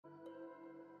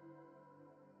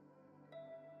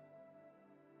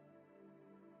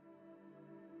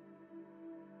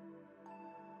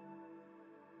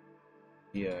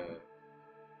Yeah.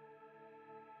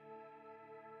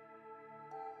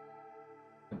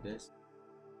 This.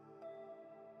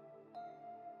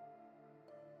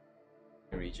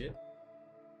 Can I reach it?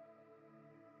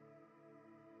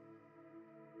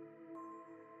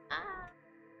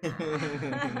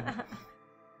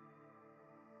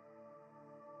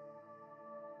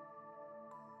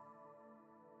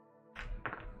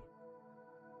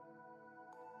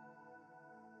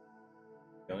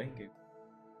 Going?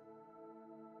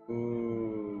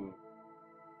 Ooh.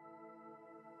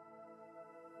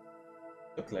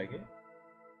 Look like it.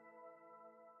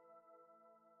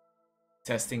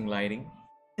 Testing lighting.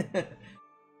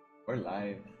 We're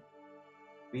live.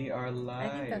 We are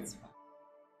live. I think that's fun.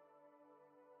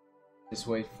 Just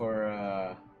wait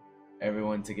for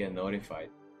everyone to get notified.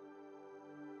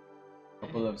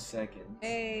 Couple of seconds.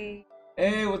 Hey.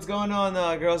 Hey, what's going on,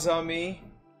 girls on me?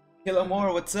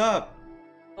 Killamore, what's up?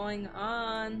 Going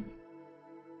on.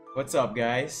 What's up,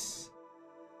 guys?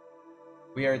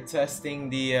 We are testing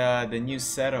the new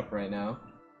setup right now.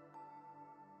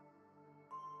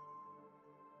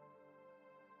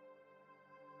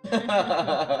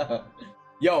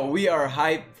 Yo, we are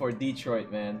hyped for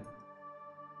Detroit, man.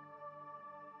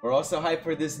 We're also hyped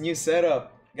for this new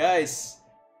setup. Guys,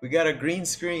 we got a green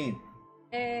screen.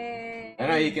 Hey. I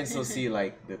know you can still see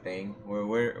like the thing.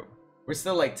 We're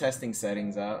still like testing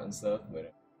settings out and stuff,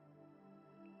 but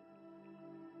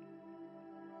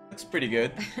looks pretty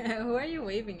good. Who are you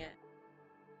waving at?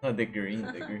 Oh, the green,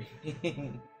 the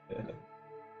green.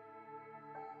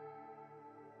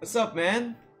 What's up,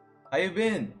 man? How you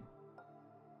been?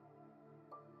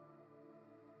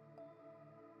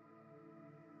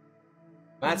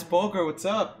 Matt's Poker, what's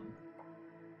up?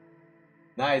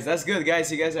 Nice, that's good,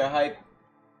 guys. You guys are hyped.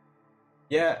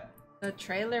 Yeah. The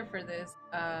trailer for this is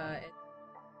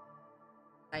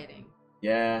exciting.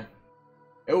 Yeah.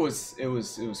 It was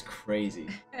crazy.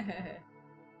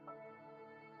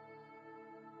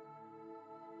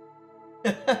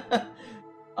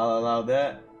 I'll allow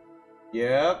that.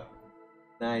 Yep.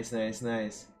 Nice, nice,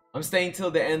 nice. I'm staying till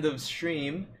the end of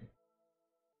stream.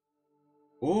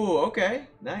 Ooh, okay.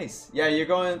 Nice. Yeah, you're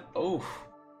going. Ooh.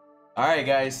 Alright,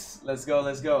 guys. Let's go,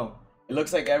 let's go. It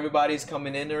looks like everybody's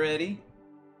coming in already.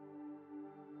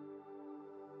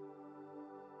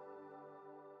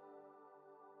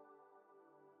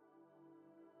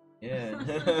 Yeah.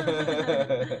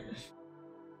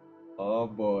 Oh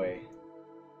boy.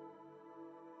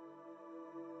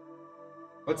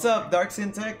 What's up, Dark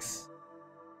Syntax?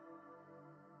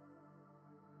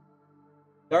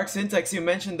 Dark Syntax, you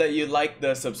mentioned that you like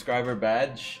the subscriber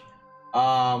badge.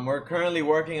 We're currently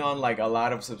working on like a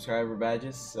lot of subscriber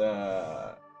badges.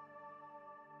 The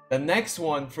next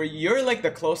one for you're like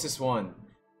the closest one.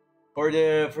 For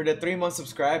the 3-month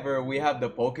subscriber, we have the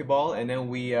Pokeball, and then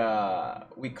we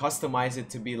customize it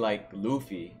to be like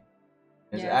Luffy.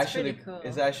 It's Yeah, actually pretty cool.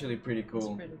 It's actually pretty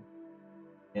cool. Pretty...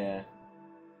 Yeah.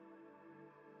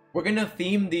 We're gonna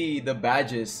theme the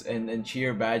badges and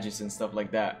cheer badges and stuff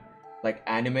like that, like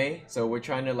anime. So we're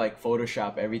trying to like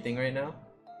Photoshop everything right now.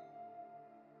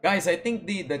 Guys, I think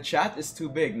the chat is too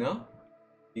big, no?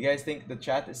 You guys think the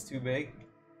chat is too big?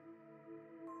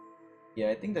 Yeah,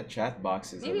 I think the chat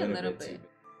box is Maybe a little bit too big.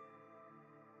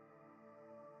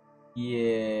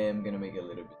 Yeah, I'm gonna make it a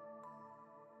little bit.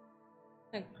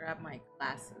 I'm gonna grab my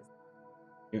glasses.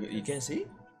 You can't see?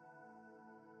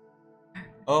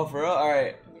 Oh, for real?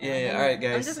 Alright. Yeah, alright,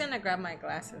 guys. I'm just gonna grab my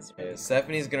glasses. Yeah,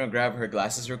 Stephanie's gonna grab her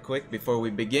glasses real quick before we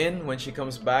begin. When she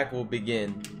comes back, we'll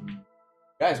begin.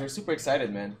 Guys, we're super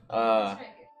excited, man. Oh,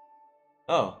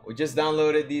 we just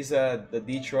downloaded these the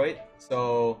Detroit.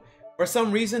 So for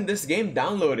some reason this game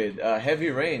downloaded Heavy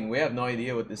Rain. We have no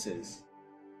idea what this is.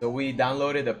 So we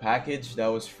downloaded a package that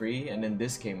was free, and then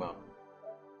this came up.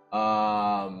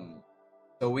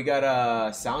 So we got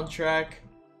a soundtrack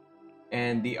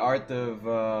and the art of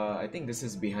I think this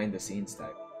is behind the scenes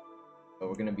type. So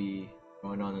we're gonna be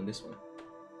going on this one.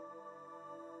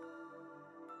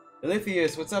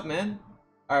 Elithius, what's up, man?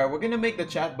 Alright, we're gonna make the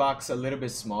chat box a little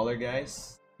bit smaller,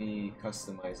 guys. Let me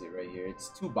customize it right here. It's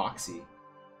too boxy.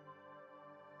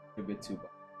 A bit too boxy.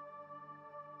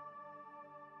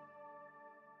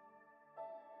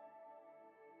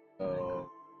 So,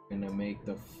 I'm gonna make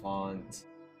the font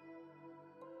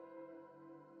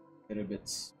a little bit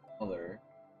smaller.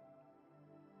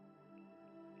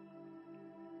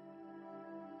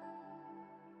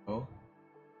 Oh.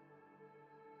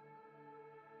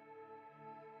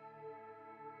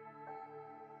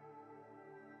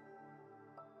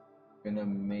 Gonna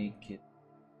make it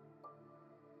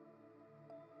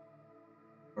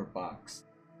for box.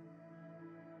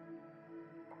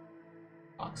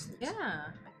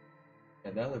 Yeah.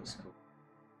 Yeah, that looks cool.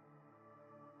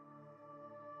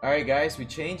 Alright guys, we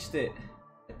changed it.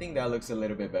 I think that looks a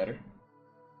little bit better.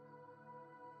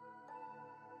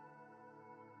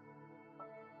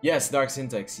 Yes, Dark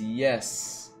Syntax,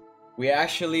 yes.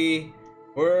 Alright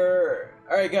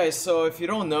guys, so if you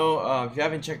don't know, if you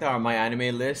haven't checked out my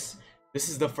anime list, this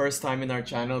is the first time in our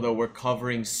channel that we're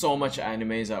covering so much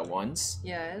animes at once.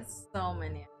 Yeah, it's so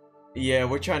many. Yeah,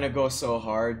 we're trying to go so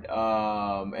hard,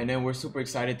 and then we're super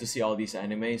excited to see all these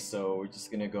animes, so we're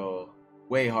just gonna go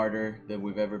way harder than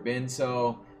we've ever been.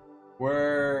 So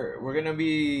we're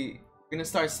gonna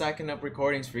start stacking up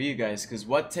recordings for you guys, because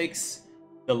what takes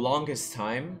the longest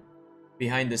time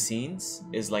behind the scenes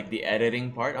is like the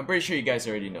editing part. I'm pretty sure you guys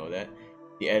already know that.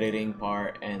 The editing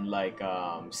part and like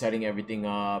setting everything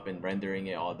up and rendering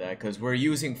it, all that, because we're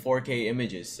using 4K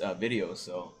images, videos,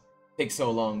 so it takes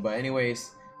so long. But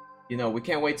anyways, you know, we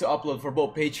can't wait to upload for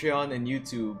both Patreon and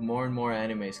YouTube. More and more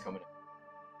animes coming up.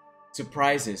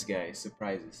 Surprises, guys,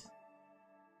 surprises.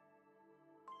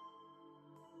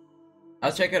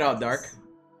 I'll check it out, Dark.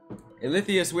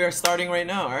 Elithius, we are starting right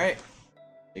now, alright?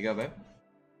 There you go, babe.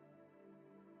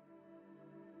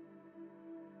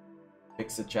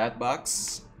 Fix the chat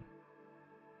box.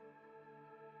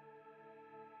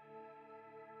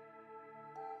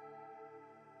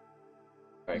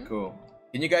 Alright, cool.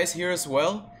 Can you guys hear us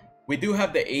well? We do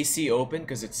have the AC open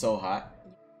because it's so hot.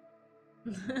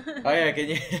 Oh yeah, can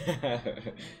you?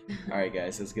 Alright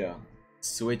guys, let's go.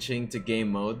 Switching to game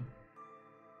mode.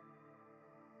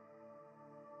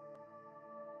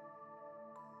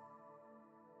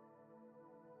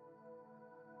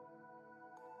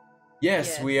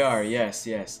 Yes, we are. Yes,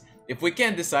 yes. If we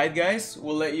can't decide, guys,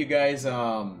 we'll let you guys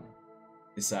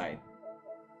decide.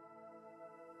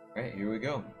 Alright, here we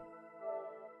go.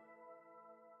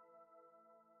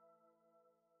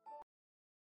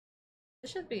 It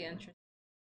should be interesting.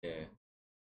 Yeah.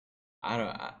 I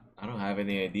don't have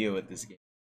any idea what this game.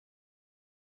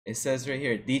 It says right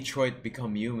here, Detroit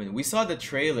Become Human. We saw the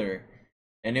trailer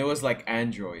and it was like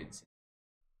androids.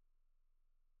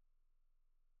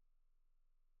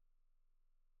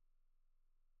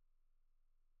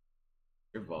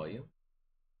 Your volume?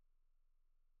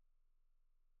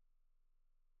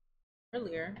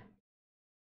 Earlier.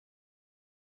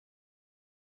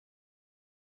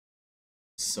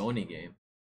 Sony game.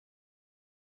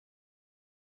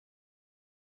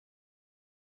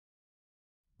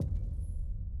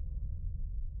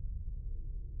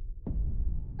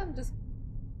 I'm just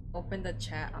open the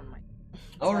chat on my.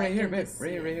 Oh, so right here, babe.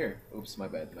 Right here, right here. Oops, my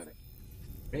bad, my bad.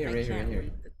 Right here, right here, right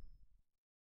here.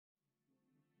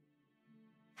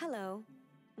 Hello,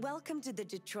 welcome to the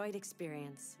Detroit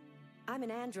Experience. I'm an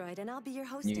android and I'll be your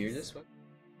hostess. Can you hear this one?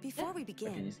 Before we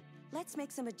begin, let's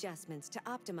make some adjustments to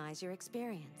optimize your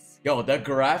experience. Yo, the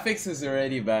graphics is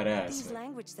already badass. These man.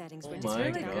 language settings were really displayed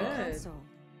on the good. console.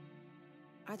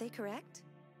 Are they correct?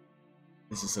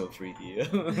 This is so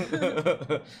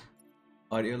 3D.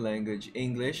 Audio language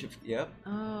English. Yep.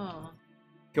 Oh.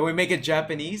 Can we make it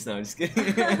Japanese? No, I'm just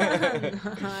kidding. No,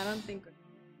 I don't think.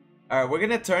 Alright, we're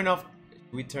gonna turn off.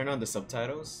 We turn on the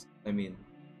subtitles. I mean,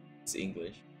 it's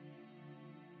English.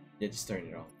 Yeah, just turn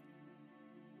it off.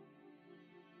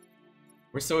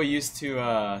 We're so used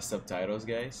to subtitles,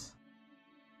 guys.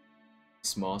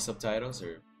 Small subtitles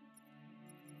or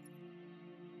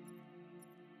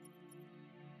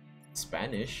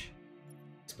Spanish,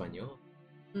 Espanol.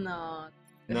 No.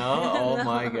 No? Oh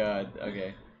my god.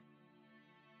 Okay.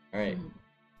 Alright.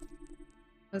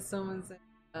 But someone said,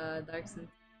 Dark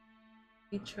Syntax.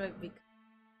 Detroit become.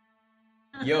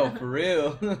 Yo, for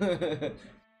real.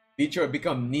 Detroit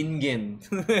become ningen.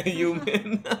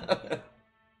 Human.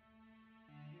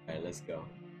 Alright, let's go.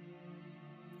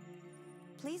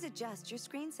 Please adjust your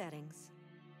screen settings.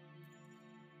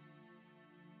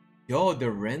 Yo, the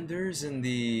renders and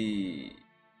these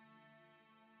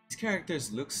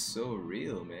characters look so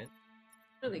real, man.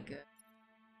 Really good.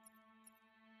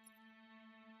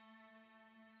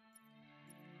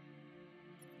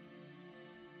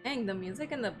 Dang, the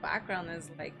music in the background is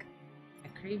like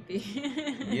creepy.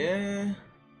 Yeah.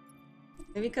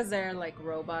 Maybe because they're like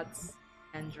robots,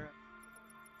 androids.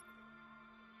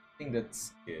 I think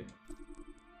that's good.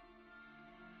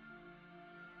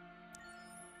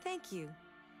 Thank you.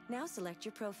 Now select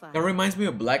your profile. That reminds me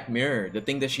of Black Mirror, the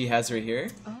thing that she has right here.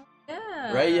 Oh,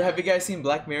 yeah. Right? Have you guys seen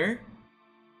Black Mirror?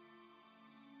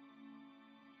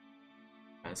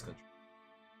 Man's control.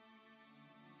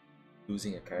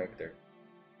 Losing a character.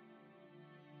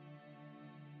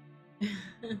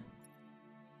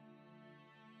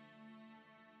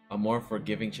 A more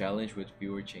forgiving challenge with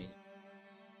fewer changes.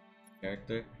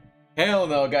 Character. Hell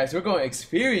no, guys. We're going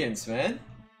experience, man.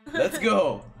 Let's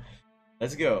go.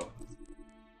 Let's go.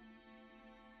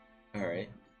 All right.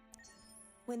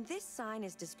 When this sign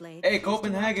is displayed, Hey, please do not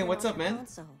Copenhagen, turn what's off up, your man?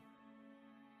 console.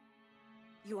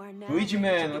 You are now Luigi ready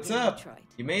to man, what's begin up? Detroit.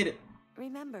 You made it.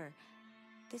 Remember,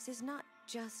 this is not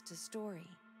just a story.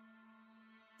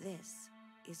 This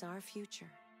is our future.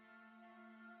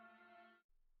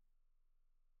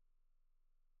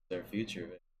 Their future.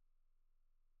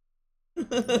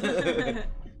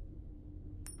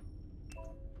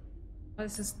 Oh,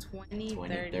 this is 2038.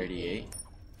 2038.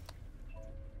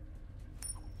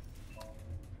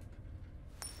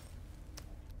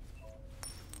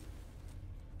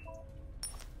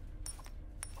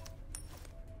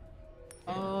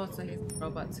 Oh, so he's a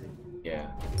robot too. Yeah.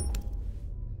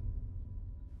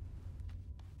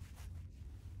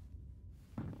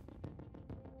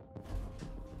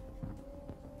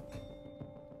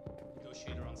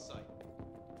 Negotiator on site.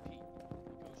 Pete,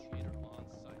 negotiator on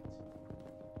site.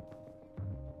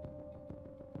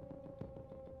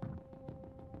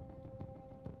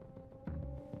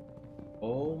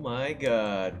 Oh my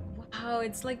god. Wow,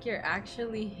 it's like you're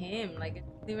actually him. Like it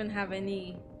doesn't even have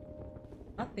any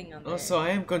nothing on there. Oh, so I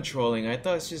am controlling. I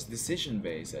thought it's just decision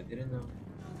based. I didn't know.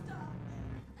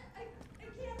 I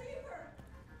can't leave her.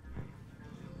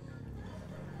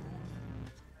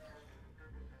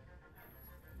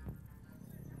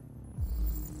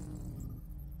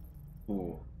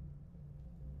 Ooh.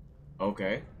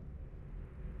 Okay.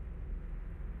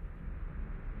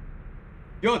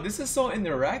 Yo, this is so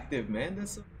interactive, man.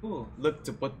 That's so cool. Look,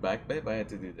 to put back, babe, I had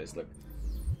to do this. Look.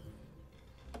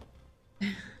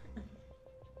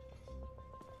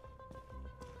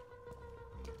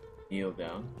 Kneel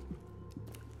down.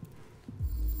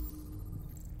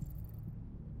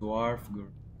 Dwarf guru.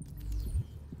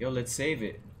 Yo, let's save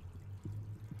it.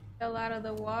 Fell out of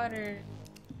the water.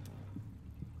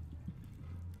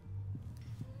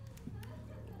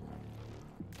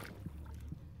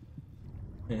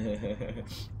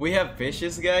 We have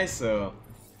fishes, guys, so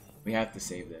we have to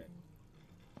save that.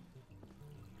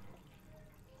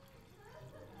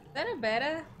 Is that a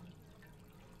betta?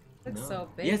 Looks No. so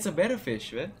big. Yeah, it's a better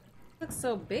fish, man. Looks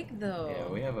so big though. Yeah,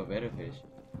 we have a better fish.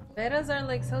 Bettas are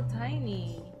like so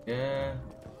tiny. Yeah.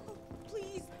 Oh,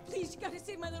 please, please, you gotta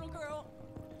save my little girl.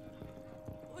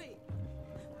 Wait.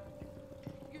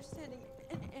 You're sending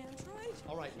an android?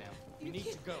 All right, ma'am. You need to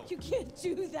can't- go. You can't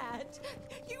do that.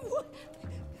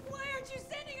 Why aren't you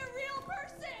sending a real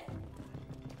person?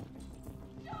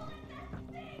 Don't let that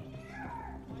thing here.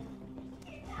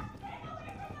 Keep that thing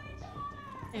away from my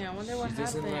daughter. Yeah, I wonder what She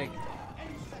doesn't happened. like.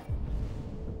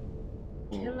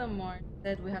 Kill him more.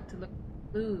 Instead, we have to look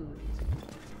for food.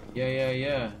 Yeah, yeah,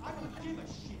 yeah. I don't give a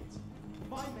shit.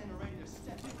 My men are ready to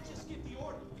step in. Just give the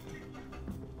order.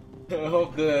 I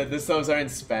hope the subs are in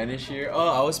Spanish here. Oh,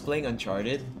 I was playing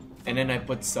Uncharted, and then I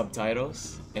put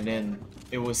subtitles, and then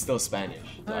it was still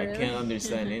Spanish. So Oh, I really? can't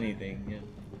understand anything.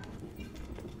 Yeah.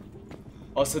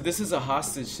 Also, this is a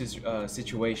hostage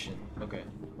situation. Okay.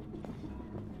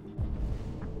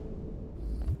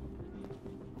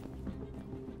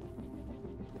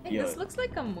 Hey, Yeah. this looks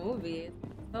like a movie.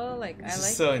 So like This I is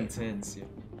like so it. intense. Yeah.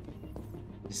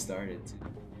 Just started.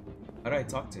 How do I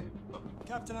talk to him? Oh.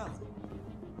 Captain Allen,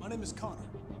 my name is Connor.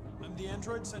 I'm the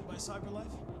android sent by CyberLife.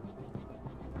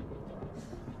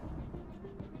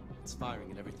 It's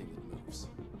firing at everything that moves.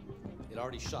 It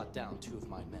already shot down 2 of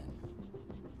my men.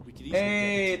 We could easily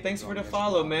Hey, get thanks on for the next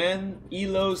follow, round. man.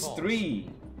 Elos False. 3.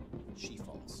 She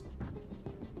falls.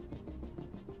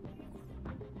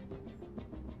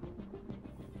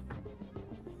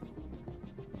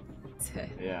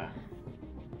 Yeah.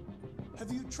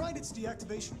 Have you tried its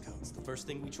deactivation codes? The first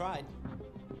thing we tried.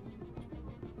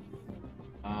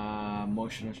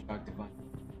 Emotional shock device.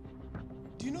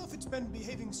 Do you know if it's been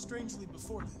behaving strangely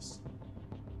before this?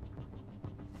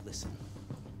 Listen.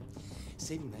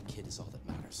 Saving that kid is all that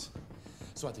matters.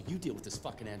 So either you deal with this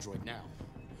fucking android now.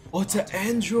 Oh, it's an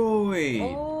android.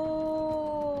 Oh.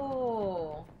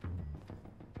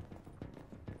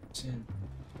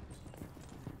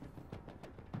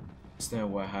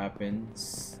 Understand what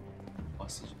happens.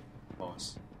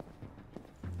 Boss.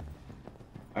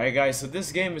 Alright guys, so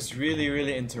this game is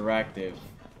really interactive.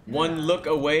 One look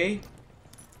away,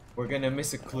 we're gonna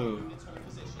miss a clue.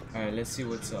 Alright, let's see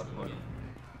what's up. Hold on.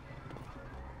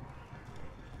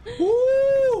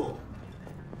 Woo!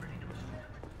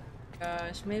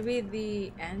 Gosh, maybe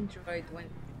the android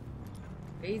went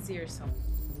crazy or something.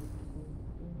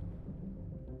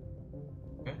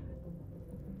 Okay.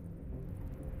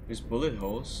 There's bullet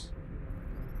holes.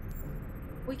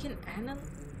 We can analyze.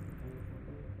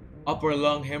 Upper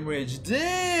lung hemorrhage.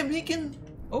 Damn, he can.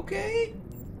 Okay.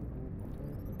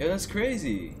 Yeah, that's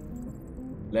crazy.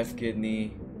 Left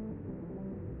kidney.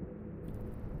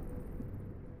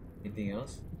 Anything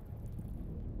else?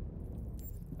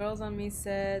 Girls on Me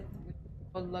said,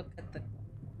 "Go look at the."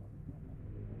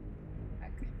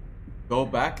 Go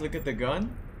back, look at the gun?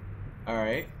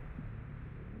 Alright.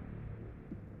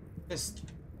 Just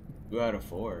 2 out of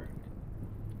 4.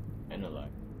 And a lot.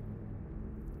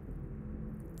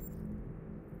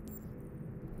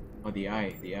 Oh, the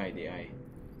eye.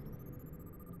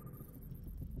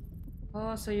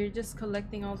 Oh, so you're just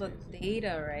collecting all the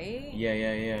data, right?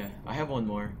 Yeah. I have one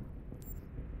more.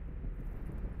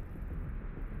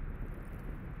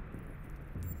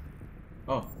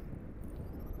 Oh.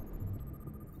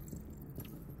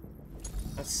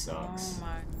 That sucks. Oh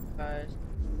my gosh.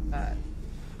 God.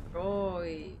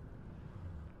 Roy.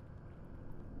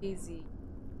 Easy.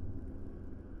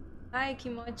 Hi,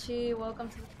 Kimochi. Welcome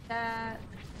to the chat.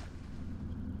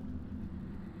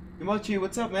 Kimochi,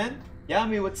 what's up, man?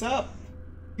 Yami, what's up?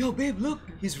 Yo, babe, look!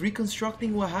 He's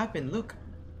reconstructing what happened, look!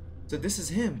 So this is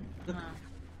him. Look.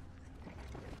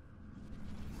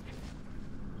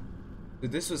 So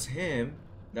this was him.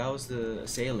 That was the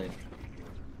assailant.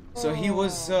 So he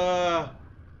was,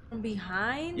 From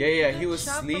behind? Yeah, he Good was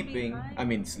shot from sleeping. behind? I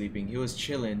mean, sleeping. He was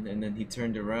chilling, and then he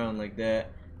turned around like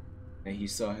that. And he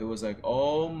saw, he was like,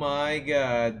 oh my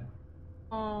god.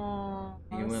 Oh,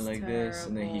 He went like this,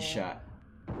 and then he terrible. shot.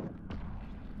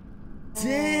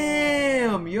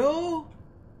 Damn, yo!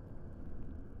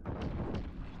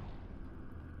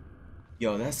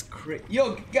 Yo, that's crazy.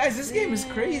 Yo, guys, this game is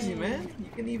crazy, man. You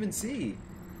can even see.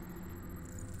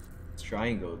 It's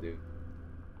triangle, dude.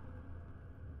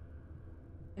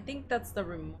 I think that's the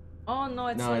remote. Oh no,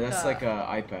 it's No, like that's like a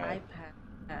iPad.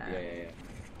 iPad. Yeah.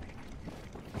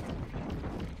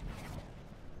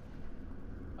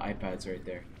 iPad's right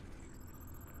there.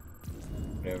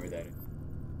 Whatever that is.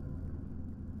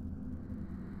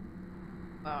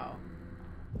 Wow.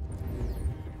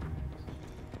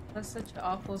 That's such an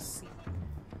awful scene.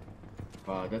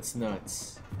 Wow, that's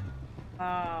nuts.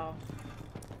 Wow.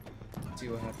 Let's see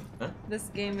what happened. Huh? This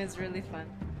game is really fun.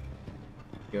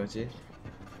 Yoji?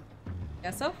 Yeah,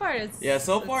 so far it's... Yeah,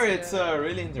 so far it's good.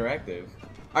 really interactive.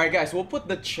 Alright guys, we'll put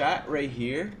the chat right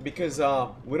here because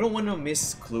we don't want to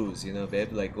miss clues, you know,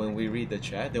 babe? Like when we read the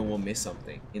chat, then we'll miss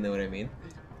something. You know what I mean?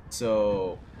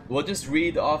 So we'll just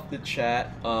read off the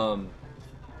chat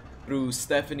through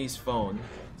Stephanie's phone.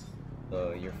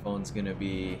 So your phone's gonna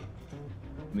be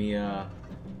Mia.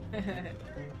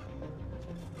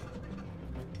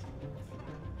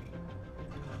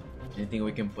 Anything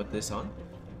we can put this on?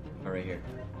 Oh, right here.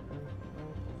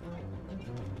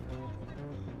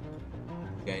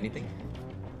 Yeah, anything?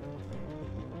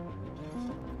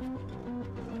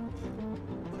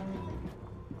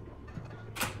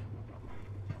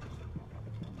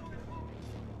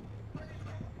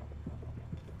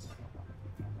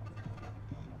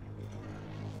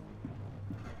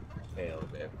 Fail,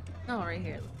 babe. No, right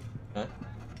here. Huh?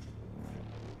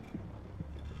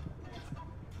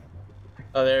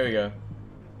 Oh, there we go.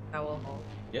 That will hold.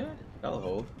 Yeah, that'll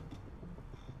hold.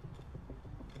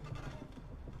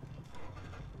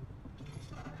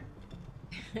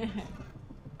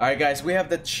 Alright guys, we have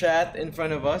the chat in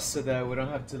front of us so that we don't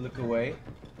have to look away.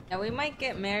 Yeah, we might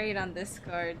get married on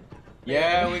Discord.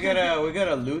 Yeah, we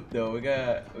gotta loot though. We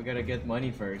gotta get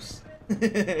money first.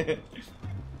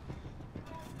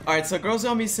 Alright, so Girls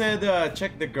on Me said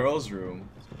check the girls' room.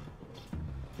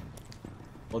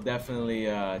 We'll definitely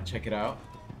check it out.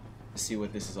 See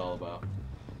what this is all about.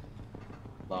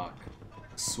 Lock.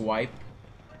 Swipe.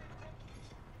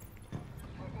 Your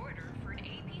order for an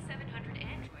AP700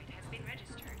 Android has been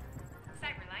registered.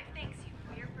 CyberLife thanks you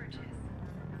for your purchase.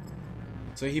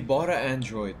 So he bought an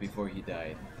android before he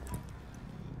died.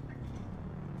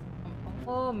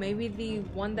 Oh, maybe the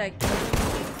one that killed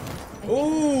him.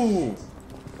 Ooh!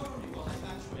 Well, I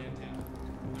got you, man down.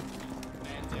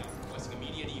 Man down. Requesting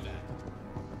immediate evac.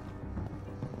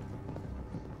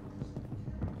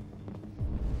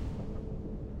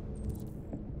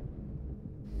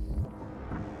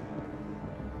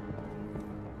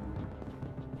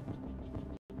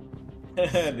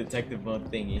 Detective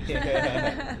mode thingy.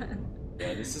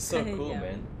 Yeah, this is so cool, Yeah.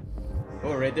 man.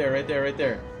 Oh, right there.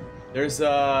 There's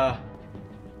a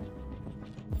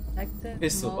Detective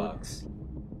pistol mode. box.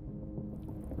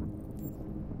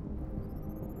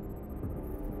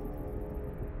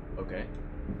 Okay.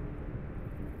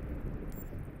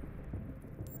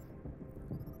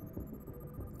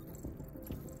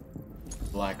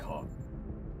 Black Hawk.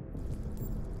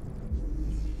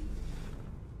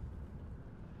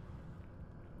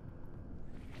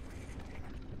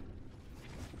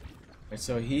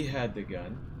 So he had the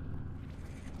gun.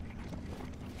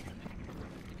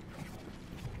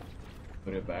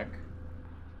 put it back.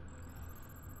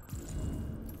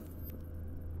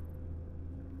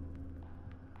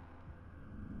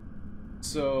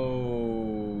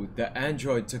 So the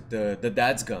android took the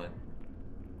dad's gun,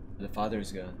 the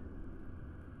father's gun.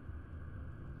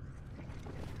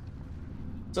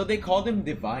 So they called him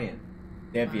Deviant.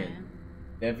 Deviant.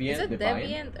 Deviant. Is it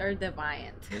Deviant? Deviant or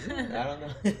Deviant? Is it? I don't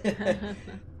know.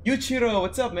 Yuchiro,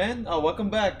 what's up, man? Oh, welcome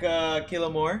back,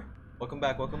 Kilomore. Welcome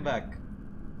back. Welcome back.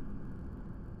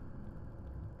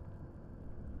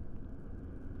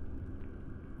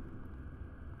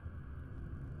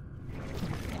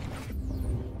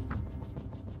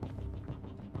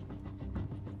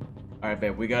 Alright,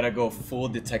 babe, we gotta go full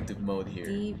detective mode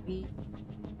here.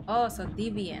 Oh, so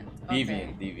Deviant.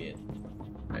 Okay. Deviant.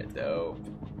 Alright, dope.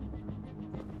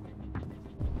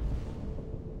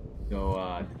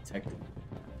 Go, detective.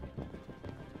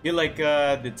 Feel like,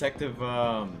 detective,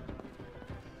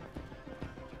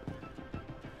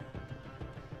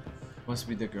 must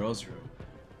be the girls' room.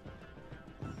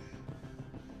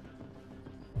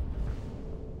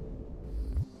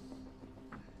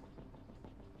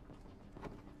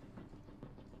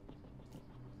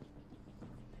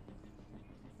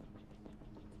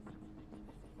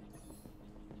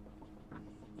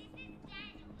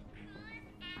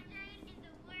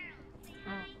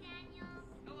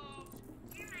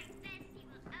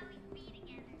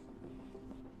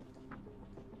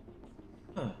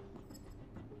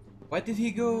 Why did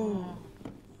he go?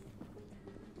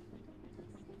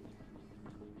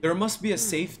 There must be a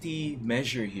safety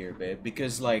measure here, babe,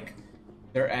 because like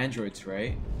they're androids,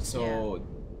 right? So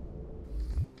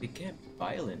they can't be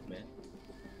violent, man.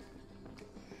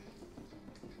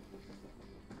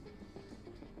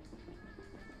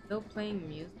 Still playing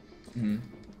music. Mm-hmm.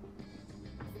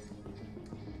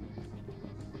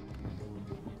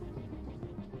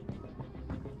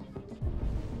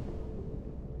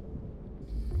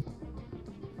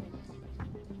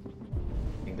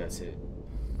 That's it.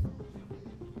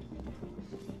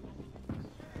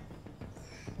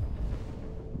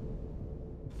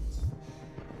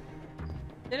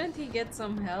 Didn't he get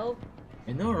some help?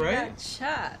 I know, right? He got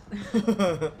shot.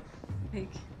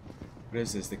 Like, what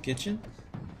is this? The kitchen?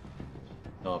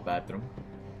 No, bathroom.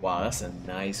 Wow, that's a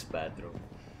nice bathroom.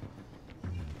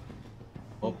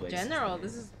 Whole place. General,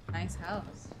 this is a nice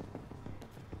house.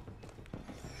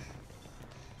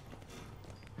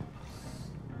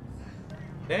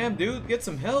 Damn, dude, get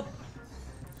some help.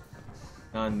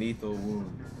 Non-lethal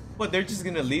wound. What, they're just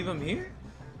gonna leave him here?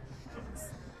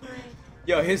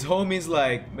 Yo, his homie's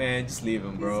like, man, just leave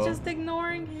him, bro. He's just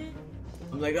ignoring him.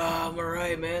 I'm like, I'm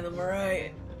alright, man, I'm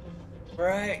alright.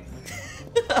 Alright.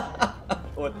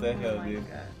 What the hell, dude?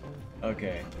 God.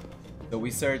 Okay. So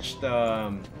we searched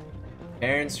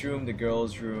parents' room, the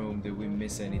girls' room. Did we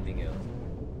miss anything else?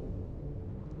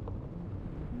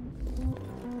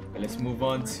 Let's move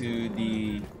on to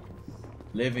the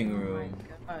living room.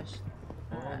 Oh my gosh.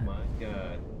 Oh my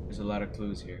god. There's a lot of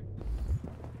clues here.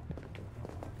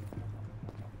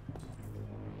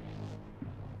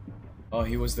 Oh,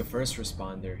 he was the first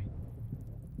responder.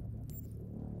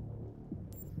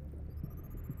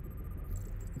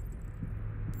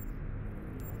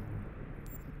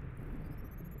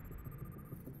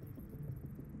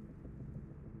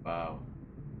 Wow.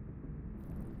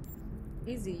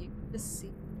 Easy, you can just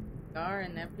see the car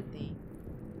and everything.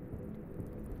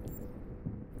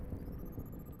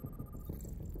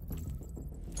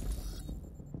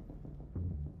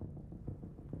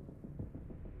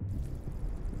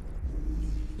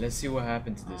 Let's see what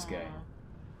happened to this guy.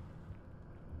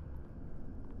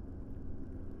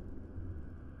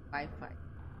 Wi-Fi.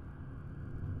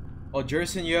 Oh,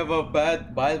 Jerson, you have a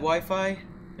bad Wi-Fi?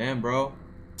 Damn, bro.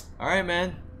 Alright,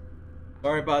 man.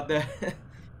 Sorry about that.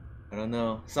 I don't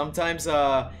know. Sometimes,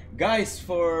 guys,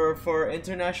 for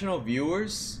international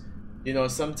viewers, you know,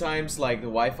 sometimes like the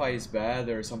Wi-Fi is bad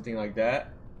or something like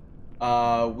that.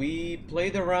 We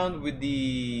played around with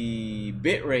the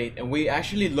bitrate and we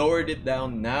actually lowered it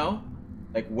down now,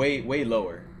 like way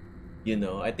lower. You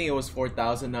know, I think it was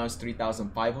 4,000, now it's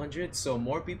 3,500. So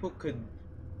more people could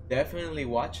definitely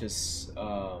watch us.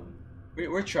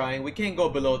 We're trying. We can't go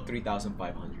below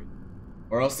 3,500,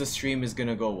 or else the stream is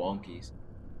gonna go wonky.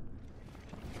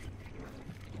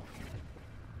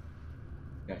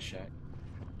 Got shot.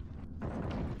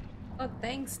 Oh,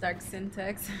 thanks, Dark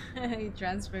Syntax. He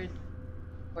transferred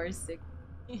 460.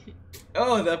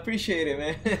 Oh, I appreciate it,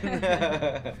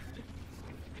 man.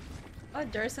 Oh,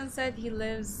 Jerson said he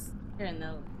lives here in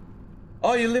LA.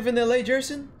 Oh, you live in LA,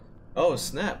 Jerson? Oh,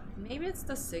 snap. Maybe it's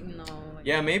the signal. Like,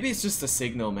 Yeah, maybe it's just the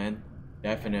signal, man.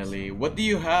 Definitely. What do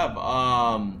you have?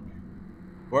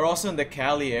 We're also in the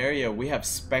Cali area. We have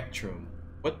Spectrum.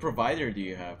 What provider do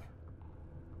you have?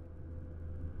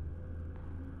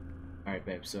 Alright,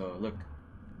 babe, so look.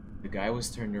 The guy was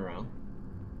turned around.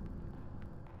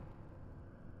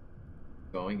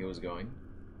 It was going.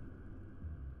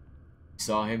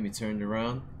 Saw him, he turned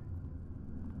around.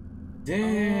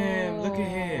 Damn, look at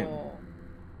him.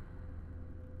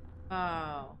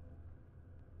 Wow.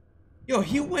 Yo,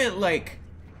 he went like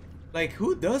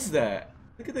who does that?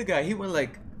 Look at the guy. He went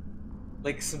like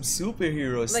some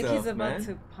superhero stuff, Like he's about man.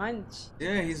 to punch.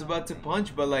 Yeah, he's about to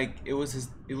punch, but like it was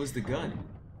the gun.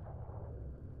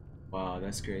 Wow,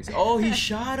 that's crazy. Oh, he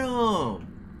shot him.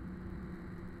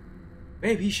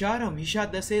 Babe, he shot him. He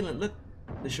shot the assailant. Look,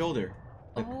 the shoulder.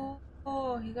 Look.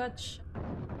 Oh, he got shot.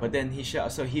 But then he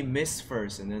shot, so he missed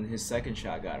first, and then his second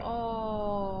shot got him.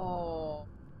 Oh.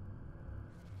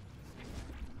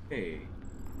 Hey.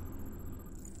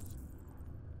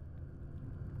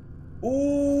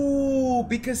 Ooh,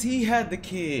 because he had the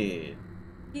kid.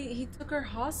 He took her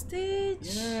hostage?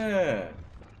 Yeah.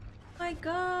 Oh my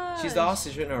god. She's the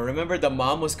hostage right now. Remember the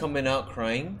mom was coming out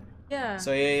crying? Yeah.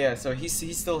 So yeah. So he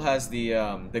still has the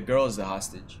girl as the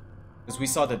hostage. Because we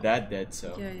saw the dad dead,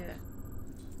 so. Yeah.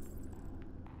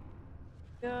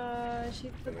 Gosh, he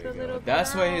took the There we go. little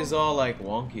That's why girl. he's all like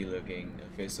wonky looking.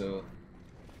 Okay, so.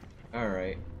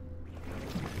 Alright.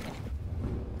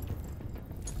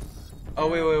 Oh,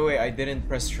 wait. I didn't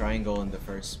press triangle in the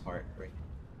first part. Right.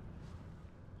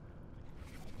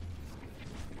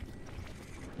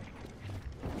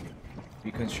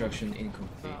 Reconstruction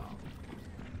incomplete. Oh.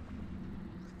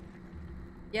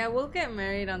 Yeah, we'll get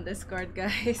married on Discord,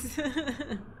 guys.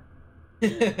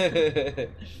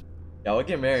 Yeah, we'll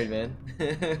get married, man.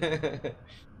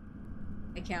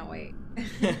 I can't wait.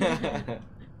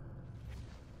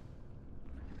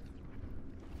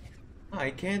 I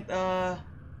can't,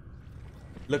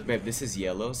 Look, babe, this is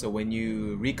yellow, so when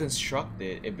you reconstruct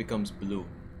it, it becomes blue.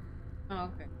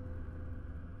 Oh, okay.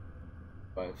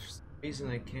 But for some reason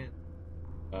I can't,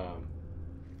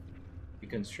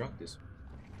 reconstruct this.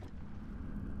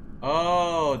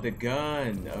 Oh, the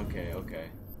gun. Okay.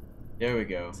 There we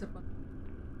go.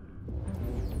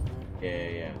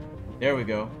 Yeah. There we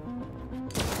go.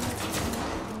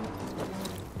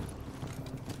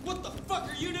 What the fuck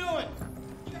are you doing?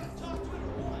 You gotta talk to it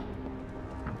or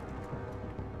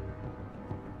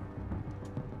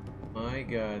what? My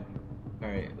god.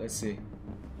 Alright, let's see.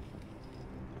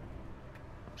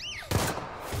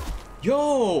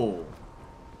 Yo!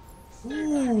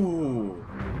 Ooh!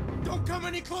 Don't come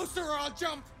any closer or I'll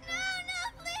jump! No,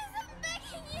 please, I'm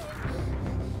begging you.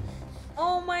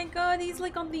 Oh my god, he's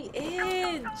like on the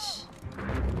edge.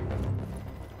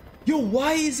 Yo,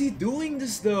 why is he doing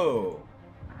this though?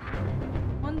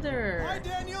 Wonder. Hi,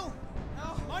 Daniel.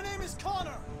 My name is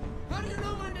Connor. How do you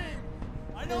know my name?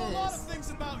 I know a lot of things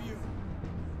about you.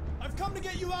 I've come to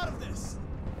get you out of this.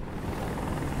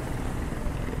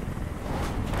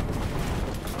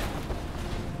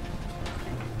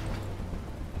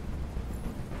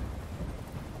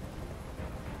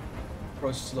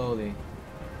 Approach slowly.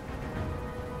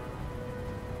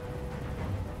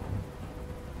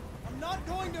 I'm not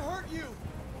going to hurt you.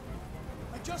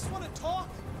 I just want to talk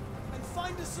and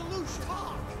find a solution.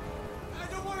 Talk! I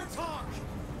don't want to talk.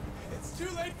 It's too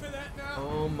late for that now.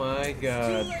 Oh my It's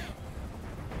god. too late.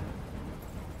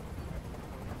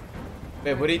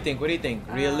 Babe, what do you think?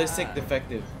 Realistic,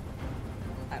 defective?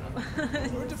 I don't know.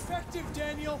 You're defective,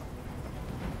 Daniel.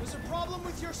 There's a problem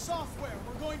with your software.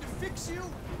 We're going to fix you.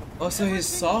 Oh, so his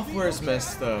Everything will be software's okay.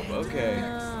 messed up. Okay.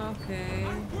 Ah, okay.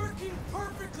 I'm working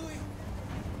perfectly,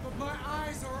 but my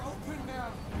eyes are open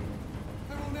now.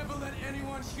 I will never let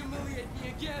anyone humiliate me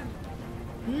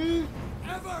again.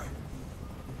 Ever.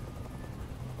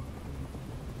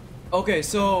 Okay,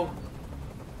 so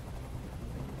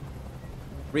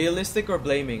realistic or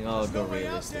blaming? I'll There's go no way out,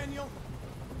 realistic. Daniel.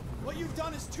 What you've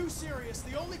done is too serious.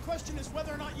 The only question is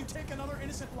whether or not you take another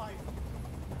innocent life.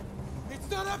 It's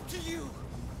not up to you.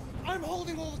 I'm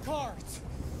holding all the cards.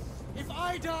 If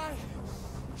I die,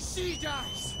 she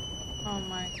dies. Oh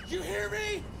my. You hear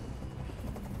me?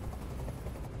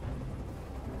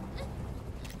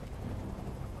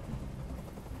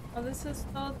 Oh, this is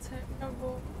so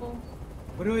terrible.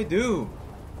 What do I do?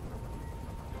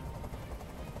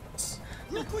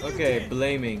 Look what you Okay, did.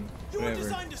 blaming. You were Whatever.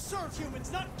 designed to serve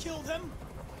humans, not kill them.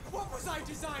 What was I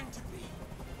designed to be?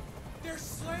 Their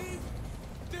slave?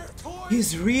 Their toy?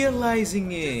 He's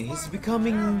realizing it. He's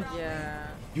becoming Yeah.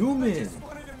 I human. just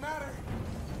wanted to matter.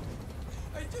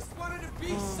 I just wanted to be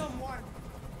someone.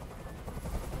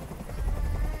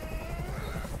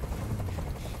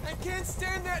 I can't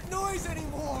stand that noise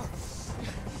anymore.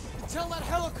 Tell that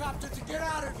helicopter to get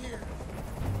out of here.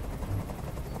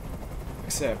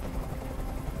 Accept.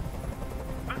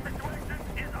 The situation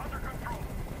is under control.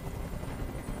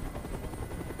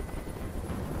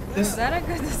 Is that a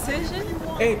good decision?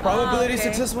 Hey, probability okay.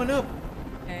 success went up.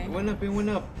 Okay. It went up, it went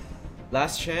up.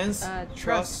 Last chance.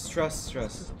 Trust. Trust.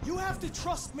 You have to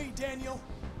trust me, Daniel.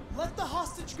 Let the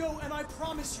hostage go, and I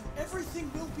promise you,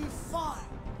 everything will be fine.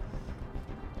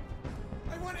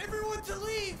 I want everyone to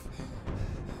leave.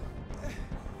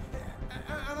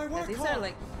 And I want to These call. are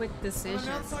like quick decisions.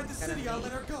 When I'm outside the city, I'll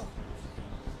let her go.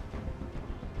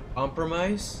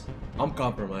 Compromise? I'm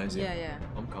compromising. Yeah.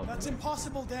 I'm That's compromising.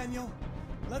 impossible, Daniel.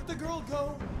 Let the girl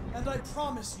go, and I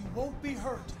promise you won't be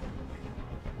hurt.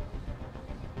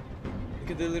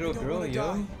 Look at the little I don't girl, wanna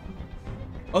yo. die.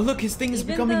 Oh look, his thing is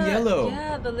Even becoming yellow.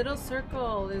 Yeah, the little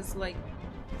circle is like.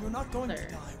 You're not going to There.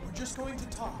 die. We're just going to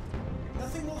talk.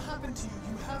 Nothing will happen to you.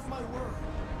 You have my word.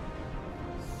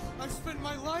 I've spent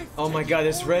my life. Oh my taking god,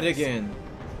 it's red orders. again.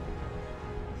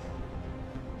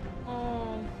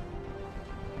 Oh.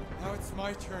 Now it's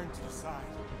my turn to decide.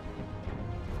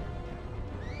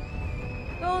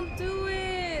 Don't do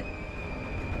it!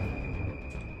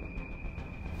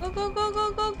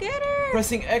 Go, get her!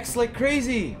 Pressing X like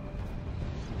crazy.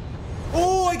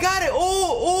 Oh, I got it.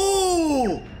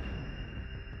 Oh.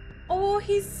 Oh,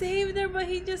 he saved her, but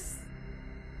he just...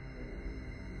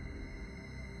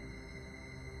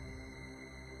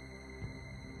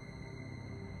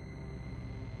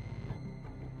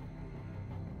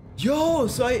 Yo,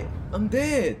 so I'm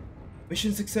dead.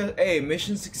 Mission success. Hey,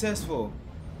 mission successful.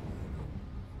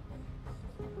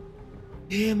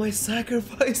 Damn, I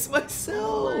sacrificed myself.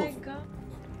 Oh my god.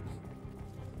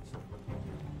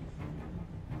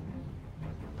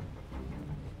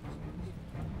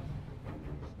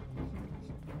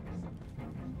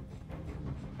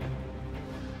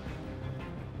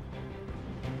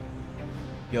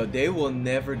 Yo, they will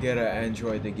never get an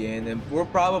android again, and we're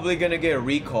probably gonna get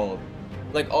recalled.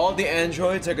 Like, all the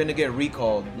androids are gonna get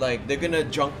recalled. Like, they're gonna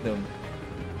junk them.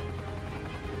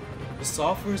 The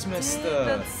software's messed Dang, up.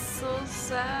 that's so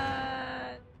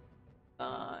sad.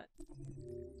 God.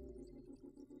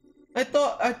 I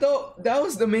thought that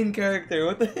was the main character.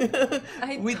 What the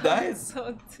we thought died.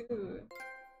 so too.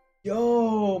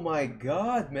 Yo, my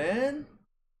god, man.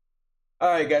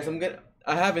 Alright guys,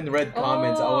 I haven't read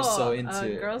comments. I was so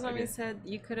into it. Girls on Okay. me said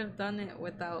you could have done it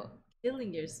without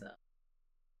killing yourself.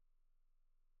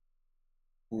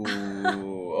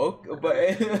 Ooh, okay,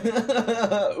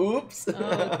 but oops.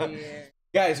 Oh dear.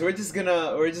 Guys, we're just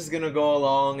gonna go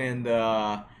along and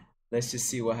let's just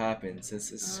see what happens.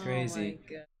 This is crazy.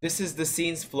 My God. This is the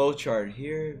scene's flowchart.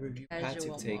 Here, review paths Casual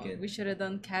you've mode. taken. We should have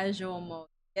done casual mode.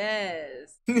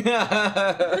 Yes.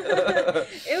 Yeah,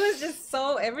 It was just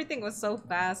so everything was so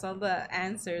fast. All the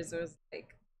answers was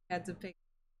like had to pick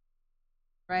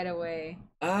right away.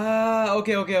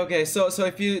 okay. So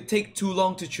if you take too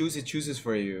long to choose, it chooses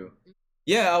for you.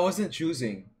 Yeah, I wasn't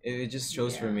choosing. It just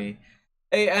chose for Yeah. me.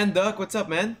 Hey, and Duck, what's up,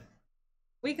 man?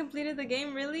 We completed the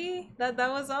game, really? That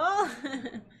was all?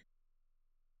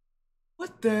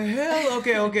 What the hell?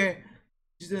 Okay.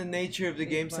 Just the nature of the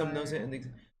game. Some knows it.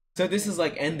 So this is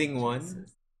like ending one.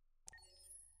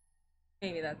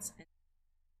 Maybe that's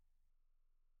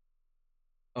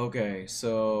Okay,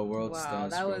 so world wow.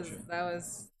 stats.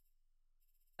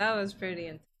 That was pretty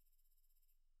intense.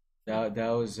 That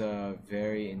was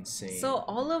very insane. So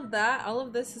all of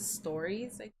this is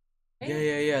stories. Right?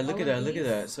 Yeah. Look All at of that. Look at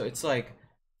these? that. So it's like,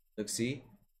 look, see,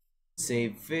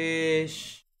 save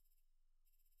fish.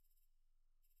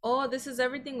 Oh, this is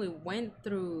everything we went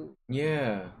through.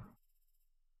 Yeah.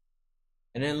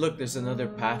 And then look, there's another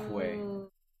pathway.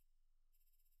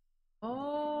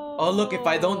 Oh. Oh, look, if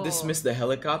I don't dismiss the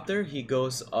helicopter, he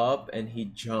goes up and he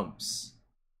jumps.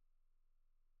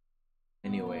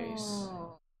 Anyways.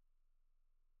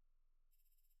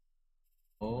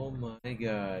 Oh my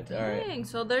god. Dang, Alright.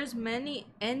 so there's many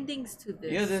endings to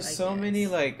this. Yeah, there's I so many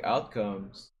guess. like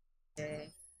outcomes. Okay.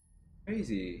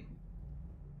 Crazy.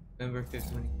 November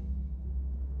 5th, 20.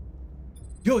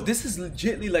 Yo, this is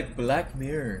legitly like Black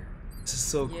Mirror. This is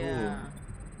so cool. Yeah.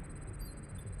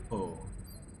 Oh.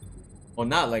 Well,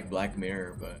 not like Black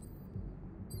Mirror, but.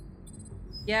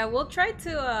 Yeah, we'll try to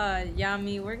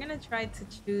Yami, we're gonna try to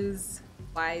choose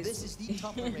wisely. This is the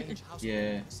top of the range house.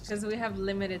 Yeah. Because we have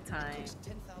limited time.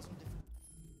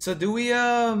 So do we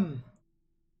you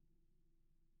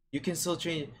can still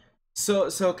change.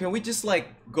 So can we just like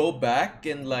go back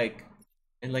and like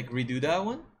redo that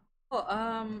one?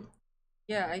 Oh,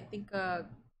 yeah, I think Girls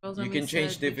You Only can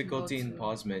change said we can go difficulty in to-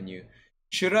 pause menu.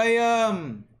 Should I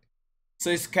so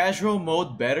is casual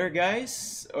mode better,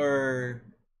 guys? Or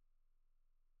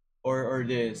or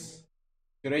this?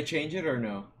 Should I change it or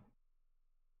no?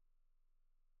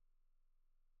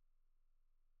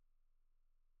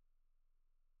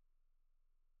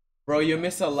 Bro, you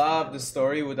miss a lot of the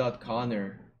story without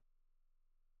Connor.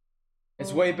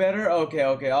 It's way better? Okay,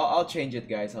 okay. I'll change it,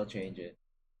 guys. I'll change it.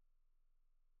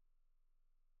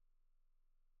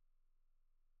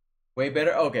 Way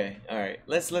better? Okay. Alright.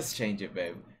 Let's change it,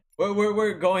 babe.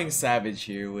 We're going savage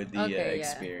here with the Okay, yeah.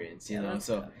 experience, you Yeah, know. let's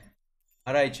So go.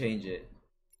 how do I change it?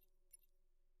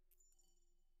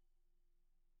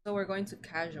 So we're going to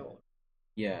casual.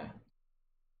 Yeah.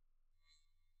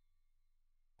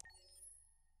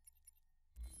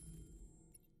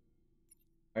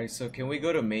 Alright, so can we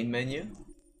go to main menu?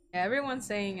 Yeah, everyone's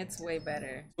saying it's way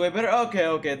better. Way better? Okay,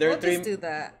 okay. There are We'll just do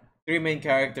that. three main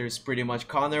characters pretty much.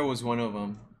 Connor was one of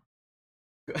them.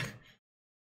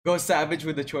 Go savage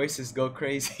with the choices, go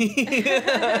crazy.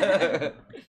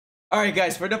 Alright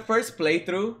guys, for the first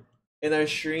playthrough in our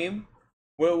stream,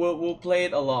 we'll play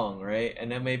it along, right?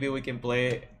 And then maybe we can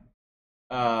play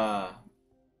it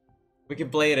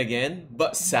again,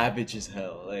 but savage as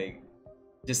hell. Like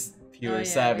just pure Oh, yeah, we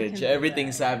savage. can do Everything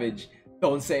that. savage.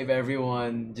 Don't save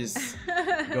everyone, just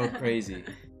go crazy.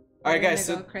 We're Alright guys,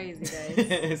 gonna so go crazy,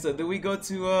 guys. so do we go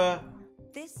to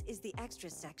This is the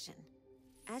extras section.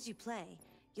 As you play,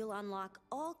 you'll unlock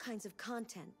all kinds of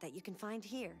content that you can find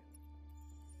here.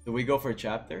 do we go for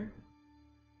chapter?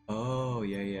 Oh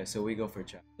yeah, yeah. So we go for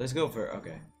chapter. Let's go for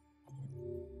okay.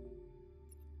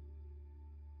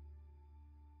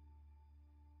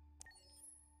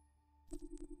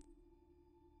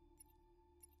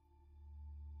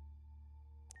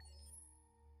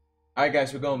 Alright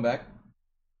guys, we're going back.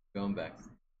 Going back.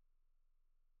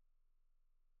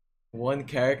 One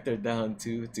character down,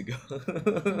 two to go.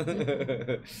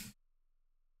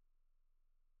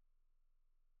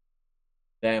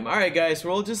 Damn. Alright guys,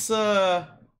 we'll just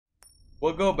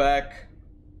we'll go back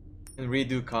and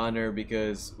redo Connor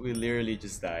because we literally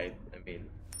just died. I mean,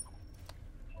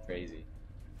 crazy.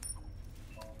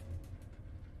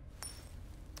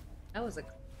 That was a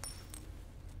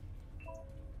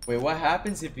Wait, what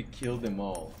happens if we kill them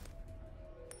all?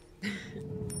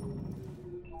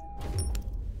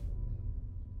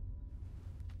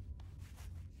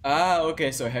 Ah,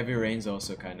 okay, so heavy rain's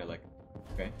also kind of like,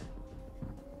 okay.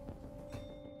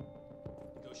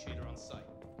 Negotiator on site.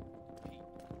 Pete,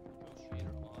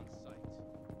 negotiator on site.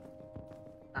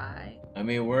 die. I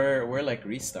mean, we're like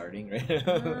restarting, right?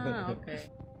 Ah, okay.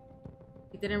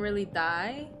 He didn't really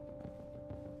die.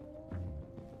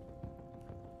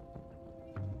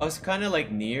 I was kind of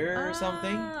like near or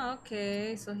something. Ah,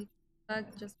 okay. So he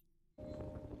just.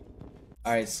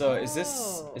 All right, so is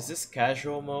Oh. this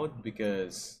casual mode?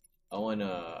 Because I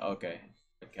wanna okay,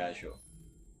 casual.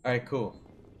 All right, cool.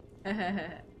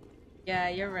 Yeah,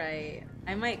 you're right.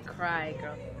 I might cry,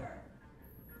 girl.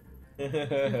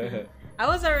 I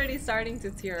was already starting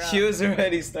to tear up. She was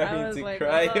already I starting was to like,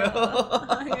 cry. "Oh,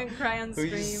 I'm gonna cry on We stream."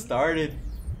 just started.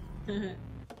 All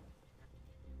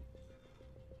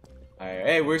right,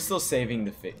 hey, we're still saving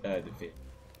the fish.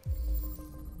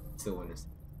 Still want to.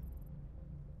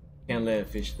 Can't let a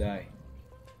fish die.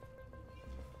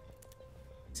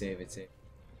 Save it, save it.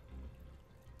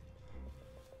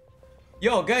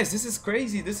 Yo, guys, this is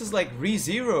crazy. This is like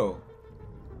re-zero.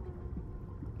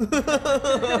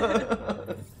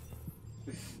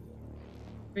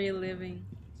 Reliving.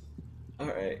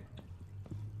 Alright.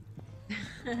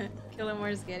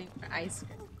 Killimore's getting her ice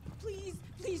cream. Please,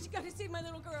 please, you gotta save my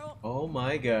little girl. Oh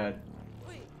my god.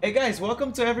 Wait, Hey guys,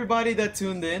 welcome to everybody that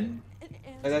tuned in.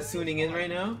 That's tuning in right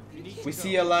now. We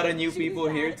see a lot of new people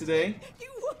here today.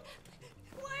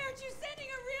 Why aren't you sending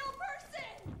a real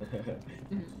person?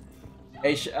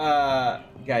 Hey,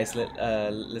 guys,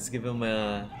 let's give them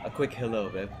a quick hello,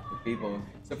 babe, people.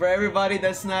 So for everybody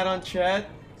that's not on chat,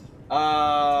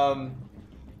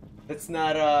 that's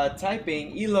not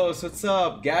typing, Elos, what's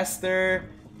up? Gaster,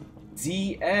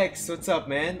 ZX, what's up,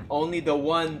 man? Only the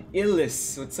one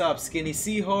Illis, what's up? Skinny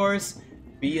Seahorse,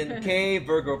 B&K,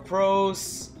 Virgo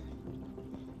Pros.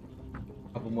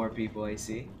 Couple more people I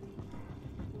see.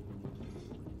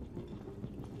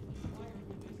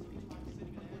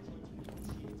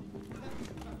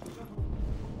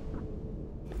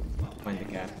 Find the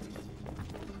cap.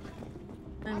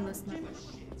 I'm listening.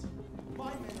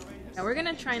 Now we're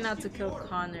gonna try not to kill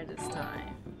Connor this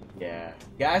time. Yeah.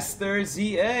 Gaster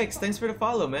ZX, thanks for the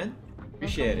follow, man.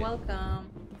 Appreciate it. Welcome.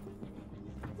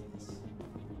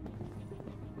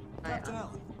 Captain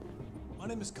Allen, my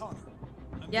name is Connor.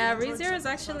 I'm Yeah, the android ReZero is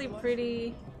sent actually by Life.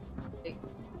 pretty. It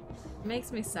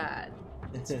makes me sad.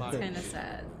 It's It's fine. kind of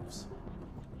sad.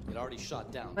 It already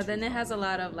shot down. But then it has a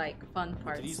lot of like fun We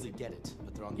parts. could easily get it,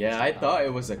 but the they're on the Yeah, edge I of the thought mountain.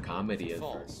 it was a comedy If at he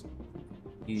falls, first.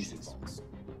 she Jesus. falls.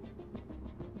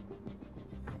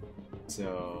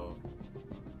 So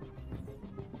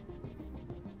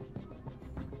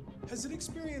Has it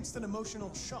experienced an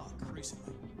emotional shock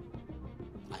recently?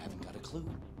 I haven't got a clue.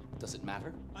 Does it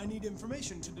matter? I need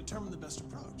information to determine the best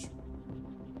approach.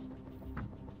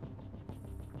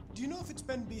 Do you know if it's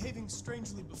been behaving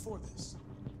strangely before this?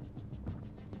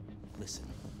 Listen,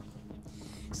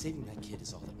 saving that kid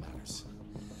is all that matters.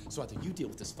 So either you deal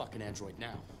with this fucking android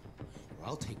now, or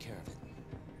I'll take care of it.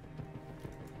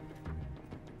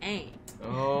 Dang.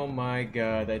 oh my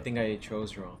god, I think I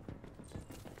chose wrong.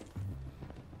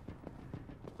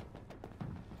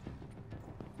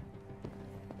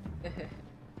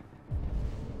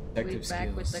 We Detective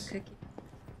back with the skills. cookie.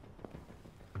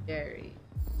 Jerry.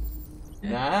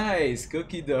 Nice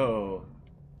cookie dough.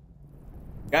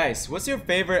 Guys, what's your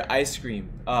favorite ice cream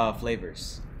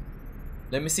flavors?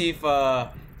 Let me see if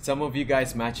some of you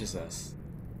guys matches us.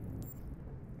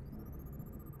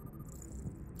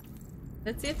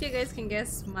 Let's see if you guys can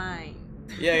guess mine.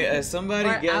 Yeah, somebody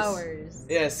Or guess. ours.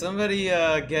 Yeah, somebody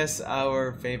guess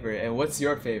our favorite. And what's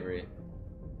your favorite?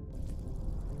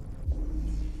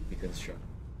 Reconstruct.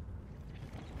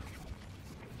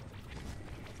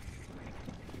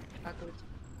 Chocolate.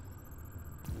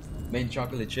 Main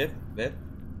chocolate chip, Viv?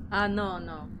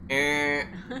 No.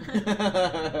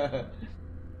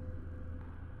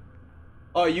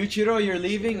 Oh, Yuichiro, you're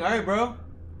leaving? Alright, bro.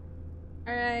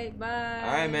 Alright, bye.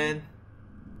 Alright, man.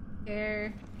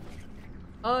 Care.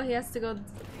 Oh, he has to go.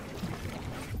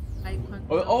 Taekwondo.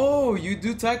 Oh, you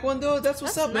do Taekwondo? That's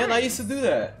what's That's up, man. I nice. used to do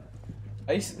that.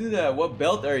 I used to do that. What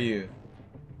belt are you?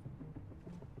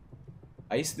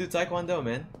 I used to do Taekwondo,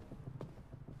 man.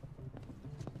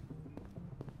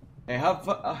 Hey,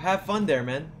 have fun there,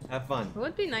 man. Have fun. It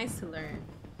would be nice to learn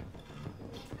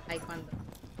Taekwondo.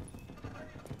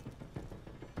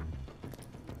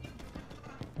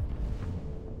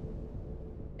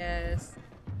 Yes.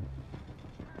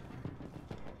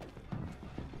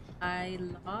 I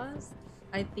lost.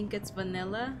 I think it's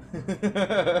vanilla. I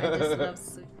just love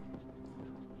sweet.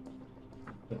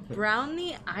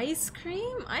 Brownie ice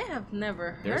cream? I have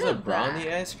never heard There's of a brownie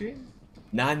that. ice cream?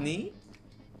 Nani?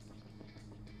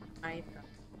 I thought.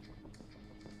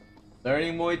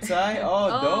 Learning Muay Thai?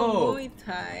 Oh, dope. Muay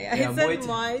Thai. I Yeah, said Muay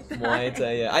Muay Thai. Muay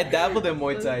Thai, yeah. I dabbled in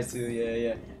Muay Thai Oops. too,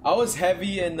 yeah. I was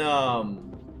heavy in Oh.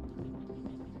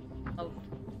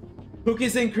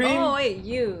 cookies and cream. Oh wait,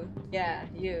 you. Yeah,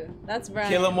 you. That's Brian.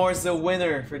 Killamore's the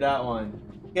winner for that one.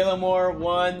 Killamore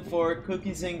won for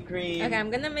cookies and cream. Okay,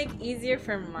 I'm gonna make easier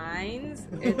for mine.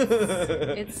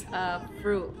 It's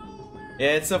fruit.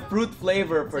 Yeah, it's a fruit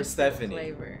flavor for It's a fruit Stephanie.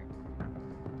 Flavor.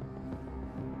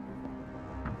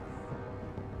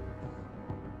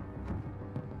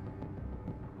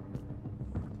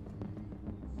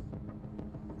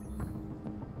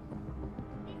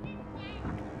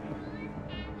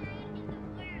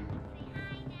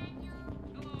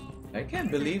 I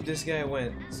can't believe this guy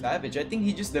went savage. I think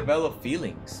he just developed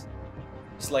feelings.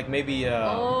 It's like maybe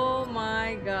Oh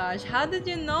my gosh! How did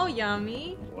you know,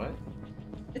 Yami? what?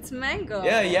 It's mango.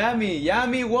 Yeah, Yami.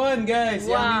 Yami won, guys. Yami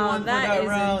Wow, won for that that is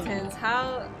round. intense.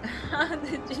 How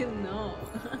did you know?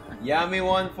 Yami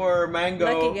won for mango.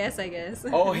 Lucky guess, I guess.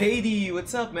 Oh, Haiti,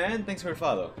 what's up, man? Thanks for the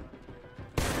follow.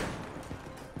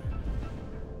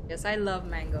 Yes, I love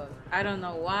mango. I don't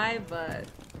know why, but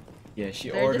Yeah, she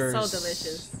They're just orders. so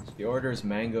delicious. She orders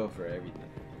mango for everything.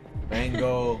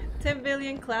 Mango. 10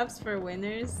 billion claps for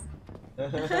winners.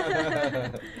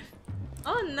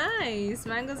 Oh, nice.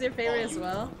 Mango's your favorite as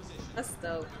well. That's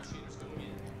dope.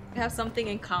 We have something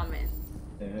in common.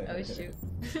 Oh shoot.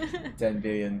 10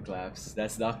 billion claps.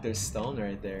 That's Dr. Stone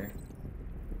right there.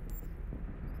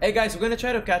 Hey guys, we're gonna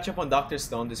try to catch up on Dr.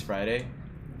 Stone this Friday.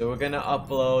 So we're gonna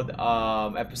upload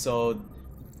episode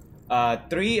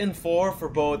 3 and 4 for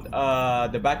both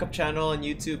the backup channel on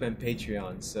YouTube and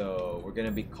Patreon. So we're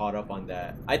gonna be caught up on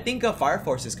that. I think Fire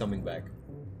Force is coming back.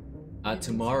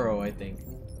 Tomorrow, I think.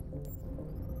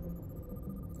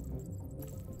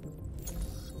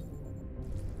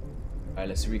 Alright,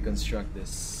 let's reconstruct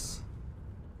this.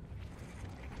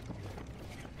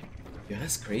 Yeah,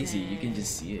 that's crazy. You can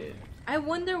just see it. I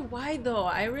wonder why though.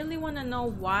 I really want to know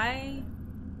why.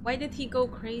 Why did he go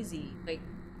crazy? Like,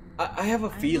 I have a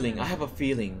feeling. know. I have a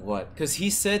feeling. What? Because he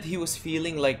said he was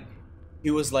feeling like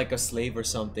he was like a slave or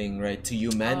something, right? To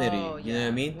humanity. Oh, You know what I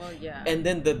yeah. mean? Well, yeah. And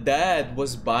then the dad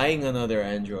was buying another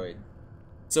android.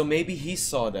 So maybe he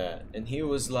saw that and he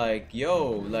was like, yo,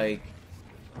 like,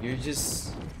 you're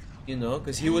just, you know,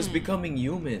 because he was becoming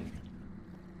human.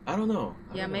 I don't know.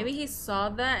 I yeah, don't know. maybe he saw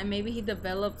that and maybe he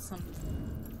developed some.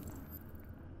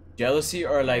 Jealousy,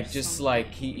 or like just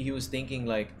like he was thinking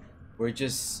like we're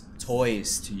just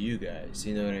toys to you guys,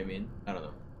 you know what I mean? I don't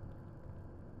know.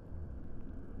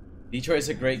 Detroit's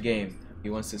a great game. He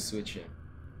wants to switch him.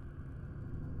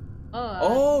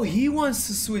 Oh, he wants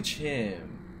to switch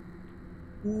him.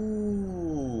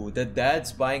 Ooh, the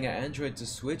dad's buying an android to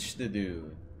switch the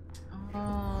dude.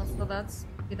 Oh, so that's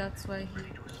why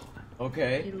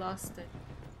he lost it.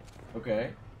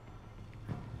 Okay.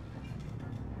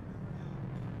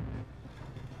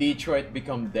 Detroit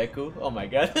become Deku. Oh my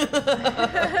god.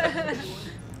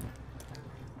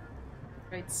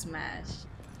 Great smash.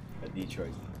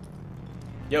 Detroit.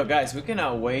 Yo guys, we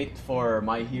cannot wait for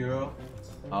My Hero.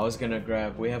 I was gonna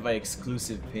grab. We have an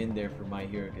exclusive pin there for My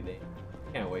Hero today.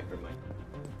 Can't wait for mine.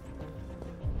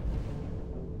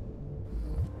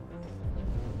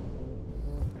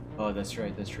 Oh, that's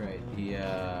right. That's right.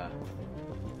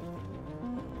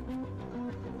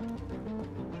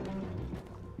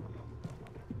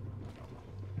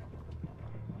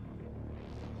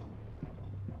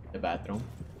 The bathroom.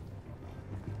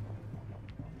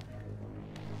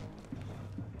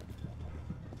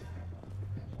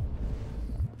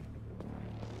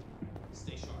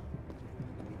 Stay sharp.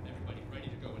 Everybody ready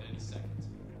to go at any second.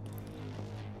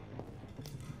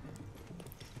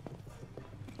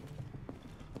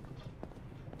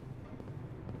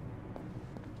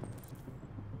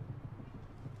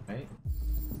 Right?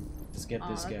 Let's get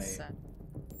this guy. Sad.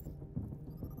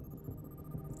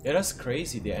 Yeah, that's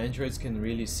crazy. The androids can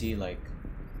really see like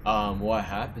what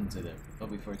happened to them. Oh,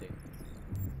 before they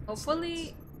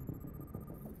Hopefully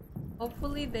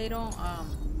they don't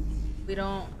we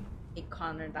don't make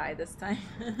Connor die this time.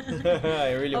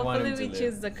 I really want him to Hopefully we live.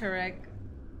 choose the correct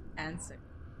answer.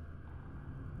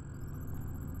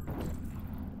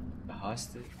 The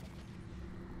hostage.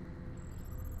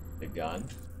 The gun.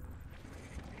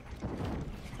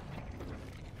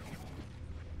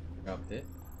 Dropped it.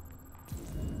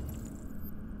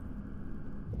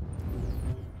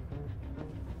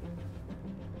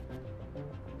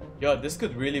 Yo, this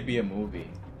could really be a movie.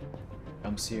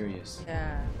 I'm serious.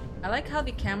 Yeah. I like how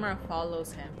the camera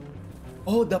follows him.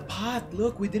 Oh, the pot!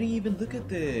 Look, we didn't even look at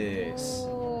this.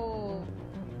 Oh.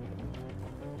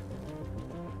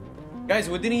 Guys,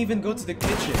 we didn't even go to the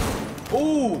kitchen.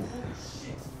 Oh!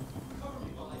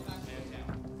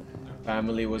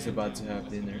 Family was about to have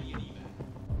dinner.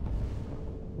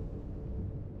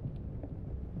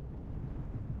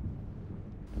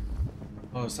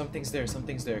 Oh, something's there,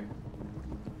 something's there.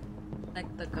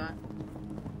 Like the gun.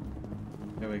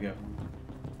 There we go.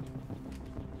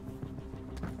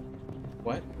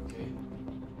 What? Okay.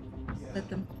 Let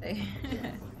them play.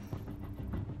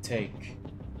 Take.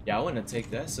 Yeah, I want to take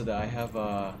that so that I have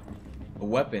a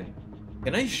weapon.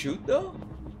 Can I shoot though?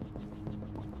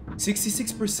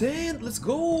 66%! Let's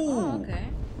go! Oh, okay.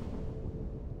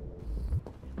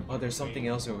 Oh, there's something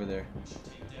else over there.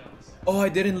 Oh, I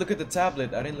didn't look at the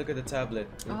tablet. I didn't look at the tablet.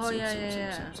 Oops, Oh, oops, yeah, oops, yeah,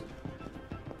 oops, yeah. oops.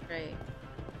 Great.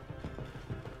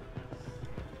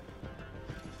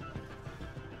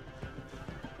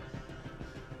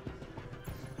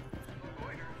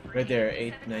 Right there,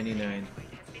 $8.99.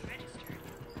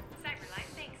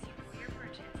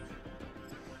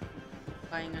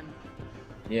 Buying an.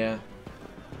 Yeah.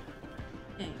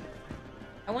 Okay.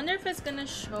 I wonder if it's gonna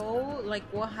show like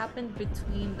what happened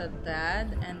between the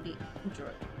dad and the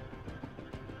android.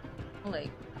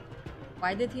 Like,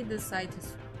 why did he decide to?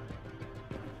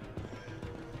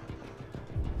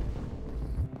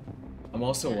 I'm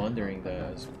also wondering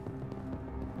that.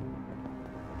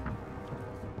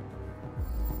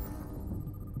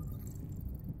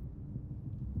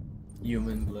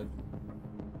 Human blood.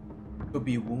 Could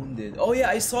be wounded. Oh yeah,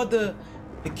 I saw the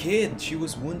kid. She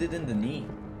was wounded in the knee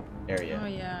area. Oh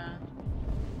yeah.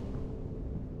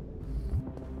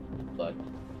 Blood.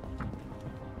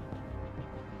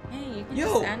 Hey, you can Yo!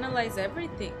 just analyze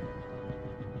everything.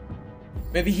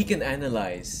 Maybe he can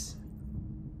analyze.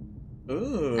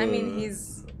 Ooh. I mean,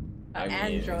 he's an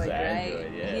android, he's right?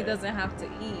 Android, yeah. He doesn't have to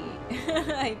eat,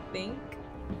 I think.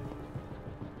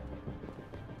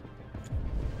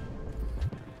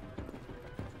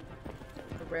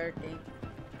 A rare thing.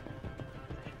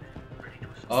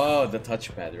 Oh, the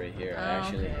touchpad right here. I Oh,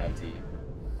 actually okay. have to eat.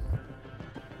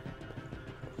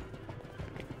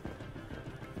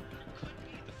 Could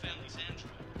be the family's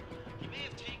android. He may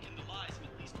have taken the lives of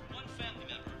at least one family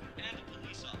member and a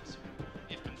police officer.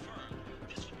 If confirmed,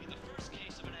 this would be the first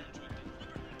case of an android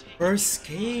deliberately taken. First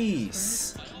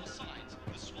case. By all signs,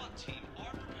 the SWAT team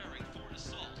are preparing for an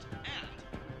assault, and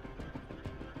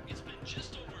it's been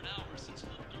just over an hour since a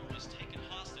little girl was taken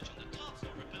hostage on the top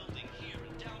floor of a building here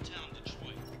in downtown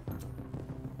Detroit.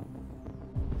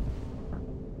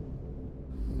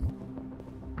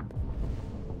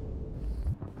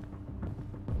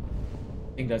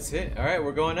 think that's it. Alright,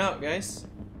 we're going out, guys.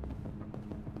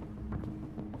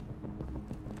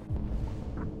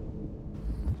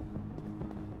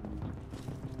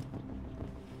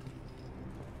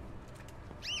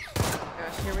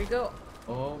 Gosh, here we go.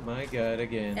 Oh my god,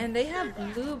 again. And they have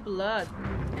blue blood.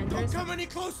 And Don't there's come any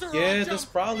closer. or Yeah, I'll that's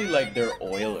jump. probably like their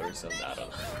oil or something. I don't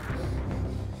know.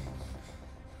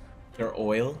 Their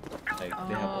oil? Like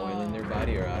they have oil in their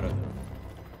body, or I don't know.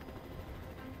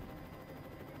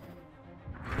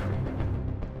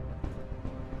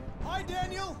 Hi,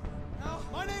 Daniel.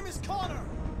 My name is Connor.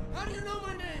 How do you know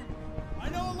my name? I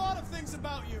know a lot of things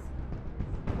about you.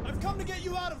 I've come to get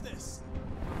you out of this.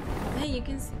 hey, you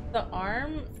can see the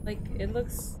arm, like it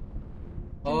looks.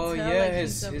 you can Oh tell, yeah, like,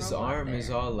 he's his a robot arm is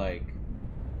there. all like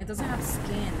It doesn't have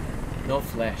skin. no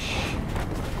flesh.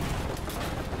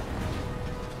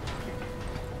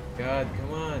 God,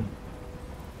 come on.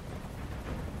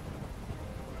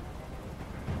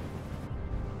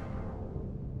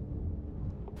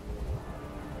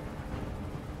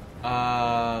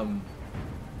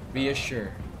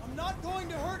 Reassure. I'm not going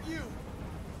to hurt you.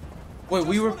 Wait,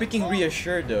 we just were wanna picking talk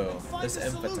reassure though. and find Let's a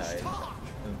solution. empathize. Talk.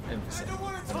 Emphasize. I don't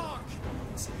want to talk.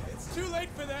 It's too late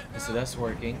for that now. So that's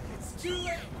working. It's too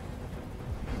late.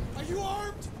 Are you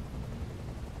armed?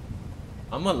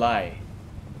 I'm gonna lie.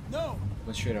 No, I'm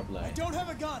gonna straight up I lie. don't have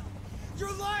a gun.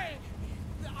 You're lying.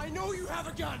 I know you have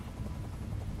a gun.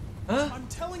 Huh? I'm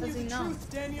telling you Does he the know? truth,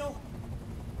 Daniel.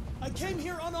 I came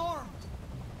here unarmed.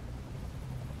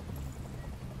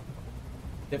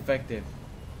 Defective.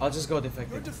 I'll just go You're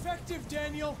defective. defective,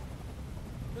 Daniel.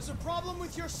 There's a problem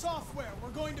with your software. We're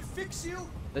going to fix you.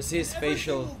 Let's see his and everything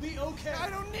facial. will be okay. I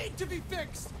don't need to be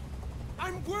fixed.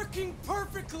 I'm working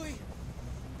perfectly.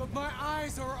 But my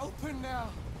eyes are open now.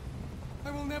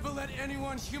 I will never let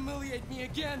anyone humiliate me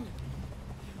again.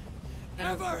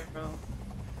 Ever.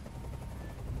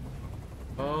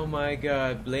 Oh my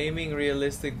god, blaming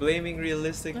realistic, blaming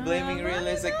realistic, blaming no,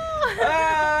 realistic. no.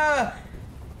 Ah!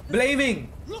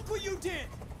 Blaming! Look what you did.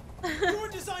 You were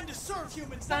designed to serve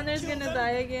humans. not Connor's kill gonna them. die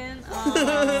again.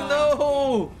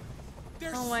 No!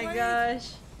 They're Oh my slaves.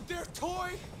 gosh. They're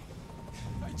toy.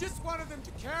 I just wanted them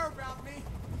to care about me.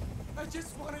 I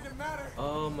just wanted to matter.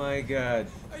 Oh my god.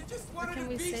 I just How wanted can to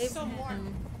we be save someone.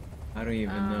 him? I don't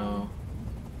even know.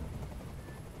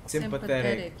 Sympathetic.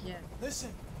 Sympathetic, yeah. Listen,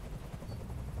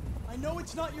 I know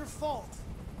it's not your fault.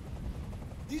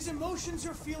 These emotions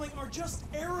you're feeling are just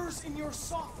errors in your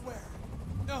software.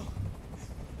 No,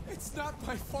 it's not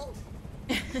my fault.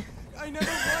 I never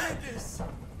wanted this.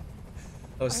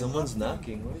 Oh, someone's love them.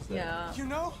 knocking. What is that? Yeah. You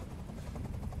know?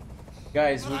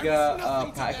 Guys, we I was got nothing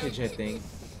a to package, I them. think.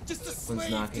 Just a Someone's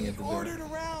slave knocking to at be the door. ordered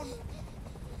around.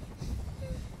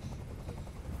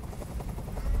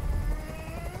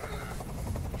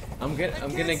 I'm gonna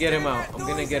can't get him stand out. that I'm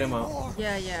gonna noise get him out. anymore.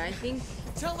 Yeah, yeah, I think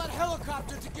Tell that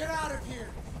helicopter to get out of here.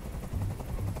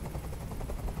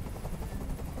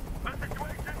 The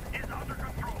situation is under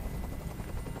control.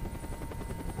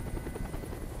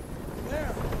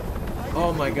 There. I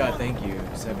Oh did my what you god, wanted. thank you.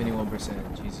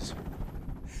 71%. Jesus.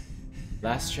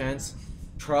 Last chance.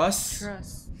 Trust.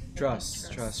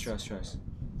 Trust.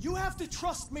 You have to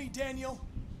trust me, Daniel.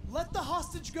 Let the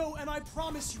hostage go, and I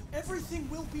promise you, everything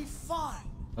will be fine.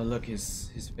 Oh look, his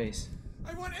face.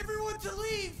 I want everyone to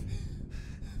leave.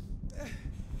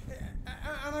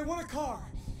 And I want a car.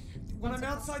 When I'm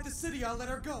outside the city, I'll let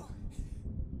her go.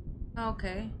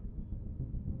 okay.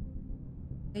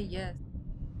 Hey, yes.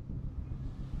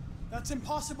 That's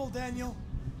impossible, Daniel.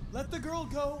 Let the girl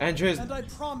go, Andrews, and I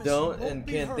promise don't you won't and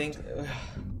be can't hurt. think.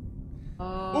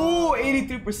 Oh. Ooh,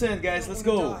 83%, guys. You Let's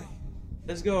don't wanna go. die.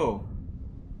 Let's go.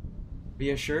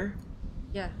 Reassure?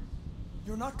 Yeah.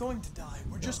 You're not going to die.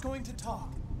 We're just going to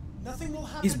talk. Nothing will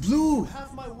happen. He's to you. blue. You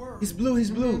have my word. He's blue. He's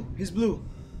blue. He's blue.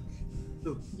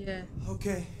 Blue. Yeah.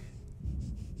 Okay.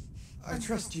 I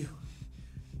trust you.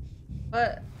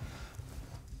 But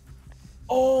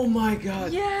Oh my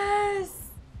god. yes.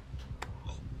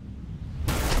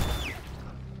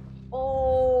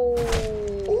 Oh.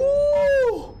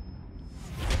 Ooh.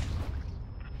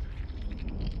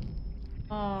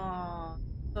 Oh,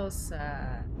 so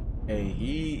sad.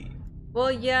 Hey,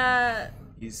 Well, yeah.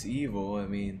 he's evil. I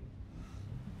mean,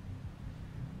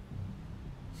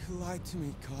 You lied to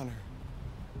me, Connor.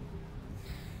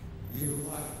 You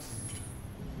lied to me.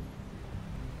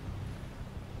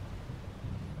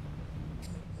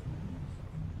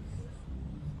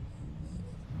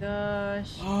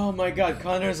 Gosh. oh my god,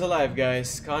 Connor's alive,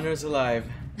 guys. Connor's alive.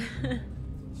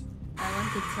 I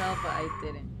want to tell, but I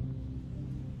didn't.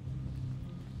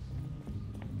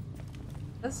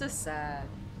 That's just sad.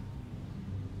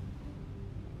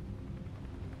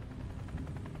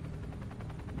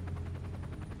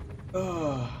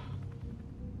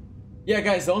 Yeah,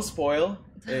 guys, don't spoil.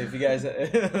 If you guys,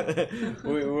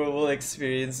 we'll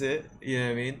experience it. You know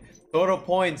what I mean? Total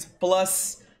points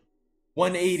plus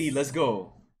 180. Let's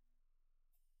go.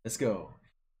 Let's go.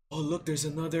 Oh, look, there's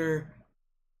another.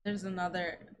 There's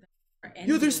another.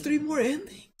 Yo, there's 3 more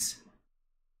endings.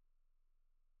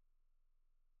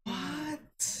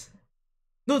 What?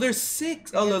 No, there's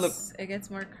 6. Oh, look. It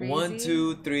gets more crazy. 1,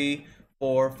 2, 3,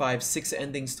 4, 5, 6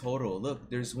 endings total.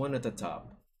 Look, there's one at the top.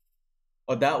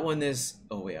 Oh, that one is.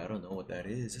 Oh wait, I don't know what that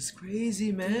is. It's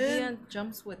crazy, man. Deviant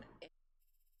jumps with it.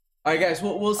 All right, guys,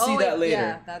 we'll see that later.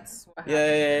 Yeah, that's what happened.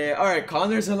 Yeah. All right,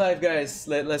 Connor's alive, guys.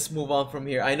 Let's move on from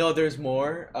here. I know there's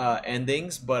more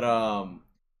endings, but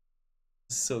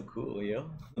so cool, yo.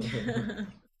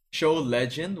 Show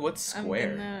legend. What's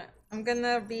square? I'm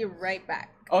gonna be right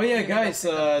back. Oh yeah, guys.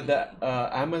 The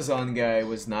Amazon guy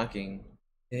was knocking.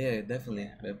 Yeah, definitely.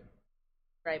 Yeah.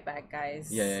 Right back,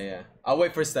 guys. Yeah. I'll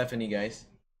wait for Stephanie, guys.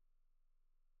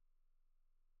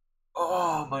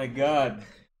 Oh my god.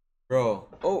 Bro.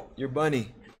 Oh, your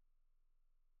bunny.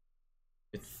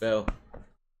 It fell.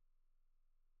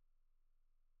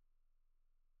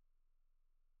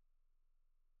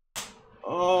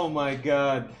 Oh my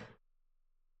god.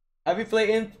 Have you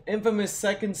played Infamous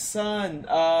Second Son?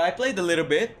 I played a little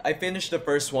bit. I finished the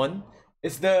first one.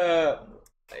 It's the...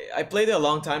 I played it a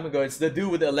long time ago. It's the dude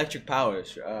with the electric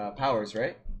powers,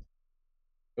 right?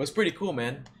 It was pretty cool,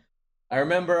 man. I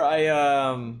remember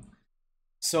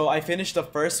so I finished the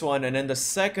first one, and then the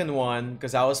second one,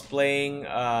 because I was playing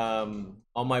on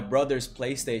my brother's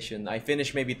PlayStation, I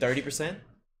finished maybe 30%.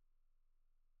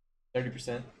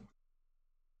 30%.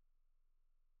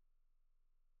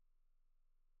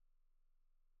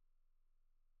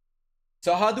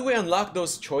 So how do we unlock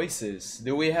those choices?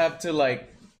 Do we have to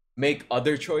like make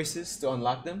other choices to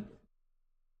unlock them?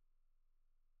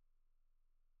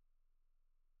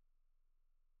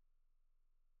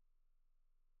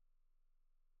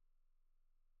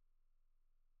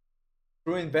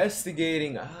 Through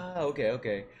investigating. Ah,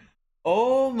 okay.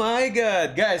 Oh my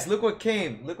god. Guys, look what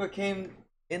came. Look what came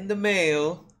in the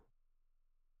mail.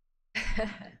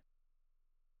 Hey,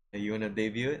 you wanna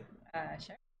debut it?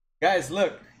 Sure. Guys,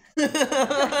 look.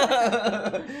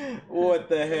 What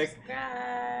the heck?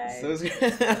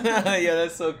 Subscribe. Yeah,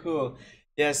 that's so cool.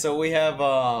 Yeah, so we have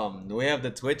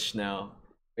the Twitch now.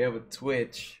 We have a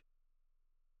Twitch,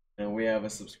 and we have a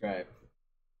subscribe.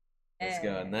 Let's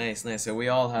go. Nice. So we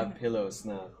all have pillows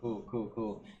now.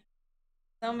 Cool.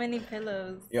 So many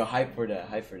pillows. Yo, hype for that.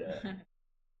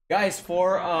 Guys,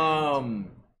 for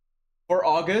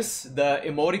August, the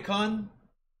emoticon,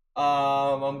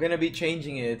 I'm gonna be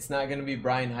changing it. It's not gonna be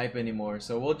Brian Hype anymore.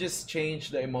 So we'll just change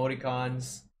the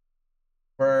emoticons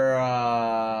per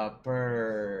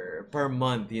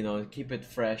month, you know, keep it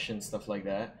fresh and stuff like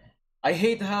that. I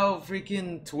hate how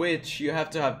freaking Twitch, you have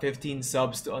to have 15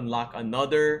 subs to unlock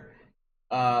another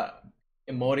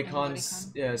emoticon.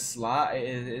 Slot.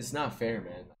 It's not fair,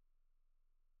 man.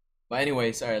 But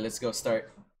anyways, alright, let's go start.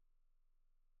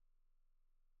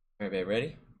 Alright, babe,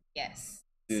 ready? Yes.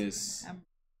 Do this.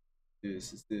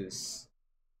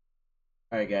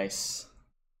 Alright, guys.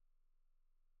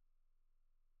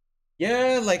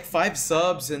 Yeah, like 5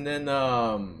 subs, and then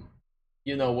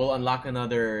you know, we'll unlock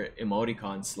another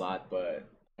emoticon slot, but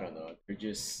I don't know, they're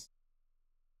just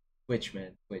Twitch,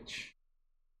 man. Twitch.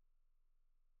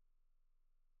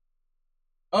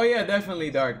 Oh yeah,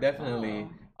 definitely, Dark, definitely.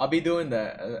 I'll be doing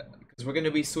that because we're gonna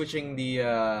be switching the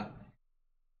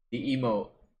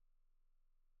emote.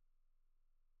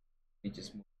 We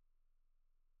just move.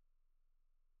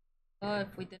 Oh,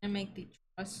 if we didn't make the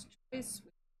trust choice,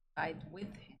 we died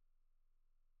with him.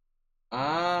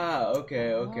 Ah,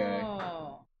 okay.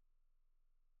 Oh.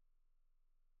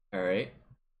 Alright. It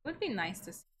would be nice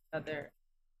to see other.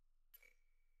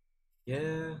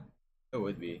 Yeah, it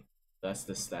would be. That's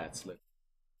the stats. Look.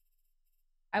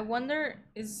 I wonder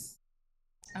if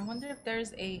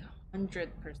there's 100%. You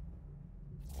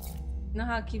know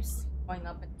how it keeps going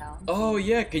up and down? Oh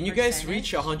yeah, can you guys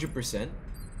reach 100%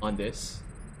 on this?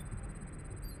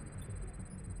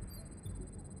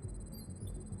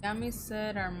 Yami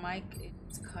said our mic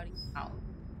is cutting out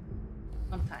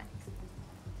sometimes.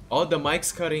 Oh, the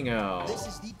mic's cutting out. This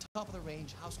is the top of the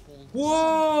range household.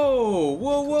 Whoa!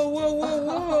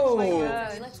 Oh my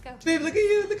god. Let's go. Babe, look at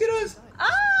you! Look at us! Ah!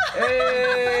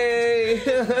 Hey!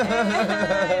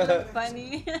 Hey,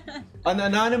 funny. An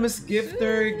anonymous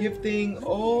gifter gifting.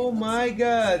 Oh my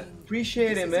god!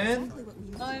 Appreciate it, man.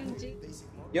 OMG.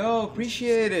 Yo,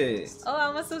 appreciate it. Oh,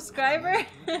 I'm a subscriber.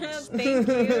 Thank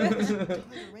you.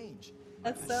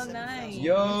 That's so nice.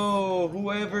 Yo,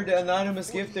 whoever the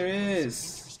anonymous gifter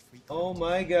is. Oh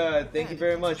my god, thank you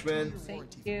very much, man. Thank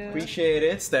you. Appreciate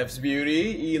it. Steps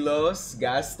Beauty, Elos,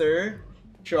 Gaster,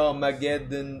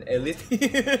 Traumageddon Elite.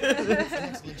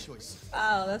 Excellent choice.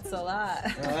 Wow, that's a lot.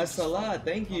 That's a lot,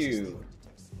 thank you.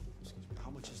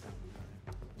 How much is that?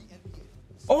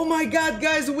 Oh my god,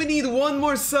 guys, we need one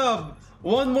more sub.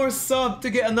 One more sub to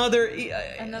get another.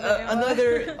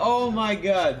 Another. Oh my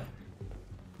god.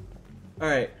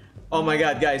 Alright. Oh my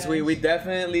god, guys, we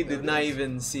definitely did not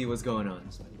even see what's going on.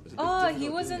 Oh, he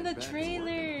was in the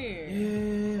trailer.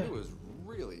 Yeah. It was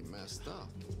really messed up.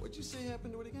 What'd you say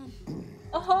happened to it again?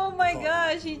 Oh my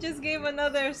gosh, he just gave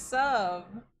another sub.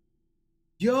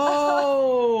 Yo!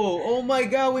 Oh my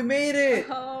god, we made it!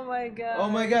 Oh my god. Oh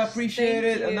my god, appreciate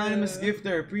Thank it. you. Anonymous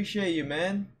gifter, appreciate you,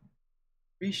 man.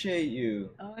 Appreciate you.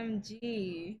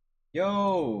 OMG.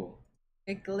 Yo!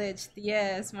 It glitched.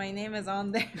 Yes, my name is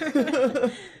on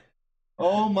there.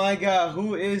 Oh my god,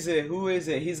 who is it? Who is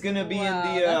it? He's gonna be in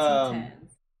the that's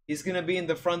intense. he's gonna be in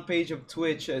the front page of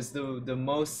Twitch as the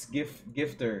most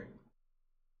gifter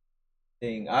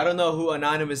thing. I don't know who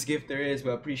anonymous gifter is,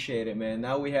 but appreciate it, man.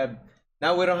 Now we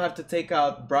don't have to take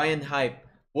out Brian Hype.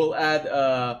 We'll add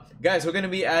guys, we're gonna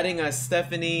be adding a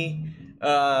Stephanie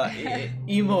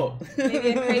emo. Maybe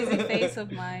a crazy face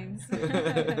of mine.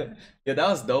 Yeah, that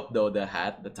was dope though, the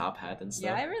hat, the top hat and stuff.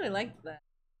 Yeah, I really liked that.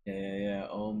 Yeah.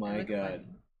 Oh my looked god. funny.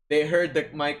 They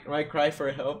heard my cry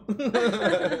for help.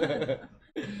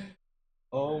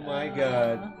 Oh my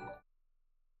god.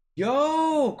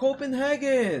 Yo,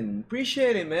 Copenhagen.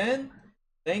 Appreciate it, man.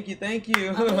 Thank you.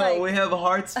 Like... We have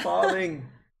hearts falling.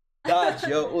 Dodge,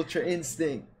 yo, Ultra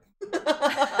Instinct.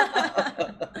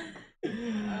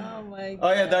 Oh my god.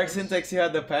 Oh yeah, Dark Syntax, you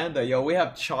had the panda. Yo, we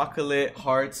have chocolate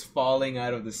hearts falling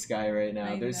out of the sky right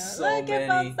now. There's so Look, many.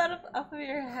 it bounced off of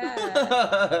your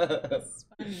head. That's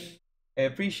funny. Hey,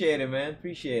 appreciate it, man.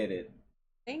 Appreciate it.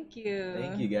 Thank you.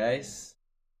 Thank you, guys.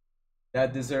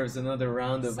 That deserves another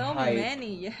round of so hype.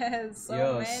 Many, yes.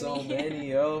 So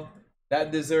many, yo.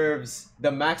 That deserves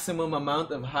the maximum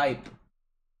amount of hype.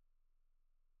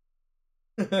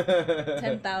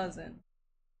 10,000.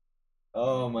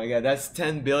 Oh my god, that's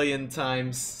 10 billion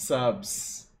times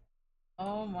subs.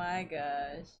 Oh my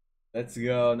gosh. Let's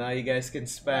go. Now you guys can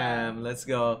spam. Let's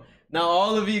go. Now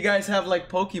all of you guys have like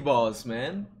Pokeballs,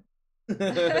 man.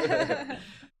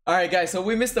 Alright guys, so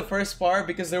we missed the first part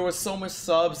because there was so much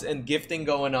subs and gifting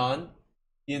going on.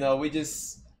 You know, we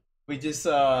just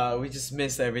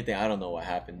missed everything. I don't know what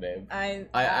happened, babe. I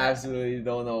absolutely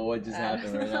don't know what just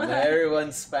happened right now. Now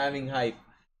everyone's spamming hype.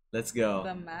 Let's go.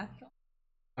 The math one?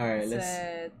 Alright,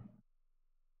 let's...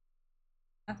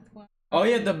 Math one. Oh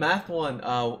yeah, the math one.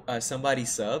 Somebody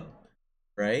subbed,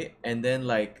 right? And then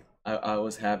like I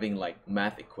was having like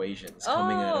math equations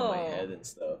coming out of my head and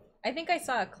stuff. I think I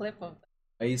saw a clip of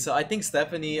that. You saw? I think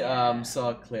Stephanie saw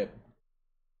a clip.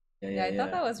 Yeah, I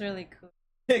thought that was really cool.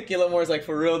 Killamore's like,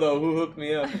 for real though, who hooked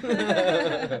me up?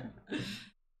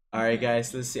 Alright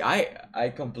guys, let's see.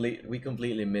 We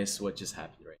completely missed what just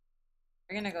happened right now.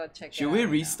 We're gonna go check Should we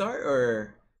restart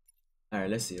or... Alright,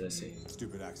 let's see.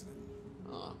 Stupid accident.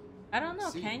 I don't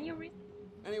know, can you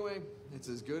Anyway, it's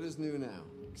as good as new now,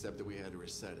 except that we had to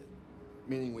reset it.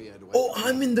 Meaning we had to... Oh,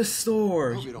 I'm in the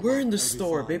store! We're in the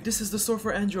store, babe. This is the store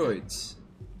for androids.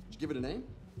 Did you give it a name?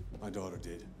 My daughter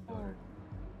did.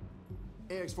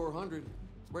 AX400,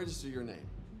 register your name.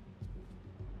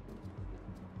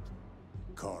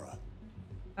 Kara.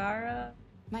 Kara?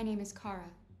 My name is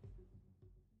Kara.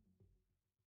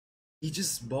 He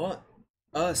just bought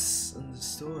us in the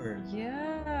store.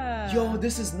 Yeah. Yo,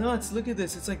 this is nuts. Look at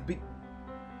this. It's like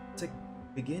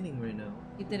beginning right now.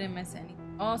 We didn't miss anything.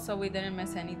 Also, we didn't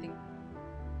miss anything.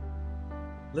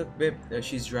 Look, babe,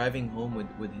 she's driving home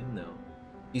with him now.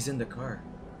 He's in the car.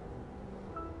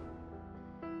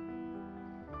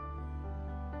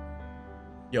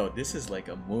 Yo, this is like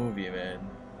a movie, man.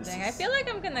 Dang, I feel like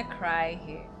I'm gonna cry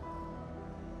here.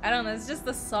 I don't know, it's just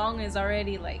the song is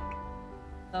already like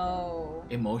so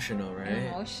emotional, right?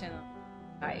 Emotional.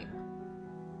 Hype.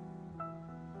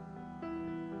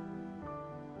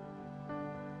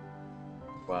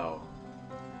 Wow.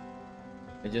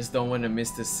 I just don't want to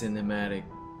miss the cinematic.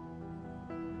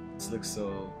 This looks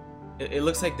so... It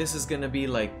looks like this is gonna be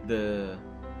like the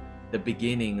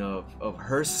beginning of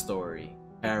her story.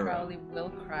 I probably will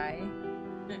cry.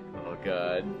 Oh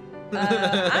god.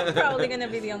 I'm probably gonna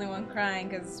be the only one crying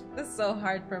because it's so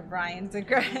hard for Brian to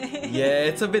cry. Yeah,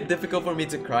 it's a bit difficult for me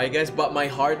to cry, guys, but my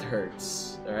heart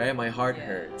hurts. Alright, my heart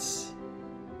hurts.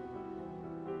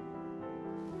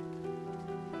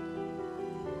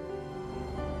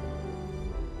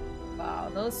 Wow,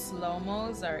 those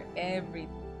slow-mos are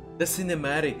everything. The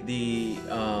cinematic, the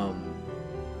wow,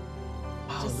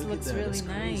 just look looks at that. really That's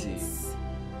crazy. nice.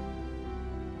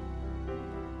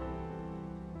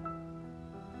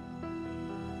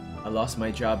 I lost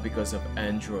my job because of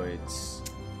androids.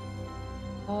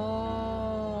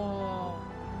 Oh.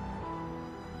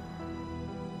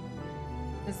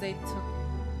 Because they took.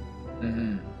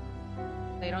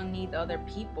 They don't need other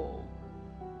people.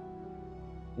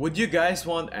 Would you guys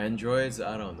want androids?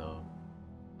 I don't know.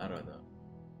 I don't know.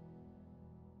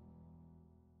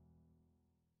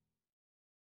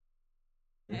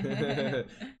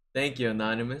 Thank you,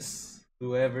 Anonymous.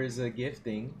 Whoever is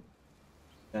gifting.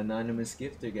 The anonymous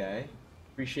gifter guy.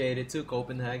 Appreciate it too,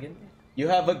 Copenhagen. You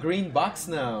have a green box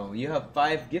now. You have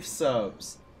 5 gift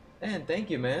subs. Man, thank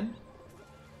you, man.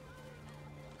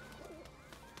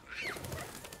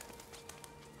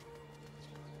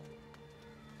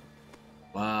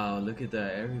 Wow, look at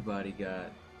that. Everybody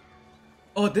got.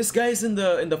 Oh, this guy's in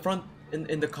the front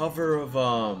in the cover of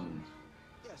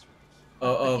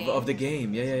of the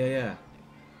game. Yeah.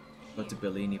 Go to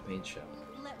Bellini paint shop.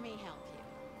 Let me help you.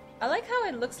 I like how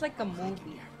it looks like a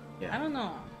movie. Yeah. I don't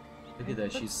know. Look at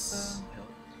that. She's.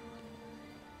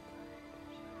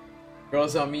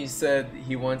 Girls on Me said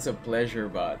he wants a pleasure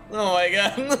bot. Oh my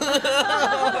god.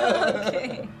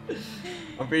 Okay.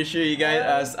 I'm pretty sure you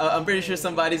guys. I'm pretty sure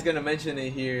somebody's gonna mention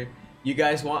it here. You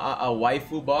guys want a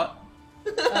waifu bot?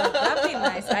 That'd be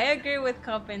nice. I agree with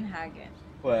Copenhagen.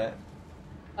 What?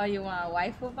 Oh, you want a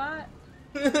waifu bot?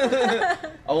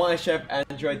 I want a chef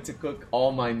android to cook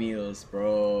all my meals,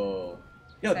 bro.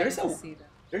 Yo, there's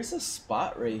a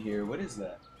spot right here. What is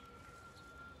that?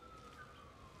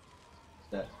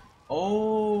 That.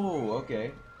 Oh,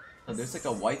 okay. Oh, there's like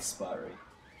a white spot right.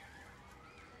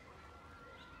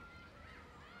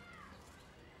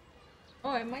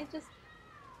 Oh, it might just.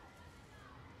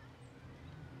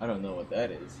 I don't know what that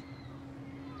is.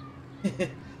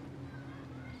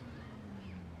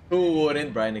 Who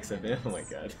wouldn't? BrianxStephanie. Oh my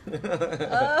god.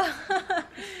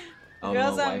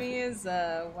 Girls on Me is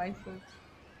waifu.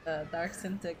 Dark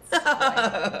Syntax.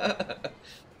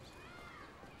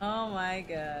 Oh my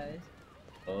god.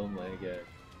 Oh my god.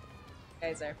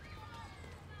 Guys are.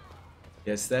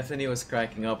 Yeah, Stephanie was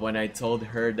cracking up when I told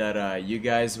her that you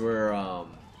guys were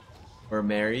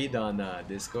married on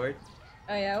Discord.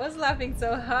 Oh yeah, I was laughing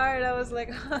so hard. I was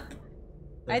like,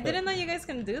 I didn't know you guys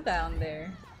can do that on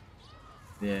there.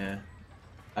 Yeah,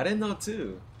 I didn't know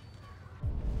too.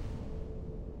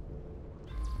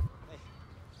 Hey,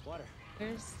 water.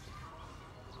 There's.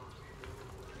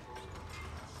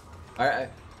 Alright,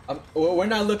 we're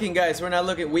not looking, guys. We're not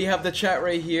looking. We have the chat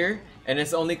right here, and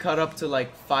it's only cut up to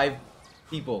like 5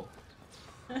 people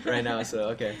right now. So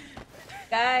okay.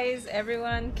 Guys,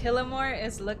 everyone, Killamore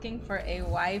is looking for a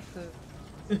waifu.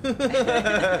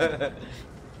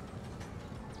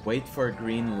 Wait for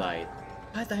green light.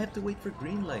 God, I have to wait for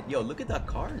green light. Yo, look at that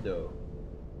car though.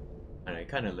 And it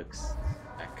kind of looks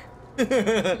heck.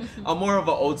 I'm more of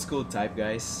an old school type,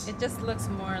 guys. It just looks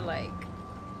more like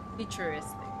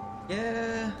futuristic.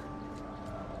 Yeah.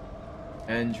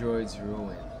 Android's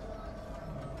ruin.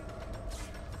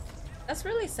 That's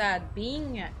really sad.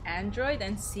 Being an android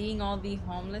and seeing all the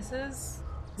homelesses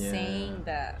saying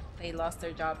that they lost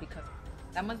their job because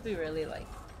that must be really like.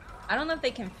 I don't know if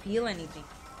they can feel anything.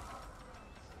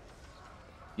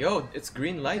 Yo, it's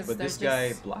green light, but this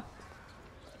guy blocked.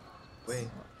 Wait.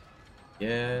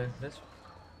 Yeah, that's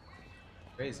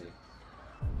crazy.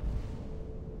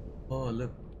 Oh,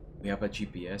 look. We have a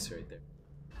GPS right there.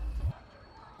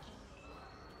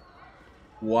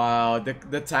 Wow,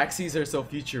 the taxis are so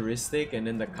futuristic, and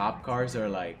then the cop cars are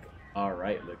like,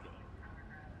 alright looking.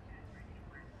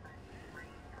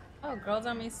 Oh, Girls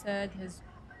on Me said his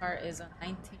car is a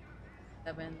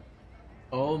 1997.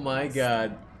 Oh my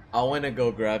god. I want to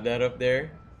go grab that up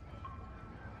there.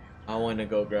 I want to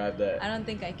go grab that. I don't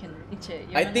think I can reach it.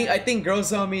 I think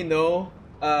Girls on Me know.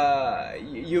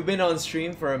 You've been on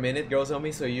stream for a minute, Girls on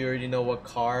Me, so you already know what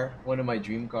car, one of my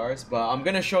dream cars. But I'm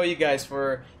gonna show you guys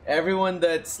for everyone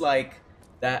that's like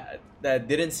that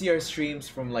didn't see our streams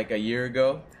from like a year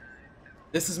ago.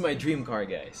 This is my dream car,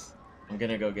 guys. I'm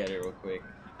gonna go get it real quick.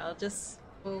 I'll just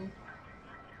move.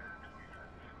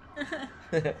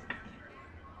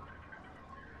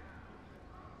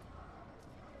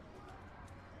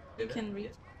 You can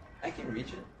reach. I can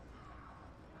reach it.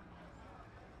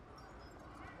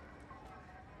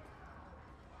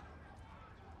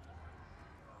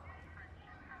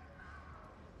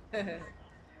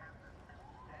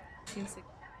 Seems like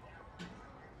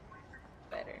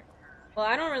better. Well,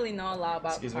 I don't really know a lot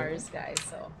about cars, guys,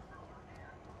 so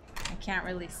I can't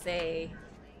really say.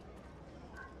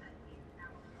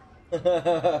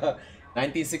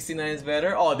 1969 is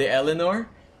better. Oh, the Eleanor.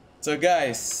 So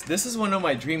guys, this is one of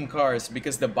my dream cars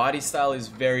because the body style is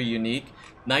very unique.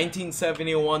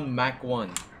 1971 Mach 1.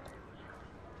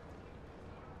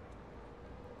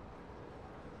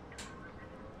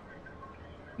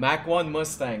 Mach 1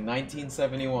 Mustang,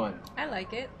 1971. I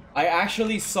like it. I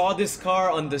actually saw this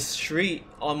car on the street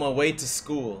on my way to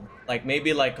school, like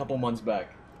maybe like a couple months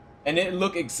back. And it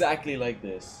looked exactly like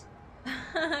this.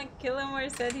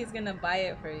 Killamore said he's gonna buy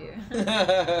it for you.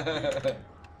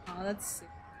 Oh, that's sick.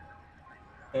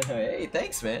 Hey,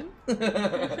 thanks, man.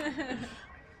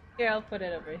 Here, I'll put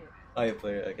it over here. Oh, you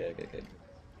play it. Okay.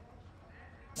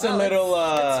 It's Wow, a little.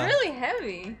 It's really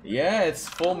heavy. Yeah, it's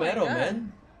full Oh my metal, God.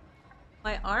 man.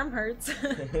 My arm hurts.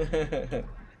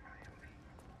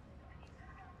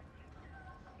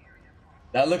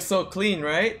 That looks so clean,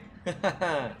 right?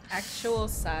 Actual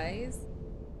size?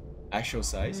 Actual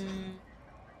size?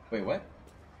 Wait, what?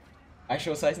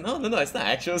 Actual size? No, it's not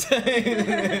actual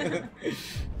size.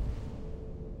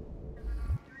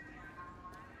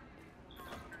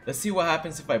 Let's see what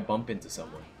happens if I bump into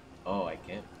someone. Oh, I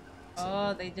can't.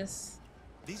 Oh, they just...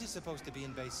 These are supposed to be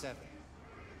in base 7.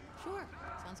 Sure,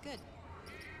 sounds good.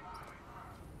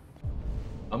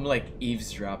 I'm like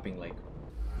eavesdropping, like.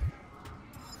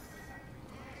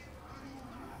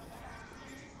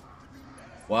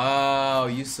 Wow,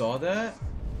 you saw that?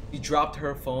 He dropped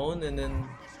her phone and then.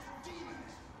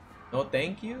 No,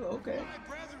 thank you? Okay. My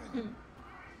brethren,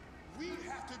 we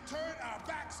have to turn our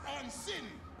backs on sin.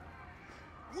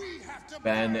 We have to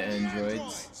Ban burn the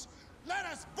androids. Let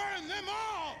us burn them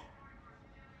all.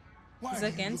 Why He's do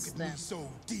you against look at them. me so,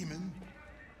 demon?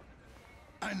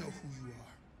 I know who you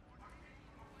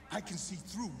are. I can see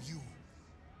through you.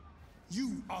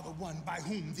 You are the one by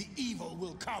whom the evil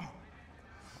will come.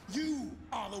 You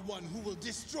are the one who will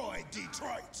destroy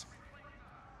Detroit.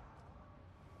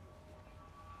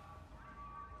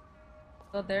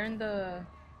 So they're in the...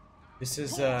 This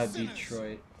is Poor sinners.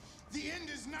 Detroit. The end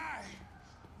is nigh.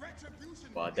 Retribution.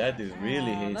 Wow, that dude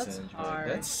really hates that's Android. harsh.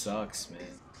 That sucks, man.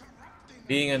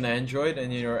 Being an Android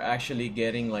and you're actually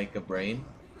getting like a brain.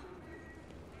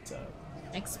 So.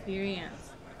 experience.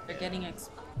 They're getting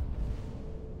experience.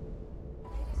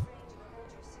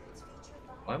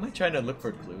 Why am I trying to look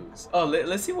for clues? Oh,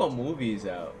 let's see what movie is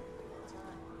out.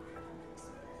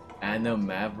 Anna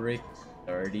Maverick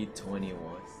 3021.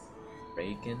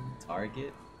 Reagan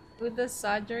Target. With the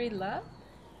surgery love?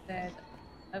 That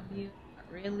love you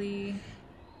really...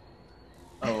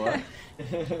 Oh, what?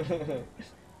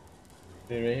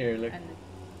 They're right here, look. And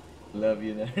Love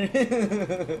you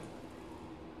there.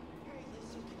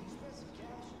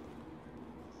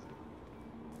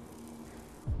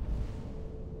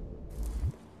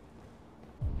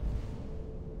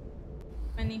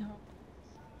 many home.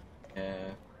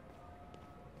 Yeah.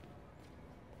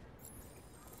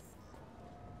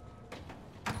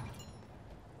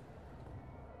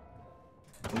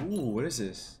 Ooh, what is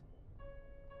this?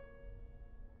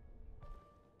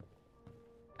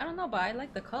 I don't know, but I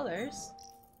like the colors.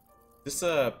 This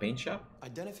a paint shop?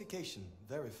 Identification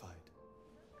verified.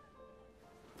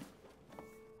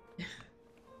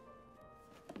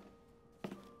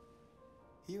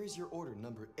 Here is your order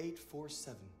number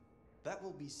 847. That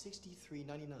will be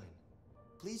 $63.99.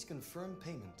 Please confirm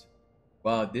payment.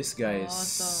 Wow, this guy is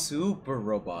Awesome. super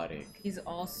robotic. He's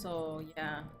also,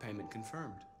 yeah. Payment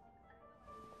confirmed.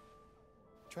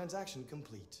 Transaction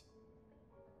complete.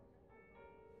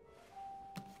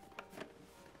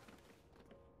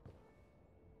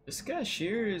 This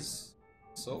cashier is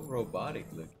so robotic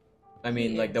looking. I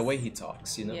mean, He like the is. way he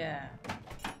talks, you know? Yeah.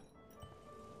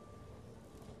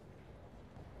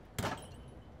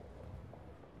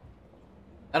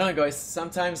 I don't know, guys.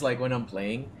 Sometimes, like when I'm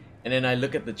playing, and then I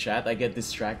look at the chat, I get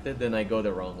distracted, then I go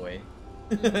the wrong way.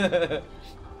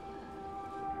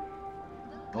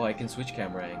 Oh, I can switch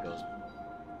camera angles.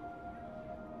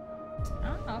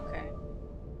 Oh, okay.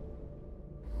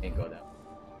 Can't go that.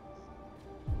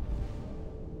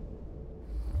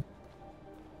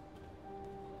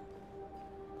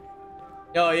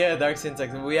 Oh yeah, Dark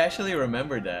Syntax. We actually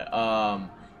remember that.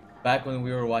 Back when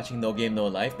we were watching No Game No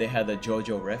Life, they had a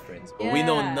JoJo reference, but we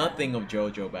know Yeah. nothing of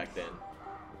JoJo back then.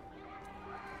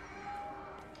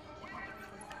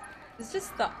 It's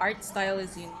just the art style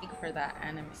is unique for that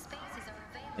anime.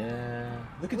 Yeah,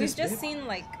 look at We've this. just babe. seen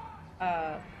like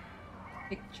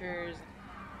pictures.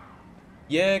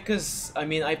 Yeah, cause I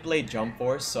mean I played Jump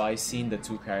Force, so I seen the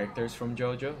two characters from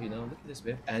JoJo. You know, look at this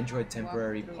bit. Android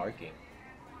temporary Walkthrough. parking.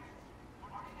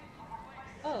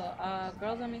 Oh,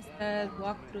 Girls on Me said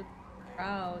walk through the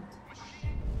crowd.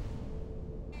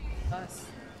 Us.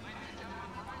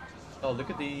 Oh,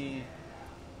 look at the.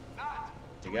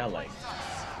 They got like.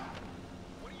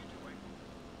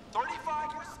 Throw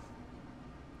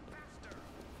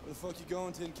the fuck you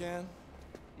going, Tin Can?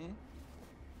 Hmm?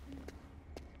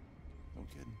 No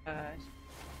kidding. Gosh.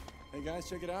 Hey guys,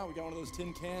 check it out. We got one of those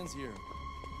tin cans here.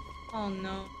 Oh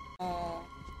no. Oh.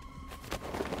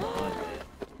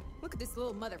 Look at this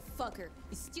little motherfucker.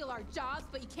 You steal our jobs,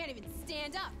 but you can't even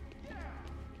stand up.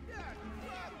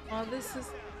 Oh, this is.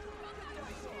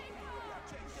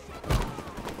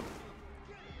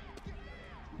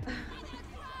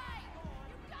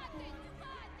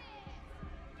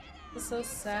 It's so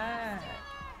sad.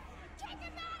 Take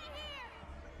him out of here!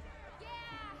 Yeah!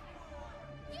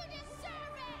 You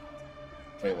deserve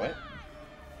it! Wait, what?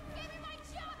 Give me my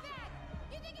job back!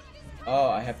 You think it's just Oh,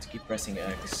 I have to keep pressing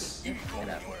X.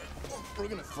 We're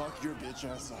gonna fuck your bitch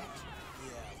ass up.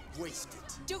 Yeah, waste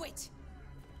it. do it!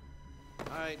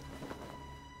 Alright.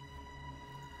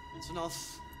 It's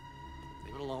enough.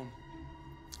 Leave it alone.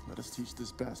 Let us teach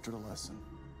this bastard a lesson.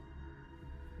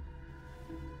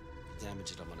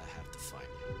 Damage it, I'm gonna have to find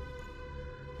you.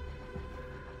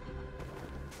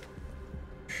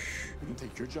 We can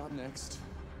take your job next.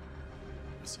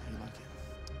 We'll see how you like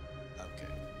it.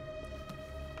 Okay.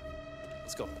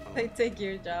 Let's go. They take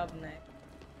your job next.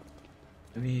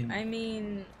 I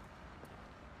mean,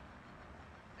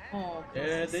 Oh. yeah,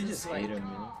 this they is just like- hate him,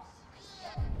 you know.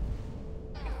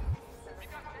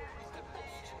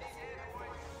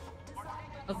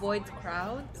 Avoid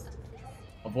crowds.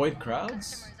 Avoid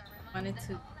crowds? Wanted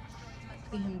to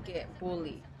see him get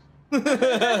bullied. For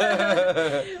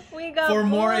We got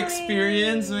more bullied.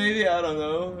 experience, maybe? I don't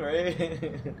know,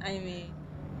 right? I mean,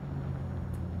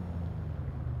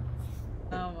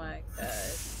 oh my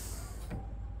gosh.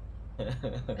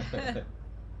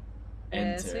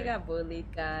 Yes, we Enter. got bullied,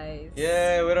 guys.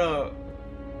 Yeah, we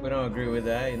don't agree with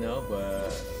that, you know,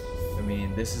 but I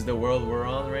mean, this is the world we're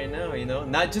on right now, you know?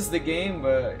 Not just the game,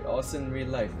 but also in real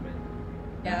life, man.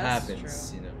 Yeah, That that's happens,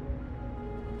 true. you know.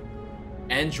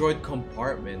 Android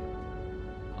compartment.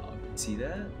 See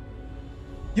that?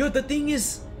 Yo, the thing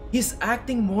is, he's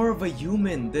acting more of a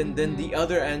human than the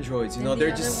other androids, you Than know? the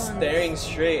They're other just ones. staring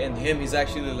straight, and him, he's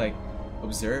actually like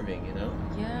observing, you know?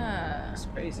 Yeah, It's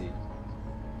crazy.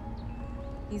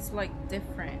 he's like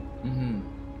different. Mm-hmm.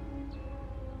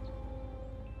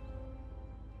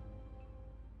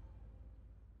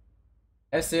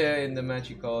 Esther in the match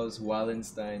he calls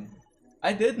Wallenstein.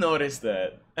 I did notice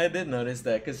that.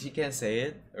 Because she can't say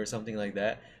it or something like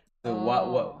that. So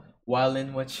Oh.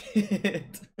 Wallen what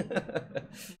shit.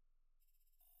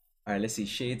 Alright, let's see.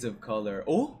 Shades of color.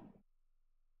 Oh!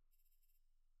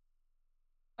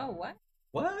 Oh, what?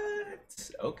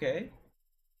 What? Okay.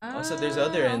 Also, there's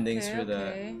other endings for that.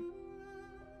 Okay.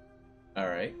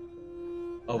 Alright.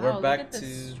 Oh, Wow, we're look back at the to.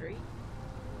 street.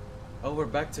 Oh, we're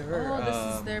back to her. Oh,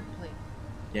 this is their place.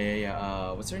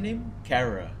 Yeah. What's her name?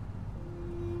 Kara.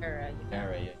 Era, you know.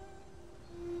 Kara, yeah.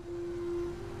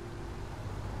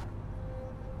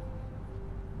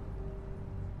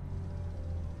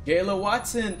 Gayla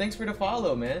Watson, thanks for the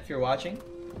follow, man, if you're watching.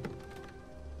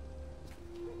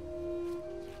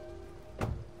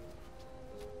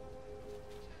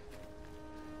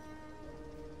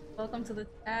 Welcome to the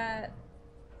chat.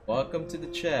 Welcome to the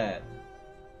chat.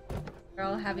 We're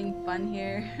all having fun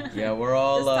here. Yeah, we're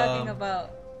all just talking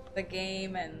about the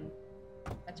game and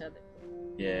each other.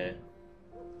 Yeah.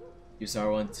 Use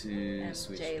R1 to And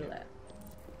switch. Jay yeah. left.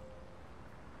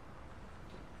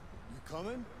 You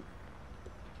coming?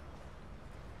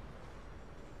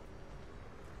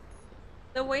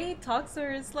 The way he talks to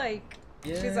her is like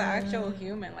she's an Yeah. actual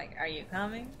human. Like, are you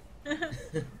coming?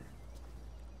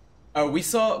 We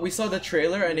saw the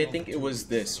trailer and I think it was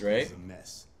this, right? It's a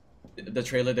mess. The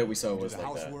trailer that we saw You do was the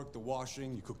like that. housework, the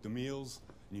washing, you cook the meals,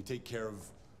 and you take care of.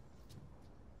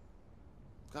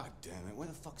 God damn it! Where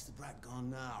the fuck's the brat gone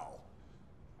now?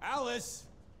 Alice,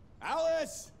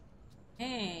 Alice!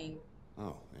 Dang.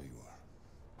 Oh, there you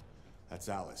are. That's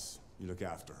Alice. You look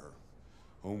after her.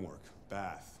 Homework,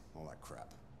 bath, all that crap.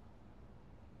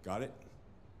 Got it?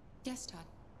 Yes, Todd.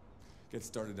 Get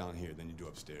started down here, then you do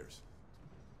upstairs.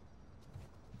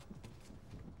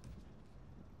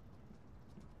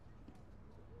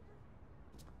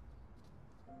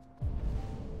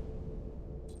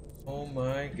 Oh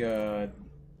my god.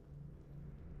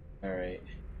 Alright.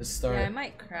 Let's start. Yeah, I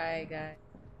might cry, guys.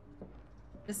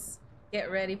 Just get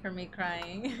ready for me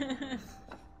crying.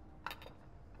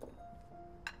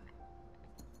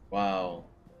 Wow.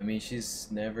 I mean, she's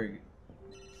never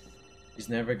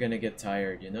gonna get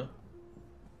tired, you know?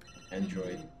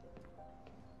 Android.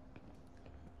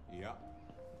 Yeah.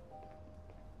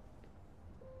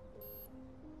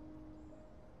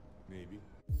 Maybe.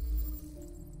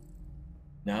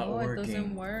 Not Oh, it working.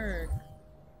 doesn't work.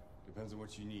 Depends on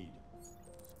what you need.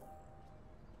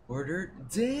 Ordered?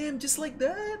 Damn, just like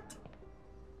that?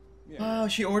 Yeah. Wow,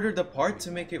 she ordered the part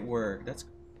to make it work. That's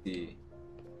crazy.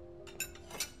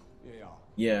 Yeah.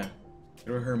 Yeah,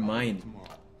 through her mind. Tomorrow.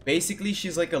 Basically,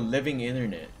 she's like a living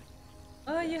internet.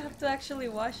 Oh, you have to actually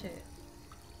wash it.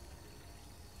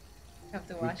 You have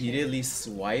to wash Repeatedly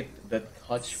swipe the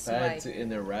touchpad Swipe. to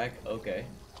interact. Okay.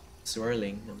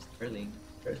 Swirling. I'm swirling.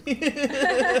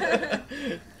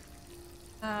 it.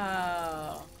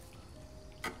 Oh.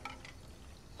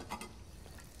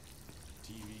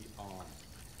 TV on.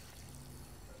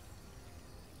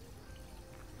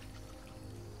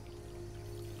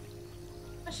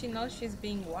 She knows she's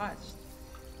being watched.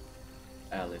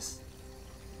 Alice.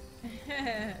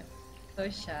 So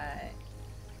shy.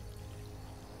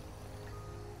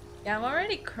 Yeah, I'm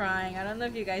already crying. I don't know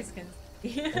if you guys can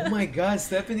see. Oh my god,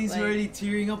 Stephanie's Like- already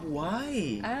tearing up.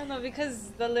 Why? I don't know, because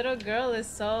the little girl is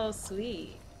so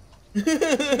sweet.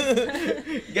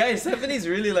 Guys, Stephanie's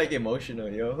really like emotional,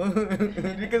 yo.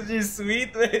 Because she's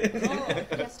sweet. Oh,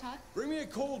 yes, Todd? Bring me a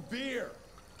cold beer.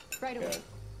 Right away.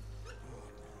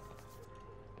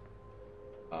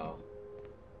 Wow.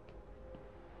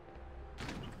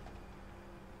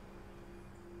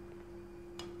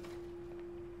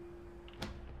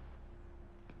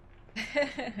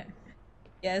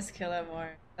 Yes, kill it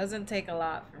more. Doesn't take a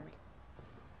lot for me.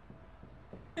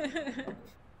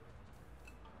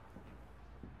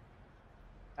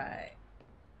 Bye.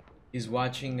 He's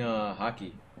watching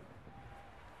hockey.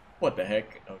 What the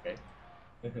heck? Okay.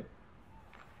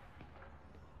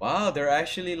 Wow, they're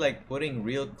actually like putting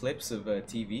real clips of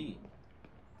TV.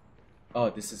 Oh,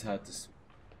 this is how to.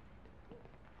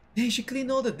 Hey, she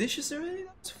cleaned all the dishes already?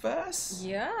 That was fast.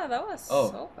 Yeah, that was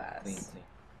Oh, so fast. Clean.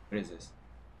 What is this?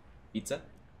 Pizza?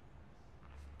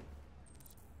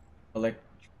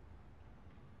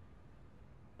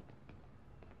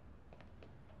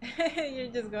 You're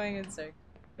just going in circles.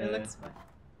 It Yeah. looks fun.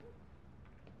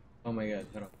 Oh my god,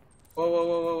 hold on. Whoa, whoa,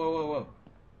 whoa, whoa, whoa, whoa, whoa.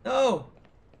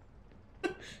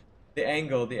 No! the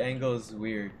angle is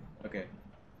weird. Okay.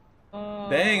 Oh.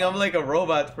 Dang, I'm like a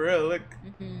robot for real, look.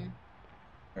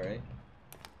 Alright.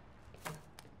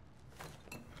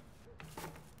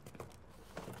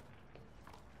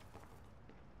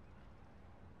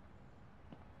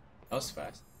 That was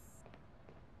fast.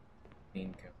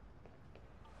 Main camera.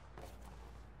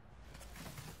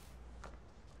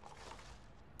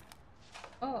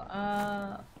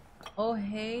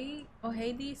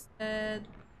 Ohady said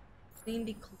clean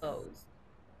the clothes.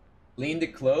 Clean the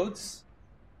clothes?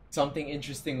 Something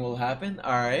interesting will happen?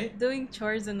 Alright. Doing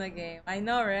chores in the game. I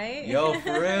know, right? Yo,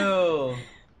 for real.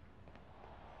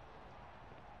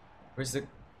 Where's the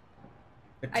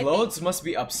clothes must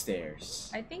be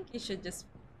upstairs. I think you should just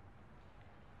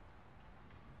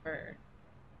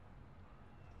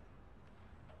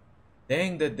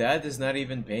Dang, the dad is not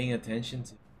even paying attention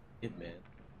to it, man.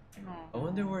 I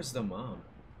wonder where's the mom.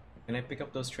 Can I pick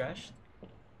up those trash?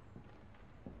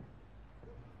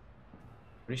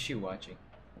 What is she watching?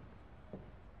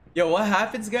 Yo, what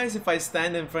happens, guys, if I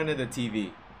stand in front of the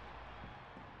TV?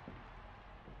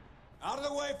 Out of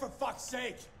the way, for fuck's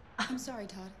sake! I'm sorry,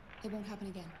 Todd. It won't happen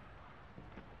again.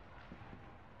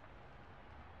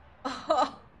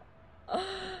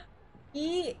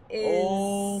 He is.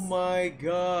 Oh my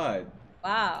god.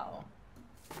 Wow.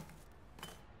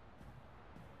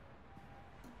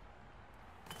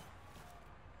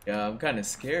 Yeah, I'm kind of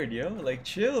scared, yo. Like,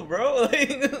 chill, bro.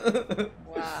 Like,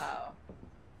 Wow.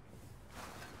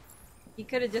 He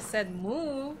could have just said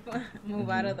move. Move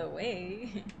out of the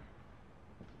way.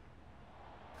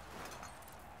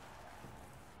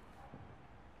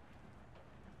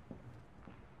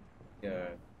 yeah.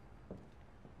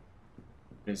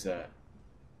 What is that?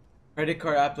 Credit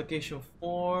card application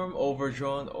form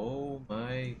overdrawn. Oh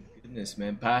my goodness,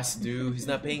 man. Past due. He's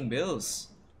not paying bills.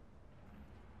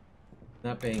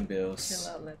 Not paying bills.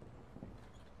 Chill out, let.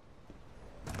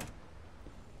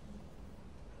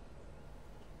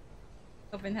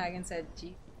 Copenhagen said,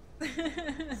 "Gee."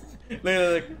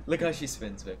 Look how she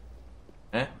spins, babe.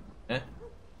 Huh? Huh?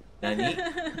 Nani?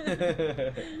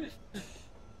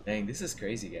 Dang, this is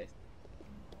crazy, guys.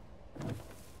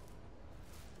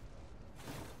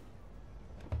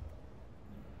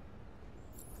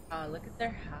 Oh, look at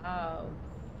their house.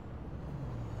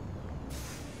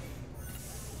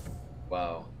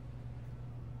 Wow.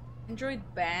 Android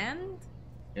banned?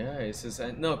 Yeah, it's just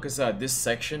no, cause this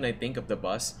section I think of the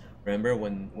bus. Remember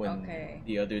when Okay.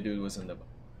 the other dude was on the bus?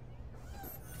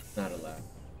 Not allowed.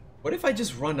 What if I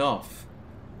just run off?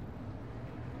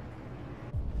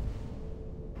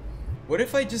 What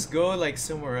if I just go like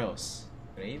somewhere else?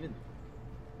 Can I even?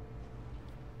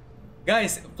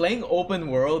 Guys, playing open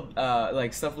world,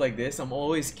 like stuff like this, I'm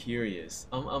always curious.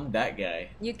 I'm that guy.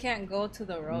 You can't go to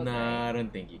the road. Nah, right? I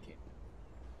don't think you can.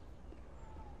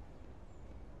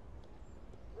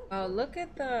 Oh, look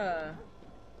at the.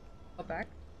 Go back.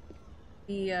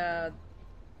 The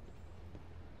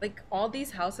like all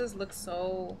these houses look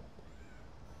so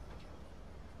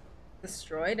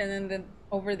destroyed, and then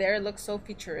over there it looks so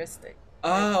futuristic.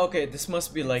 Ah, okay. This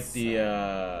must be like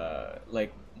the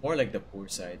like more like the poor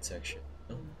side section.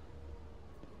 No?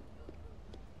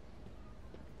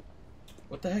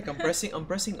 What the heck? I'm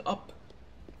pressing up.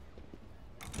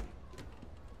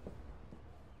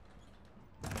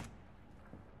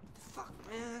 Fuck,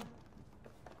 man.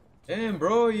 Damn,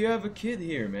 bro, you have a kid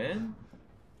here, man.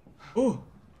 Oh,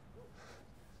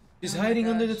 she's hiding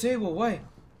under the table. Why?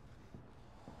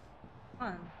 Come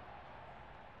on.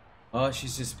 Oh,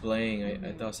 she's just playing.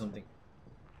 I thought something.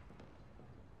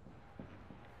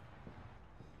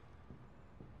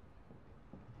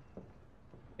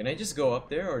 Can I just go up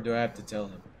there, or do I have to tell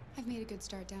him? I've made a good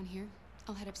start down here.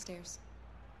 I'll head upstairs.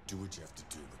 Do what you have to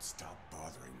do, but stop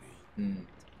bothering me.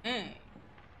 Hey.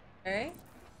 Okay.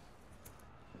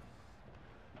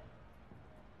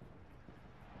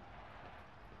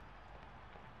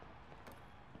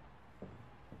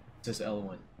 It says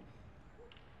L1.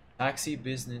 Taxi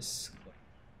business club.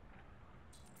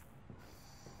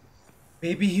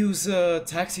 Maybe he was a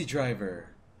taxi driver,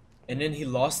 and then he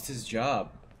lost his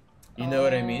job. You know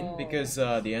what I mean? Because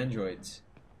the androids.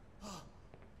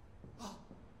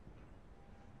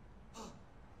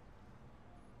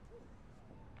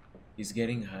 He's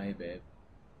getting high, babe.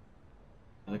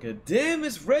 Look at, damn,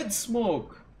 it's red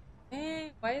smoke.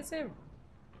 Hey, why is it?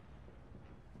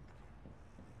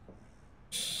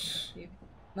 You're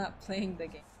not playing the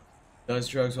game. Does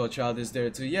drugs while child is there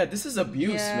too. Yeah, this is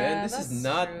abuse, Yeah, man. This is that's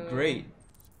not true. great.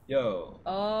 Yo.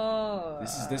 Oh.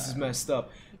 This is messed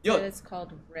up. Yo. Yo. It's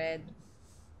called red.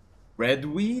 Red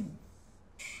weed?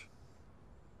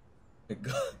 My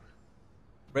God.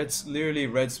 Red's literally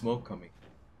red smoke coming.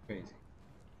 Crazy.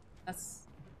 That's.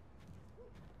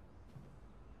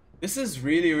 This is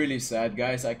really, really sad,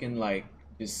 guys. I can like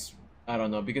just, I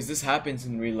don't know, because this happens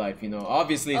in real life, you know.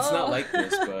 Obviously it's not like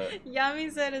this, but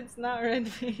Yami said it's not red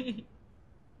weed.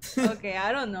 Okay,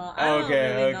 I don't know. I don't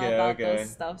really know about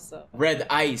those stuff, so. Red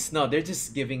ice. No, they're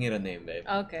just giving it a name, babe.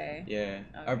 Okay. Yeah.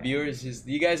 Okay. Our viewers just,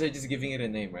 you guys are just giving it a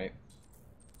name, right?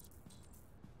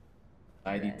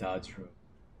 ID Red. Todd's room.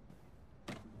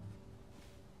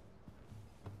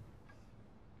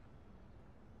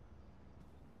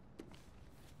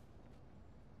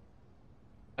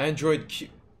 Android Q.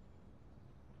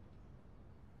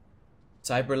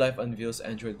 CyberLife unveils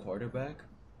Android quarterback.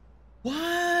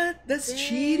 What? That's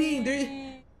cheating.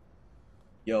 They're...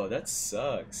 Yo, that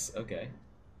sucks. Okay.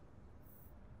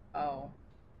 Oh.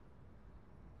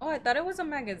 Oh, I thought it was a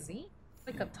magazine.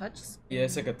 Like a touch screen. Yeah,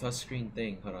 it's like a touchscreen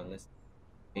thing. Hold on, let's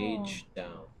page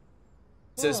down.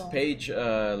 It says Cool. page.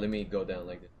 Let me go down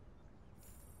like this.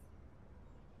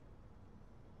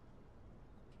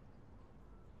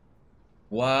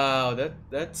 Wow,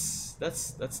 that's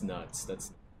nuts.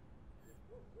 That's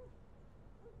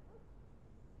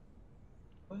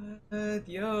what,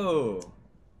 yo.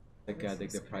 The God, like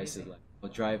the price is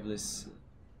like driveless.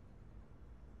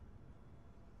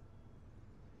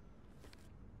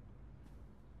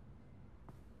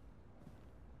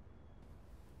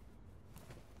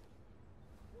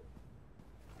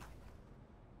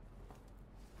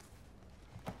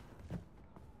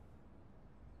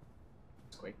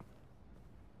 Quick.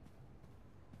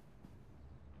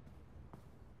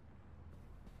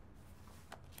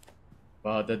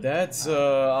 Wow, the dad's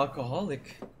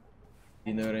alcoholic.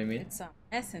 You know what I mean? It's a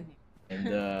mess in here.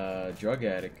 And drug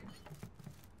addict.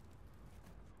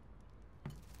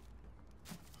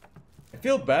 I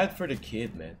feel bad for the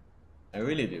kid, man. I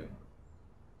really do.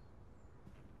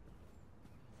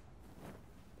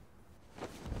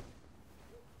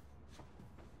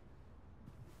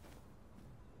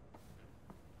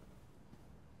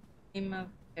 Name of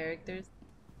characters.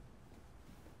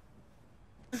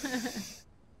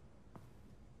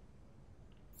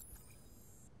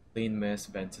 Clean mess,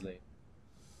 ventilate.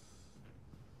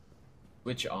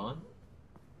 Switch on?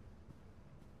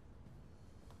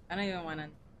 I don't even wanna.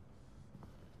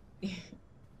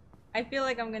 I feel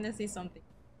like I'm gonna see something.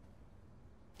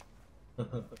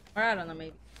 Or I don't know,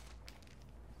 maybe.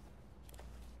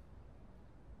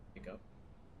 Pick up.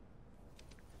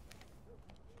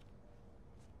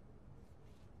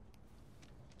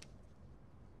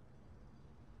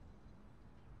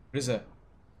 What is that?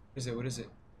 What is it? What is it?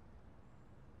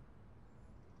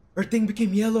 Her thing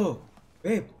became yellow!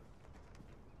 Babe!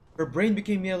 Her brain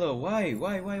became yellow. Why?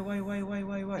 Why?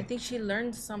 I think she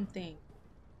learned something.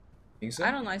 Think so?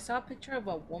 I don't know. I saw a picture of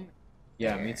a woman.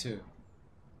 Yeah, there. me too.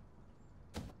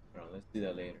 Hold on, let's do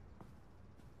that later.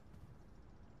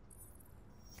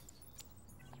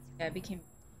 Yeah, it became.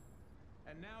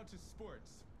 And now to sports.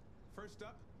 First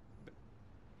up,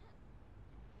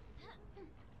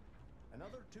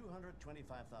 another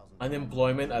 225,000.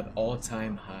 Unemployment at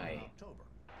all-time high. October.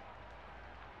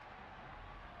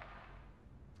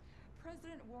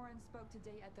 President Warren spoke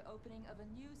today at the opening of a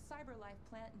new CyberLife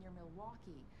plant near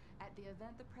Milwaukee. At the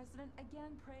event, the president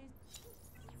again praised.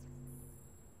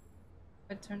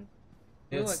 It turned.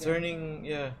 It's again. turning,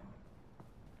 yeah.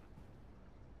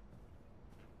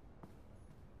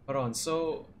 Hold on,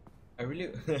 so I really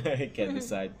I can't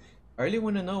decide. I really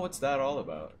want to know what's that all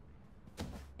about.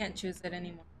 Can't choose it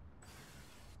anymore.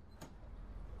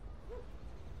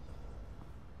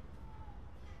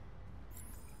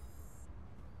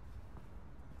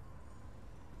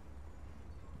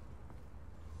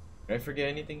 Did I forget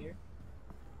anything here?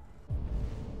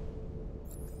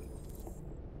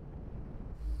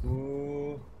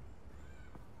 Ooh.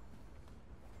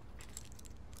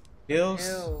 Pills.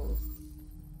 Ew.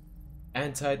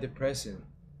 Antidepressant.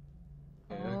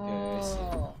 Okay, okay, I see.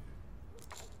 Oh.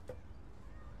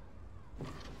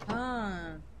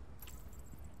 Ah.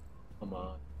 Come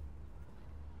on.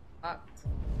 Locked.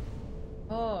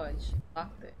 Oh, she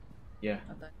locked it. Yeah.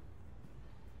 I thought-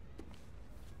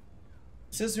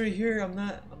 It says right here I'm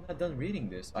not done reading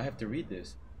this. I have to read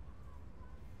this.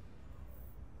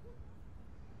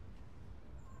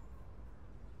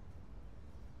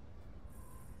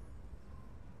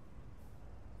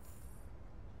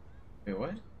 Wait,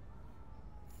 what?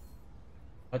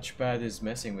 Touchpad is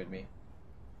messing with me.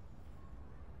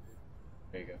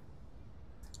 There you go.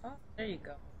 Oh, there you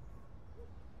go.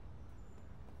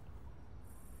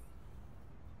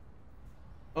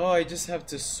 Oh, I just have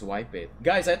to swipe it.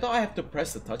 Guys, I thought I have to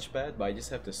press the touchpad, but I just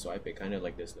have to swipe it, kind of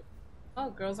like this. Oh,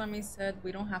 Girls on Me said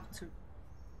we don't have to.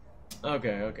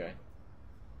 Okay, okay.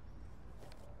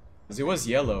 Because it was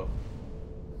yellow.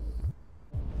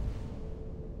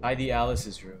 Tidy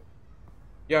Alice's room.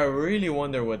 Yeah, I really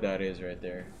wonder what that is right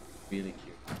there. Really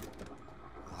cute.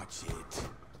 Watch it.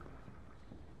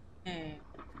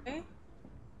 Okay.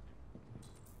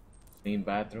 Main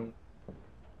bathroom.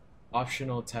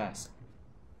 Optional task.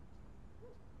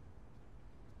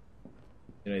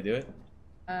 Did I do it?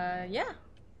 Yeah.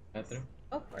 Bathroom?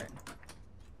 Go for it.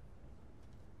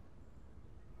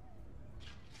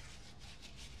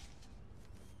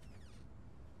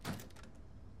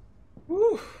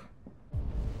 Woo!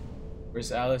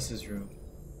 Where's Alice's room?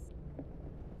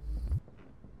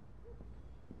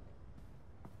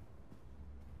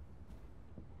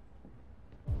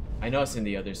 I know it's in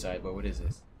the other side, but what is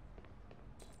this?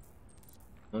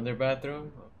 Another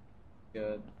bathroom? Oh,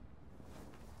 good.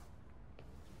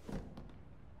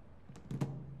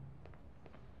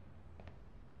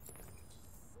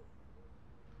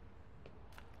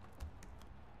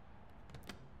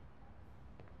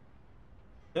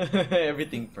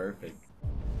 Everything perfect.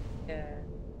 Yeah.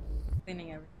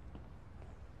 Cleaning everything.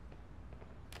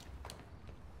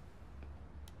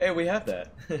 Hey, we have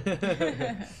that.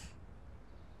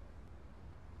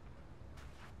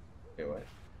 Wait, what?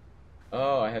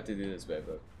 Oh, I have to do this by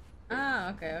book. Ah,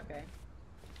 okay, okay.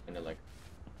 And I like,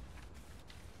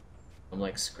 I'm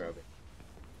like scrubbing.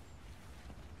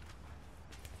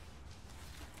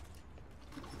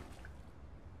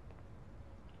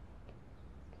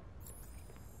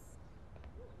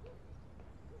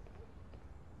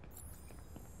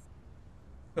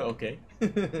 Okay.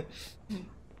 I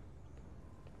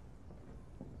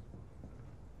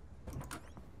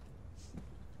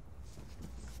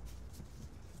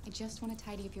just want to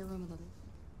tidy up your room a little.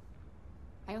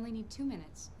 I only need 2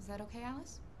 minutes. Is that okay,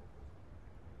 Alice?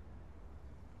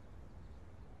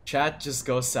 Chat just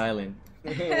goes silent.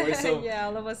 We're so... Yeah,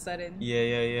 all of a sudden.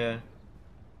 Yeah.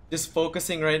 Just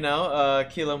focusing right now,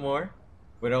 Kila Moore.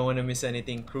 We don't want to miss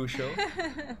anything crucial.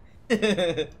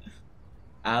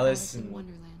 Alice in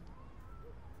Wonderland.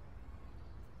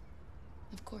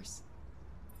 Of course.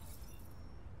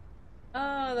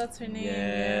 Oh, that's her name.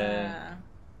 Yeah.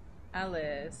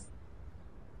 Alice.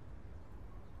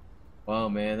 Wow,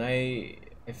 man, I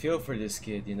feel for this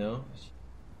kid, you know.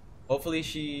 Hopefully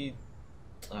she,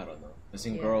 I don't know,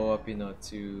 doesn't grow up, you know,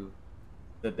 to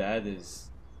the dad is.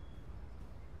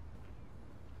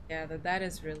 Yeah, the dad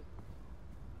is really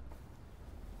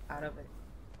out of it.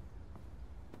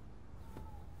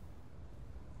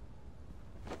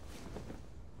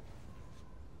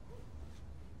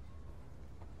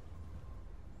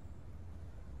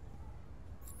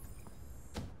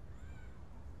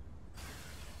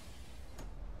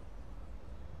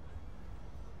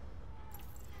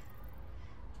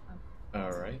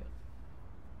 Alright.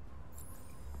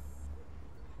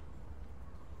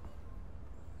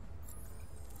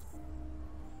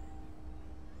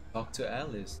 Talk to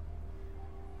Alice.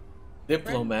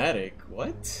 Diplomatic?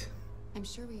 What? I'm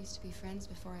sure we used to be friends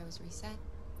before I was reset.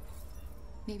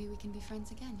 Maybe we can be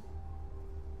friends again.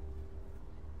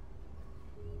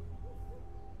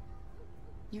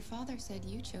 Your father said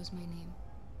you chose my name.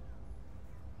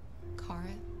 Kara.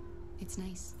 It's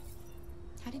nice.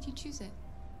 How did you choose it?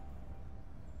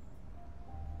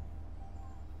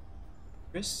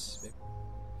 Chris?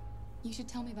 You should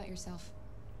tell me about yourself.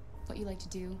 What you like to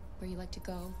do, where you like to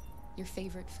go, your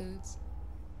favorite foods.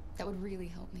 That would really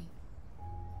help me.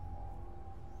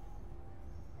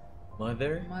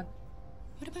 Mother?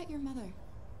 What about your mother?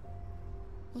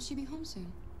 Will she be home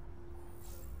soon?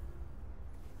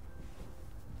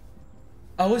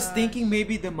 I was thinking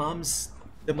maybe the mom's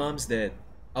dead.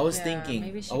 I was thinking.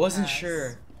 Maybe she I wasn't passed.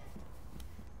 sure.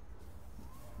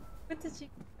 What did she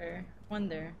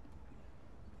wonder?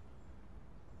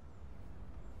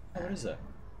 Oh, what is that?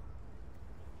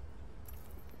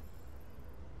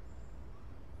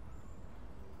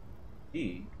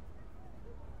 E.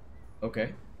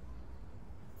 Okay.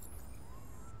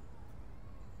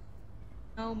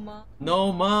 No, mom.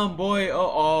 No, mom, boy.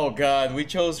 Oh god, we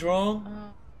chose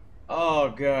wrong. Oh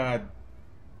god.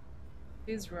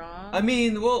 She's wrong. I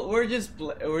mean, we'll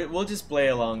just play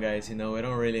along, guys. You know, we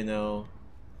don't really know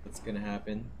what's gonna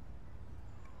happen.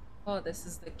 Oh, this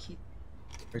is the key.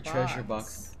 Her treasure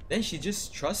box. Then she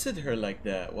just trusted her like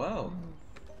that. Wow.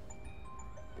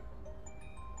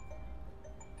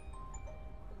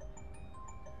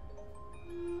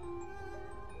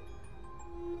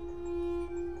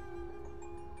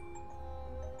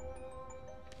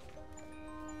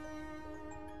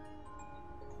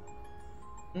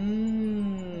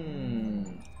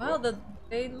 Wow,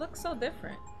 they look so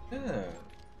different. Yeah.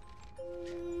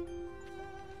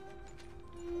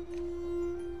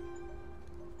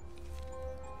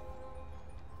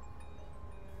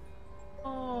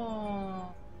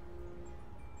 Oh.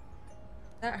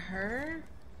 Is that her?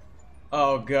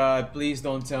 Oh god, please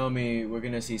don't tell me we're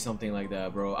gonna see something like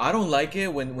that, bro. I don't like it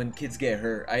when kids get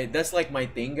hurt. That's like my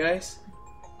thing, guys.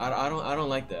 I don't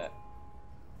like that.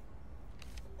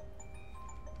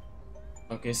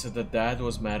 Okay, so the dad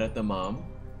was mad at the mom.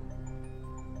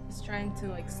 He's trying to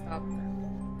like stop them.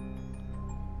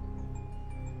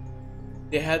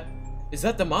 They had. Is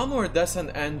that the mom or that's an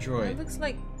android?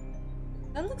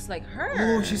 That looks like her.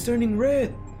 Oh, she's turning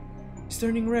red. She's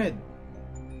turning red.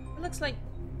 It looks like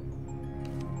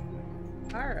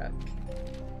Kara.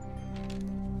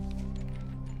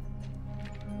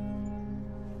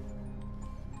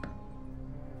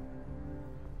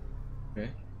 Okay.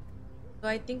 So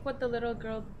I think what the little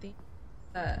girl thinks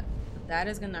that dad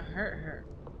is gonna hurt her.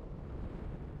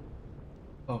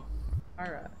 Oh.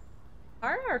 Kara.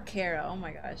 Kara or Kara? Oh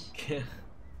my gosh. Okay.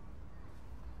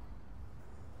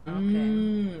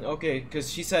 Okay,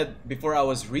 because she said before I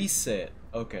was reset.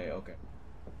 Okay, okay.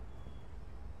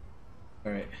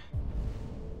 Alright.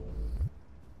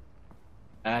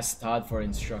 Ask Todd for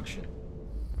instruction.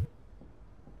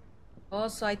 Oh,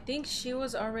 so I think she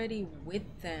was already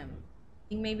with them.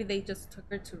 I think maybe they just took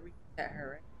her to reset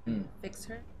her, right? Fix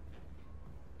her.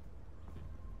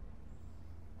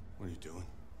 What are you doing?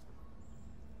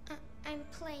 I'm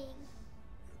playing.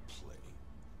 You're playing.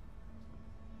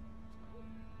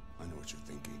 I know what you're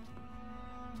thinking.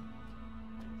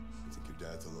 You think your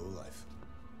dad's a lowlife.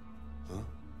 Huh?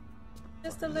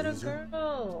 Just a little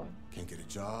girl. Can't get a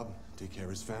job, take care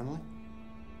of his family?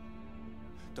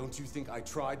 Don't you think I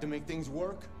tried to make things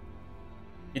work?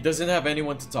 He doesn't have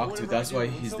anyone to talk to. Whatever That's I do, why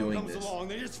when he's someone doing comes this. along,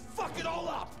 they just fuck it all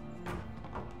up.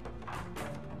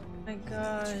 My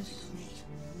gosh.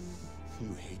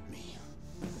 You hate me.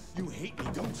 You hate me,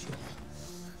 don't you?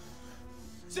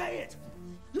 Say it!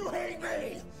 You hate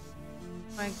me!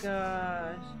 My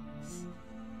gosh.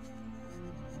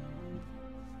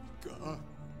 God.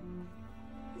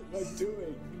 What am I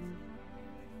doing?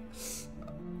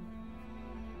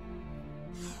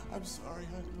 I'm sorry,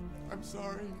 honey. I'm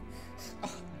sorry.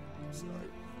 I'm sorry.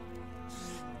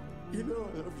 You know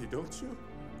I love you, don't you?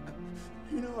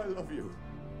 You know I love you.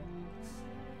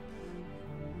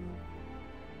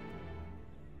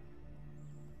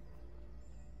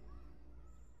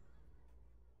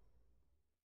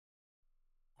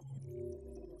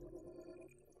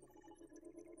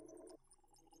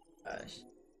 Gosh.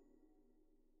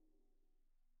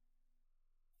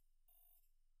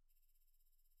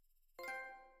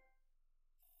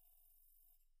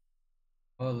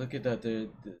 Oh, look at that. There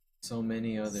so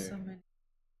many other. So many.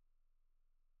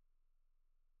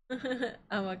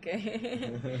 I'm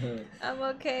okay. I'm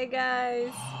okay,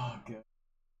 guys. Oh, God.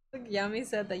 Look, Yami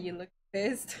said that you look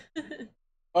pissed.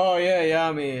 Oh yeah,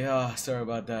 Yami. Oh, sorry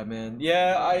about that, man.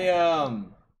 Yeah,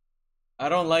 I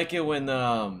don't like it when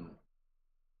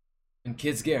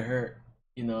kids get hurt.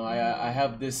 You know, I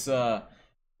have this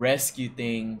rescue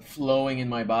thing flowing in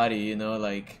my body. You know,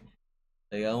 like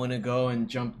I want to go and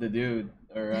jump the dude,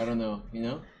 or I don't know. You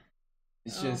know,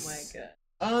 it's just. Oh my god.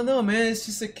 I don't know, man. It's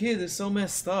just a kid. It's so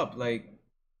messed up. Like,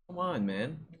 come on,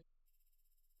 man.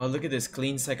 Oh, look at this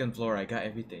clean second floor. I got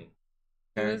everything.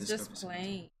 She was just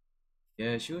playing.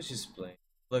 Yeah, she was just playing.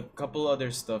 Look, couple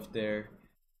other stuff there.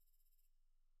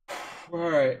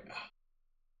 Alright.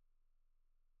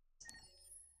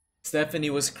 Stephanie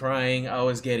was crying. I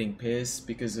was getting pissed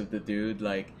because of the dude.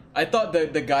 Like, I thought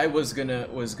that the guy was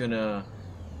gonna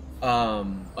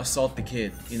assault the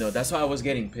kid. You know, that's why I was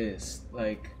getting pissed.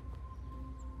 Like,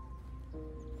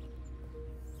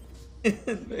 I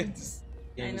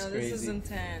know this is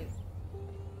intense.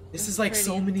 This is like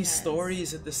so many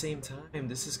stories at the same time.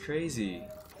 This is crazy.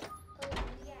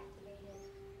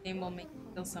 Game will make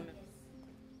you feel something.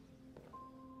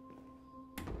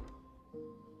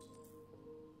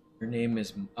 Her name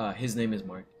is his name is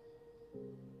Mark.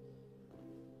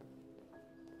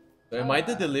 So am I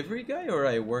the delivery guy or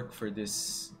I work for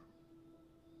this?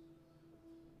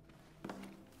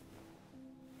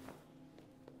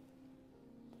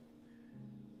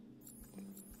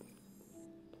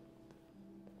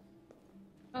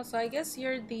 Oh, so I guess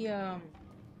you're the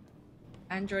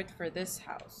android for this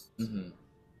house. Mm-hmm.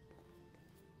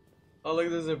 Oh, look,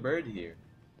 there's a bird here.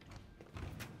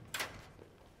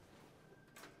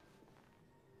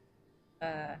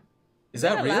 Is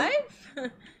that real?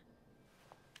 Alive?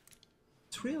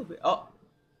 It's real. Oh,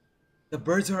 the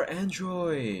birds are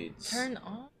androids. Turn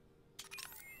on.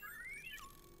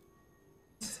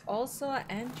 It's also an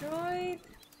android.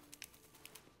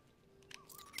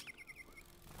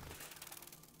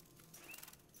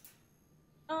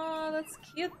 Oh, that's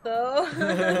cute though.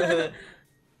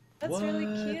 That's What? really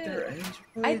cute. They're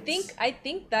I androids?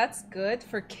 think that's good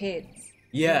for kids.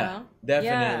 Yeah, you know?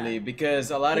 definitely. Yeah. Because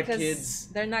a lot Because of kids.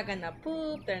 they're not gonna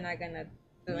poop, they're not gonna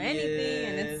do anything,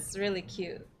 and it's really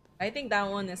cute. I think that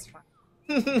one is fun.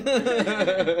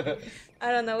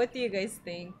 I don't know, what do you guys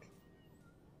think?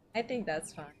 I think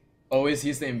that's fun. Always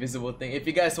use the invisible thing. If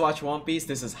you guys watch One Piece,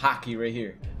 this is hockey right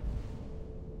here.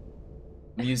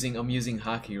 I'm using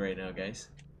hockey right now, guys.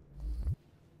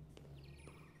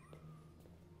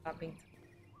 Shopping.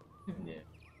 Yeah.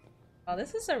 Oh,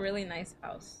 this is a really nice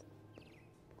house.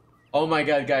 Oh my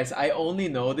god, guys, I only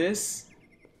know this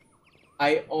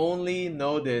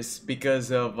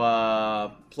because of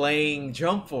playing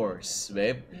Jump Force,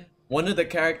 babe. One of the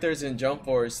characters in Jump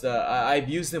Force, I've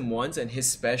used him once, and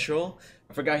his special,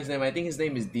 I forgot his name, I think his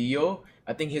name is Dio.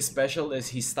 I think his special is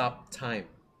he stopped time.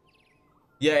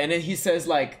 Yeah, and then he says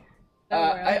like,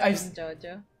 I've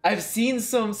seen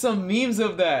some memes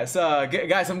of that. So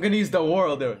guys, I'm gonna use the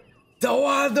world.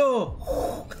 Zawado!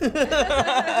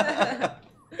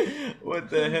 What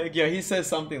the heck? Yeah, he says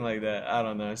something like that. I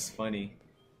don't know. It's funny.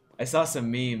 I saw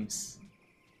some memes.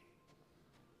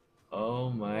 Oh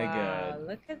my god.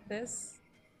 Look at this.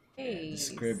 Yeah, this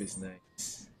crib is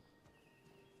nice.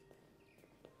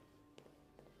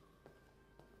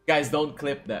 Guys, don't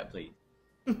clip that, please.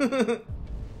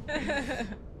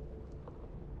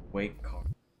 Wait, car.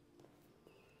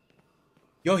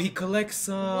 Yo, he collects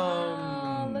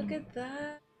Wow, look at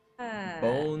that.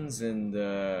 bones and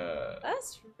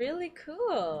That's really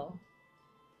cool.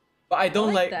 but I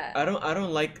don't like that. I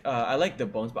don't like I like the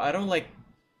bones, but I don't like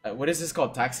what is this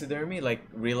called, taxidermy, like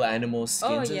real animal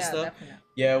skins and stuff. Definitely.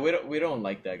 Yeah, we don't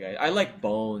like that, guys. I like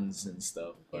bones and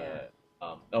stuff, but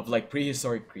of like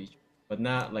prehistoric creatures, but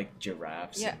not like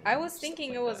giraffes. Yeah, I was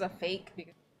thinking it was a fake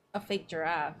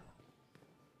giraffe.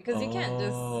 Because you can't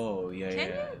just. Oh yeah, Can yeah,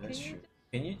 you? that's Can you true.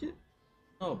 Can you do?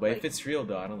 No, but if it's real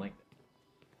though, I don't like that.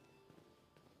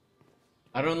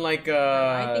 I don't like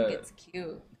I think it's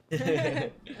cute.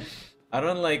 I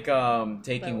don't like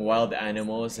taking wild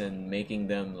animals and making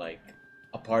them like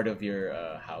a part of your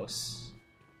house.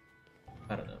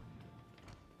 I don't know.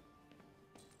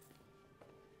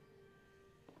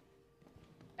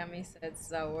 Yami said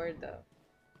Zawardo.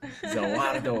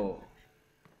 Zawardo.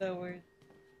 The word.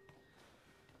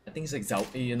 I think it's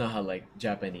like you know how like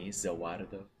Japanese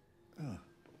Zawardo. Oh.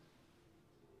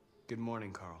 Good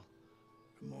morning, Carl.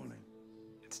 Good morning.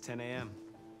 It's 10 a.m.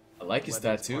 I like his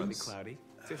Weather's partly tattoos. cloudy.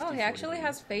 Oh, he actually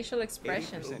has facial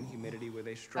expressions. 80% humidity with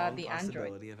a strong the android.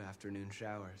 possibility of afternoon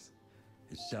showers.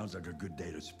 It sounds like a good day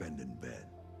to spend in bed.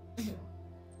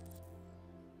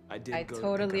 I did. I go to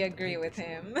totally pick up the agree paint with machine.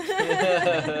 him.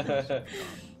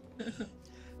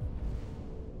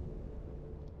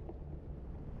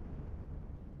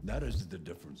 That is the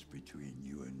difference between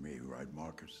you and me, right,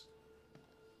 Marcus?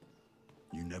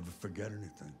 You never forget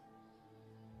anything.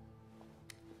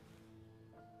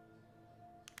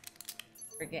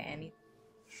 Forget anything.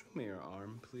 Show me your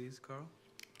arm, please, Carl.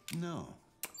 No.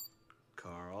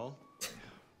 Carl.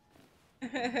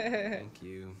 Thank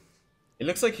you. It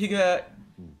looks like he got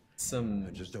some. I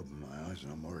just opened my eyes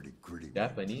and I'm already gritty.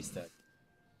 Japanese stuff.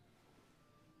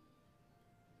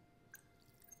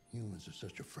 Humans are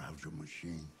such a fragile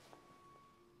machine.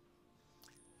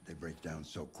 They break down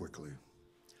so quickly.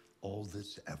 All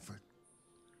this effort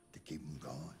to keep them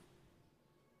going.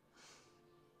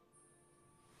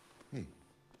 Hey,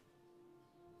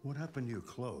 what happened to your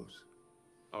clothes?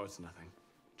 Oh, it's nothing.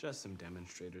 Just some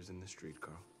demonstrators in the street,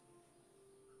 Carl.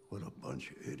 What a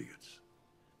bunch of idiots.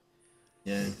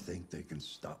 Yeah. They think they can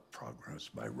stop progress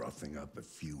by roughing up a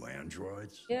few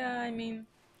androids? Yeah, I mean...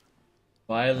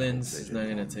 Violence is not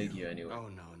gonna take you anywhere. Oh,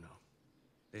 no, no.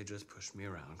 They just pushed me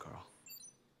around, Carl.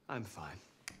 I'm fine.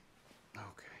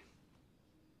 Okay.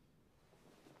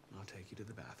 I'll take you to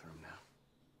the bathroom now.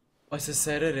 Oh, it's a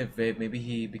sedative, babe. Maybe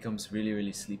he becomes really,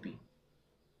 really sleepy.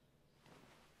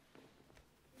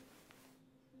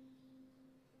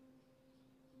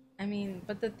 I mean,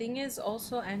 but the thing is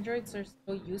also androids are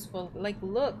so useful. Like,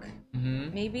 look,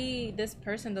 maybe this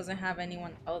person doesn't have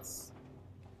anyone else.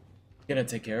 Gonna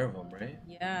take care of him, right?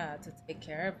 Yeah, to take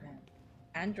care of him.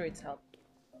 Androids help.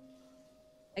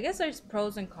 I guess there's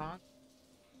pros and cons.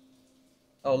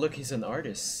 Oh, look, he's an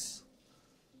artist.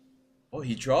 Oh,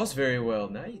 he draws very well.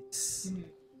 Nice.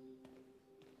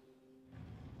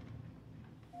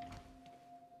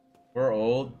 We're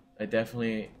old. I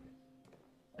definitely...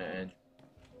 I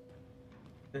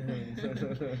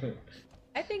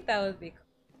think that would be cool.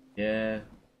 Yeah.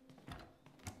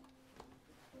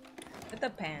 It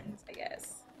depends, I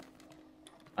guess.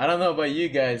 I don't know about you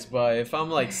guys, but if I'm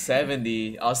like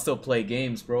 70, I'll still play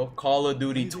games, bro. Call of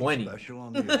Duty 20.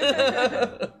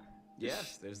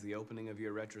 Yes, there's the opening of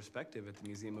your retrospective at the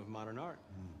Museum of Modern Art.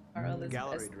 Carl The is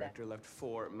gallery best director left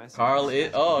 4 messages. Carl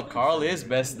is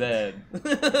best dad.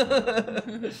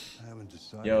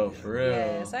 Yo, for real.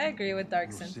 Yes, I agree with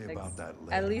Dark Syntax.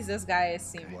 At least this guy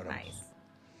seems nice.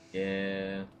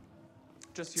 Yeah.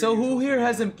 Just your So who usual here thing.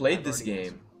 hasn't played I've this already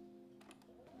game?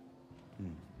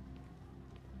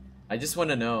 I just want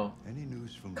to know. Any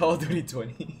news from Call of Duty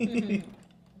 20.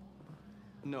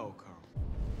 No, Carl.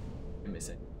 Give me a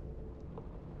second.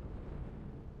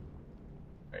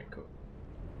 Alright, cool.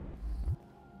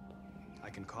 I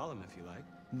can call him if you like.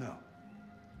 No.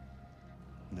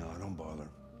 No, don't bother.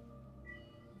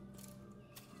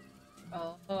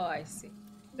 Oh, I see.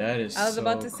 That is I was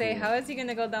about to so say, cool. how is he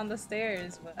gonna go down the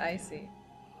stairs? But I see.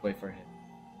 Wait for him.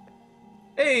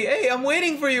 Hey, I'm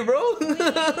waiting for you, bro.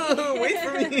 Wait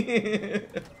for me.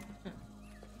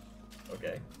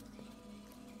 Okay.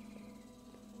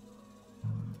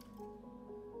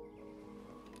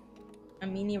 A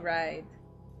mini ride.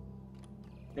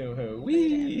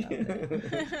 Wee.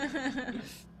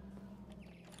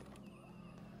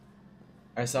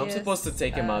 Alright, so I'm supposed to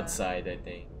take him outside, I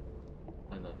think.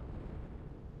 I don't know.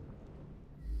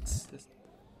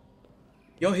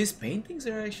 Yo, his paintings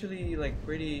are actually like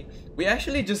pretty. We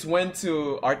actually just went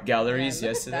to art galleries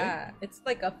yesterday. That. It's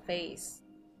like a face.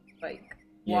 Like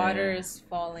Yeah. water is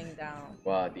falling down.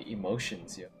 Wow, the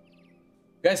emotions, yo.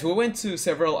 Guys, we went to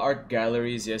several art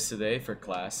galleries yesterday for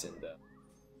class, and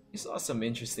we saw some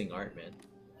interesting art, man.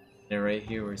 And right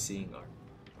here, we're seeing art.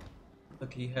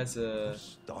 Look, he has a.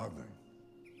 Starving.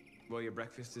 Well, your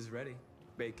breakfast is ready.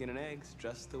 Bacon and eggs,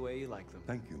 just the way you like them.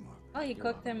 Thank you, Mark. Oh, he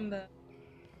cooked him the.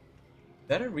 Is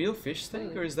that a real fish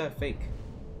tank or is that fake?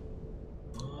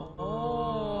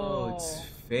 Oh, it's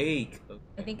fake.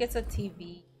 I think it's a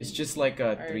TV. It's just like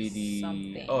a or 3D.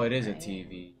 something, Oh, it is right? a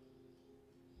TV.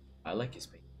 I like his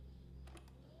paint.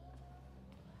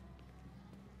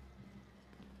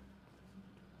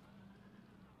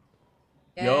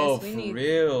 Yes, Yo, we for need,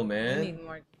 real, man. We need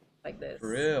more like this. For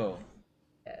real.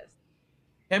 Yes.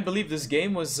 Can't believe this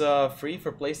game was free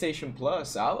for PlayStation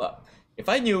Plus. If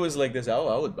I knew it was like this, I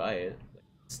would buy it.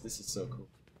 This is so cool.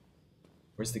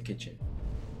 Where's the kitchen?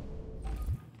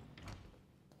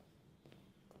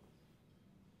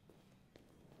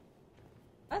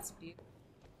 That's beautiful.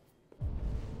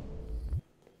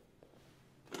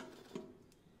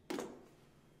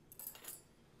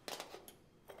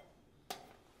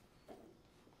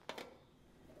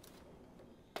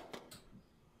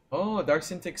 Oh, Dark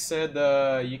Syntax said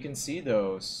you can see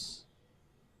those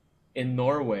in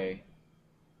Norway.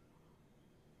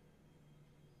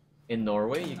 In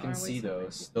Norway, you can Norway, see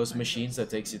sometimes those machines that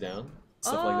takes you down,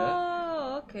 stuff like that.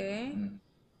 Oh, okay.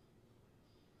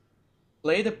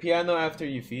 Play the piano after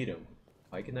you feed him.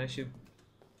 Why can I should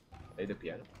play the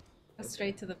piano? Go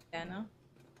straight to the piano.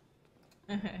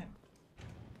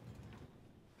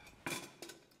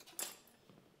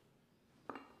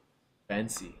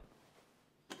 Fancy.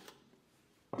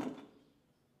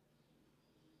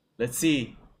 Let's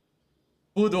see.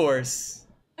 Food Wars.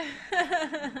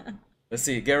 Let's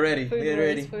see. Get ready. Food Get wars,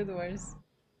 ready. Food Wars.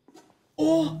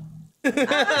 Oh!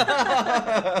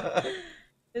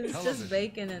 It's just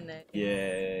bacon in it.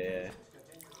 Yeah.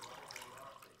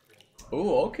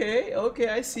 Oh, okay. Okay,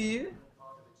 I see you.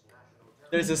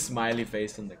 There's a smiley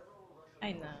face on the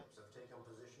I know.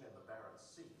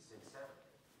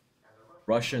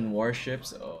 Russian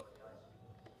warships. Oh.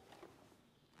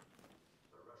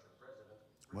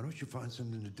 Why don't you find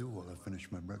something to do while I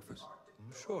finish my breakfast?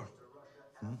 Sure.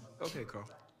 Okay, Carl.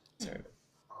 Sorry.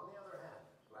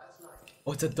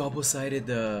 Oh, it's a double-sided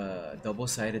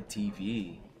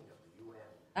TV.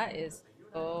 That is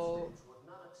so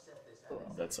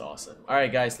cool. That's awesome. All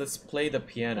right, guys, let's play the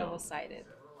piano. Double-sided.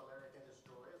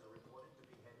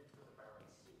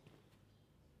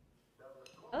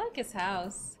 I like his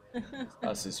house.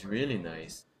 House is really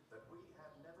nice.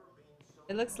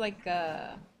 It looks like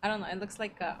I don't know. It looks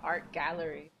like a art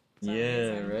gallery. for some Yeah,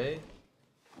 reason. right?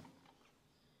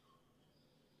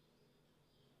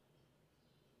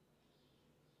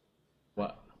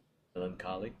 What?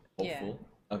 Melancholic? Yeah. Hopeful?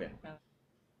 Okay.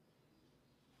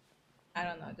 I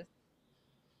don't know. Just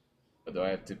But do I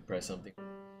have to press something?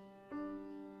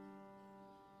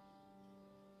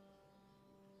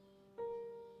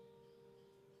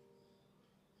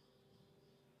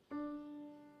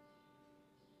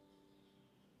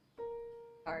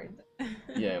 hard.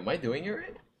 Yeah, am I doing it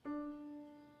right?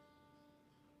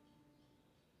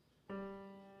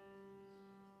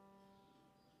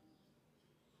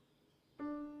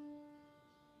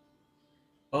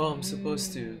 Oh, I'm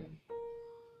supposed to.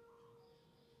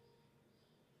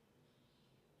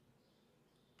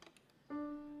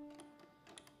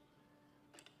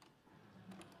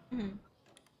 Mhm.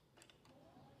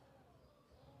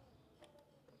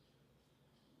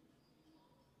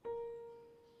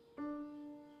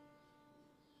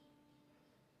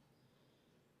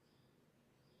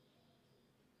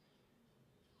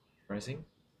 Pressing?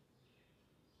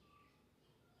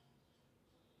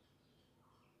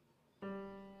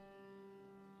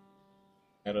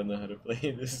 I don't know how to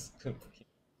play this.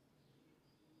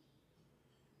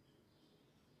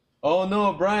 Oh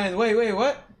no, Brian, wait,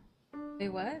 what? Wait,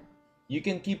 what? You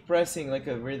can keep pressing like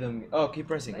a rhythm. Oh, keep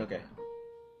pressing, okay.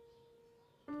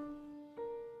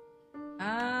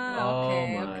 Ah, Oh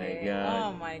okay, my okay. God.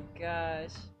 Oh my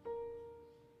gosh.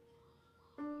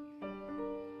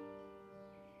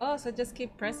 Oh, so just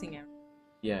keep pressing it.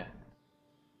 Yeah.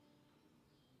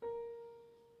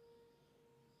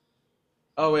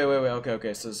 Oh, wait,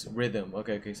 okay, so it's rhythm.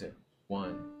 Okay, so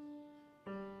 1.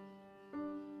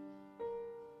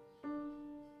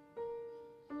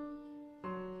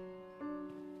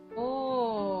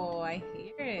 Oh, I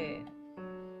hear it.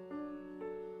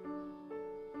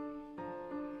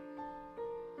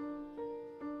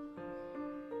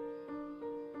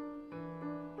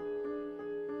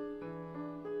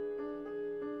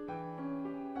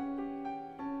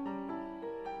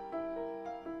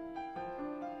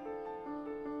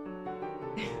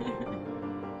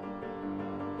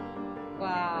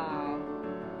 Wow.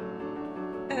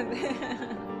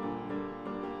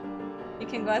 You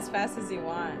can go as fast as you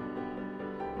want.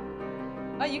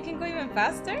 Oh, you can go even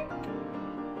faster?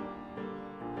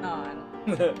 No, I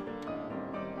don't.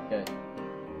 Okay.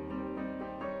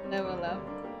 Level up.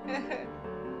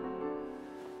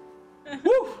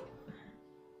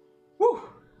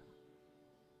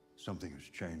 Something has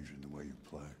changed in the way you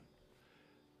play.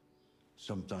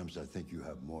 Sometimes I think you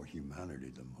have more humanity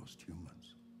than most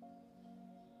humans.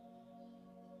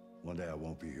 One day I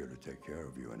won't be here to take care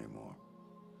of you anymore.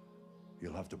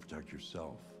 You'll have to protect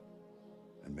yourself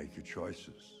and make your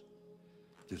choices.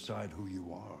 Decide who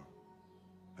you are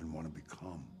and want to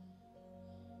become.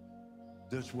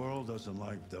 This world doesn't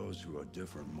like those who are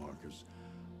different, Marcus.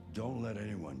 Don't let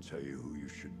anyone tell you who you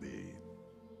should be.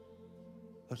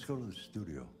 Let's go to the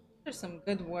studio. There's some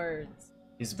good words.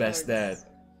 His best dad.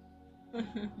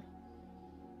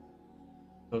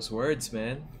 Those words,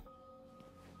 man.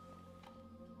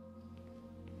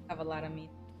 Have a lot of meaning.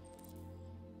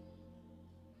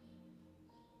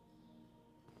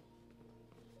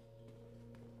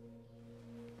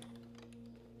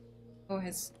 Oh,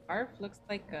 his scarf looks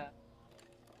like a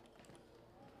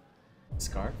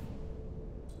Scarf?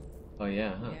 Oh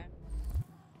yeah, huh? yeah.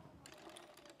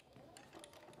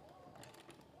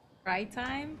 Cry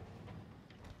time?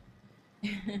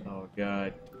 Oh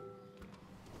god.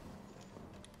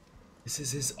 This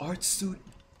is his art studio.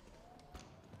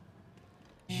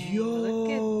 Yo! Look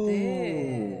at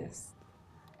this.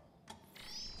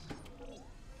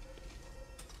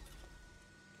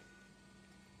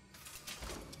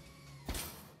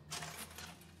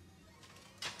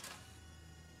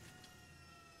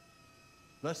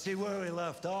 Let's see where we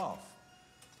left off.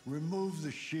 Remove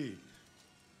the sheet.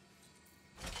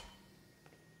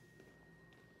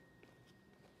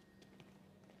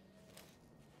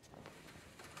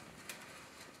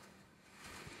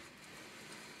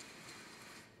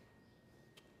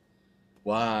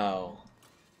 Wow.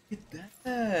 Look at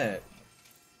that.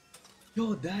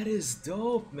 Yo, that is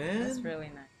dope, man. That's really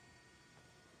nice.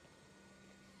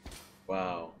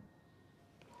 Wow.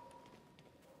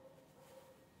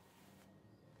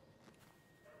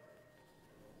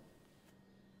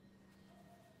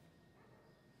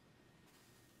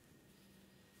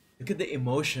 Look at the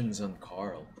emotions on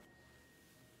Carl.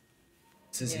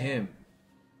 This is him.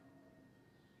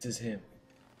 This is him.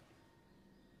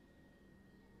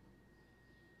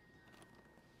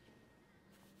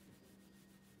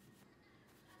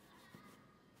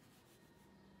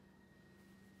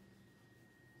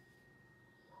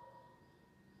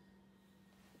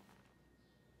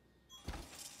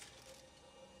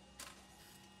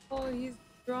 Oh, he's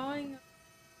drawing.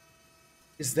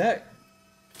 Is that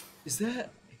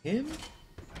him?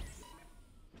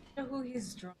 I wonder who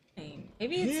he's drawing.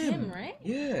 Maybe it's him, right?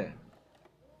 Yeah.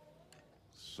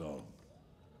 So,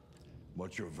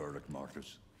 what's your verdict,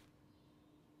 Marcus?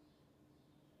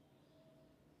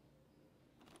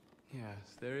 Yes,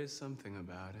 there is something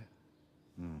about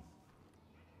it.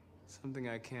 Something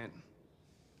I can't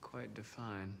quite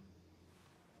define.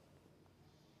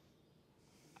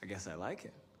 I guess I like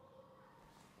it.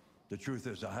 The truth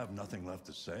is, I have nothing left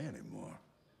to say anymore.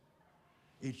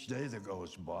 Each day that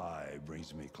goes by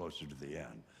brings me closer to the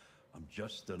end. I'm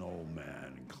just an old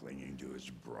man clinging to his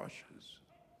brushes.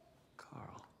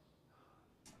 Carl.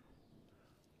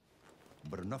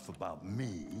 But enough about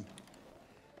me.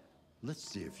 Let's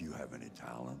see if you have any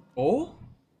talent. Oh?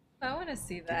 I want to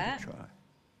see that. Give it a try.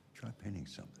 Try painting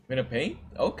something. Gonna paint?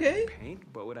 Okay.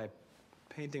 Paint? But would I...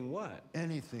 Painting what?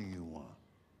 Anything you want.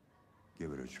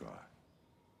 Give it a try.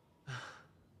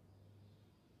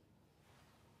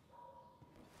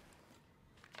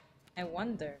 I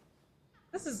wonder.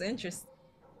 This is interesting.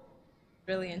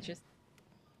 Really interesting.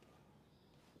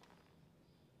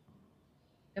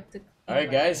 You have to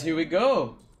Alright guys, here we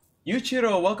go.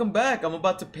 Yuichiro, welcome back. I'm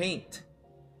about to paint.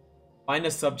 Find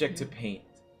a subject to paint.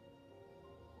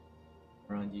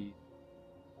 Around you.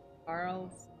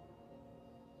 Charles.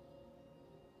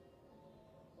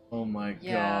 Oh my god.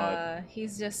 Yeah,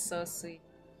 he's just so sweet.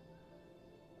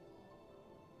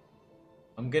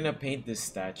 I'm gonna paint this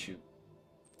statue.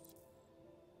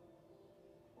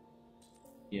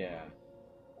 Yeah.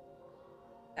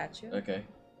 Statue? Okay.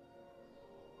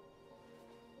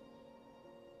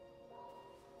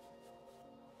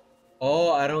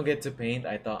 Oh, I don't get to paint.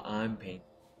 I thought I'm painting.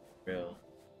 Real.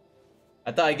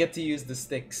 I thought I get to use the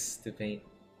sticks to paint.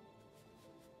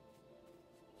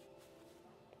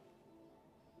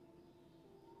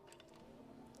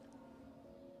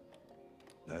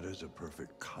 That is a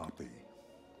perfect copy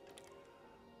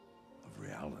of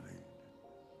reality.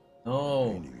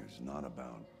 No. Painting is not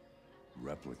about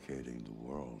replicating the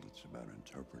world. It's about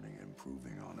interpreting,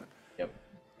 improving on it. Yep.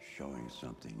 Showing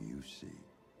something you see.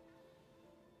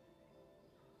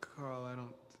 Carl, I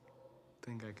don't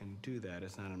think I can do that.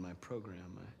 It's not in my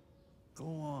program. Go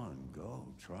on, go.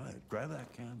 Try it. Grab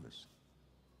that canvas.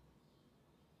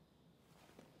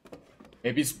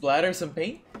 Maybe splatter some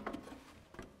paint?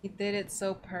 He did it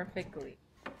so perfectly.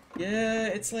 Yeah,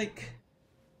 it's like...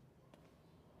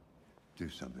 Do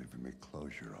something for me.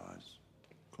 Close your eyes.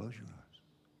 Close your eyes.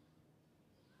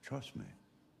 Trust me.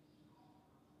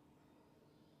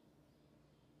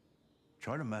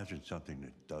 Try to imagine something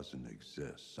that doesn't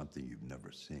exist, something you've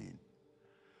never seen.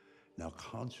 Now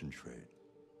concentrate.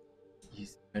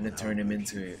 He's trying to turn him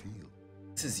into it.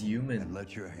 This is human. And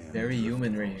let your hand very drift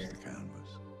human right across here. the canvas.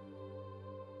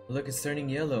 Look, it's turning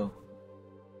yellow.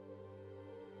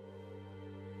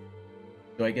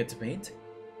 Do I get to paint?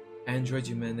 Android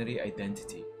humanity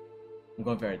identity. I'm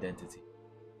going for identity.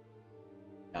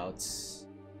 Doubts.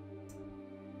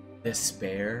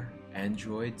 Despair.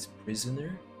 Android's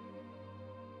prisoner.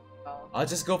 I'll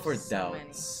just go for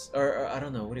doubts. Or I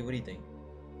don't know. What do you think?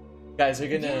 Guys, we're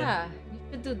gonna... Yeah, you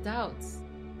should do doubts.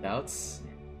 Doubts?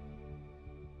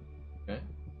 Okay.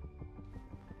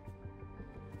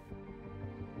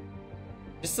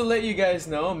 Just to let you guys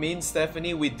know, me and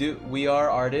Stephanie, we are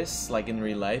artists, like in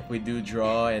real life. We do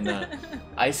draw and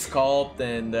I sculpt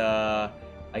and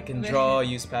I can draw,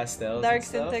 use pastels. Dark and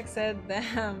stuff. Syntax said,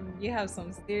 "Damn, you have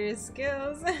some serious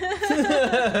skills."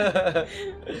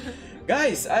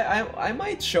 Guys, I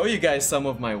might show you guys some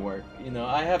of my work. You know,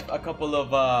 I have a couple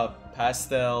of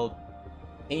pastel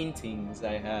paintings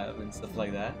I have and stuff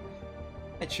like that.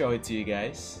 I'd show it to you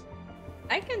guys.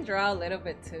 I can draw a little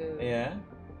bit too. Yeah.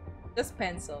 Just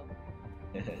pencil.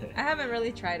 I haven't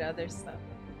really tried other stuff.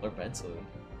 Or pencil.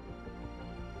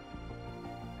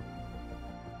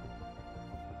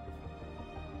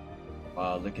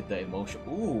 Wow, look at the emotion.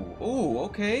 Ooh,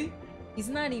 okay. He's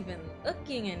not even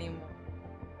looking anymore.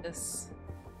 Just.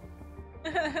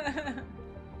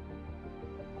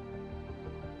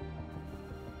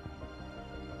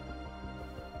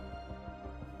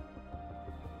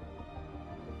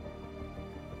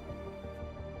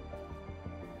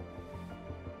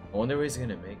 I wonder what he's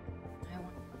gonna make.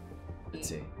 Let's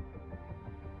see.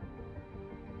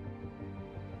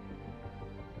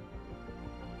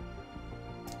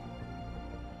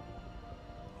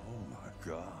 Oh my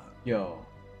god. Yo.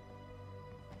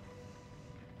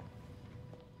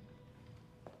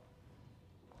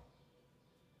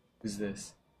 Who's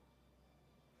this?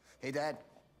 Hey, Dad.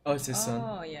 Oh, it's his son.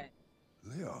 Oh, yeah.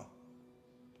 Leo.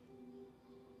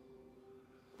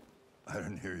 I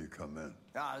didn't hear you come in.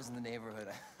 Oh, I was in the neighborhood.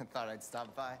 I thought I'd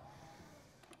stop by.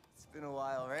 It's been a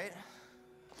while, right?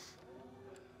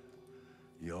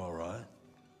 You all right?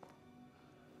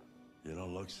 You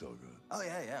don't look so good. Oh,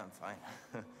 yeah, I'm fine.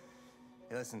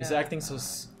 Hey, listen. He's acting so.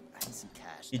 I need some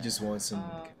cash. He just wants some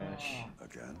cash.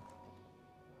 Again?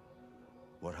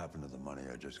 What happened to the money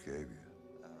I just gave you?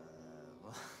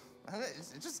 Well,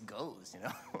 it just goes, you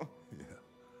know?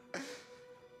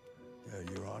 Yeah,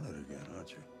 you're on it again,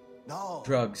 aren't you? No.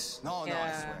 Drugs. No, I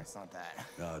swear, it's not that.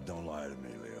 No, don't lie to me,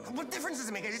 Leo. What difference does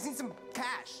it make? I just need some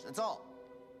cash, that's all.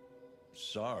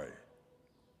 Sorry.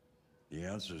 The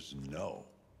answer's no.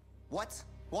 What?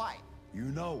 Why? You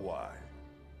know why.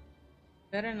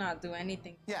 Better not do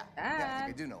anything. Yeah, I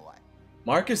think I do know why.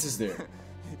 Marcus is there.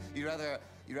 You'd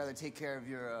rather take care of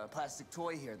your plastic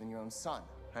toy here than your own son,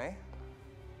 right?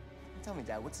 Tell me,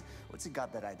 Dad, what's it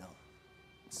got that I don't?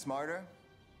 Smarter?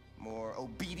 More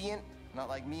obedient? Not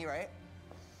like me, right?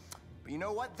 But you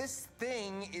know what? This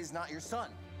thing is not your son.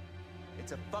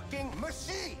 It's a fucking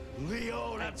machine!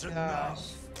 Leo, that's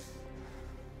enough.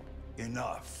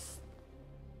 Enough.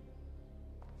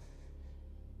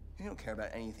 You don't care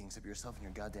about anything except yourself and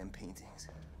your goddamn paintings.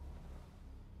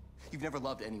 You've never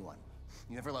loved anyone.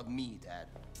 You never loved me, Dad.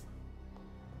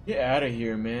 Get out of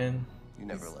here, man. You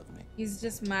never loved me. He's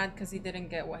just mad because he didn't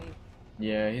get what he.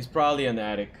 Yeah, he's probably an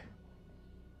addict.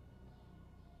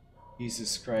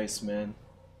 Jesus Christ, man.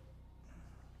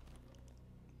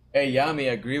 Hey, Yami,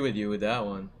 I agree with you with that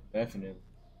one. Definitely.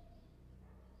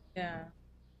 Yeah.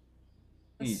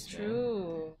 That's Jeez,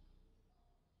 true.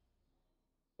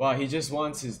 Man. Wow, he just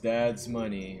wants his dad's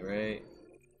money, right?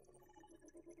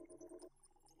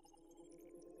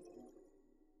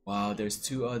 Wow, there's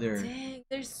two other... Dang,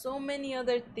 there's so many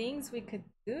other things we could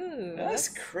do. That's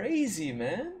crazy,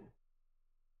 man.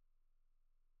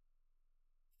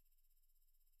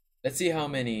 Let's see how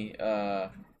many,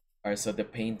 alright, so the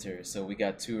painter. So we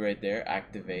got two right there.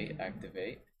 Activate.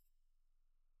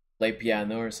 Play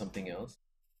piano or something else.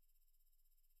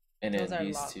 And then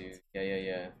these locked. two.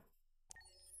 Yeah.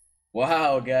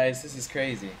 Wow, guys, this is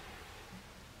crazy.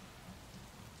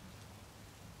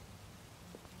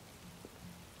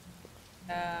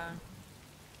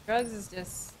 Drugs is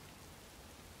just...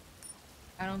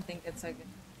 I don't think it's a good...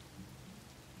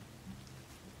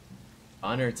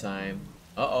 Connor time.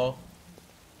 Uh-oh.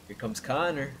 Here comes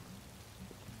Connor.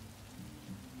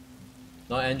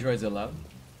 No androids allowed.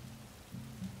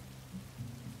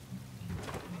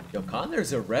 Yo,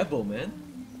 Connor's a rebel, man.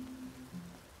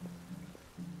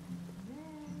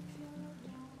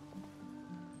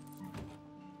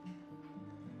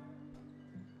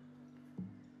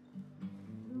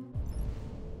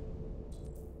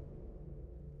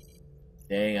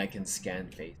 Dang, I can scan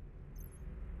face.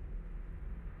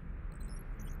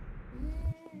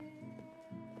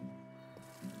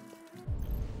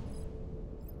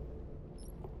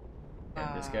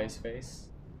 And this guy's face.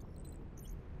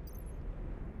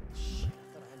 Shit, I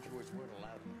thought androids weren't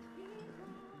allowed.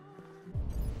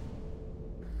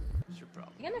 What's your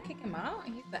problem? You gonna kick him out?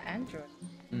 He's the android.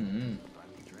 Mm-hmm.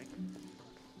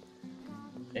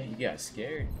 Yeah, he got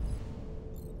scared.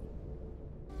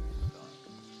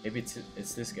 Maybe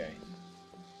it's this guy.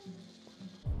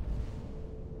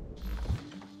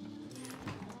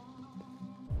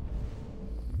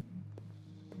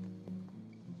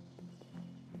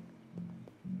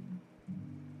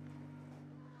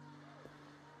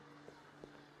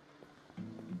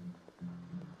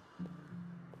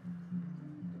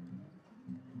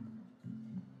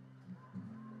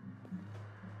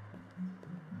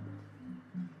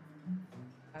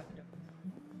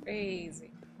 crazy.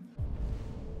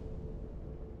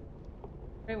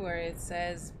 Everywhere it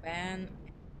says ban.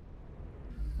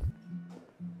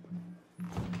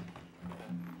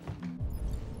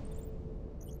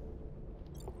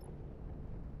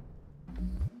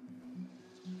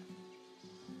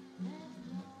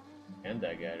 And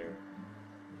I got her.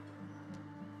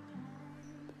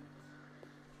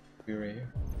 Be right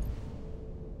here.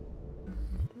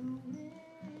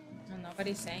 No,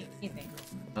 nobody's saying anything.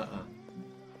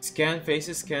 Scan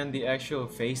faces, scan the actual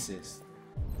faces.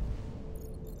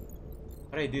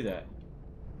 How do I do that?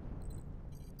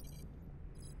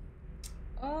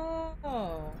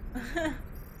 Oh.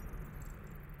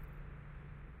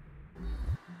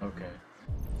 Okay.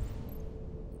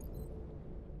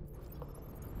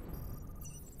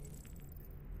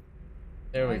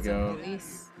 There we go.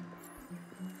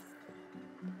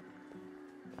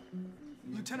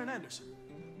 Lieutenant Anderson,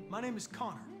 my name is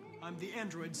Connor. I'm the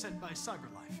android sent by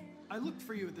CyberLife. I looked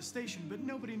for you at the station, but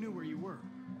nobody knew where you were.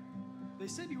 They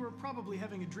said you were probably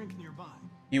having a drink nearby.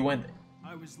 You went.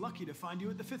 I was lucky to find you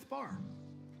at the 5th bar.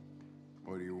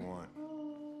 What do you want?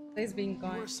 He's been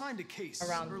going You were assigned a case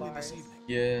around early bars. this evening.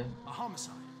 Yeah. A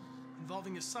homicide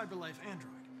involving a CyberLife android.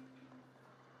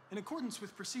 In accordance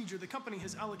with procedure, the company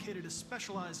has allocated a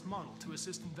specialized model to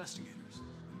assist investigators.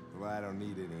 Well, I don't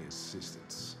need any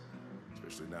assistance.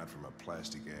 Especially not from a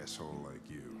plastic asshole like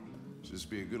you.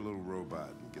 Just be a good little robot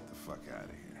and get the fuck out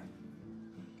of here.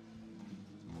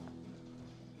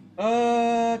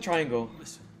 Triangle.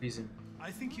 Listen. Reason.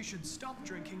 I think you should stop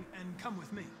drinking and come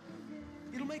with me.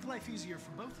 It'll make life easier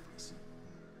for both of us.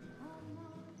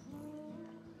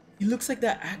 He looks like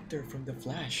that actor from The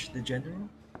Flash, the general.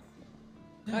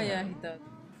 Oh yeah, he does.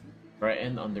 Right,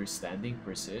 and understanding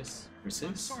persists.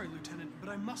 I'm sorry, Lieutenant, but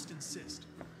I must insist.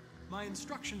 My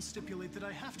instructions stipulate that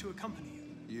I have to accompany you.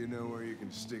 You know where you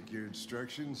can stick your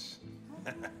instructions?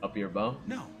 Up your bum?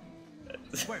 No.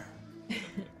 Where?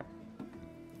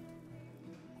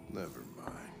 Never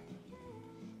mind.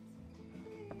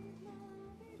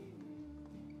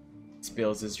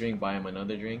 Spills his drink, buy him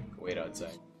another drink, wait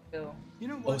outside. Spill. You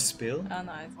know what? Oh, spill? Oh,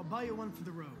 nice. I'll buy you one for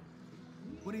the road.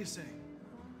 What do you say?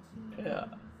 Yeah.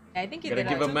 I think you Gotta did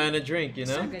give a that. man a drink, you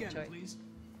know? Good Again, choice. please.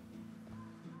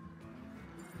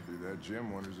 See, that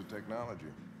gym wonders at technology.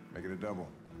 Make it a double.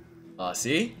 Aw,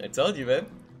 see? I told you, babe.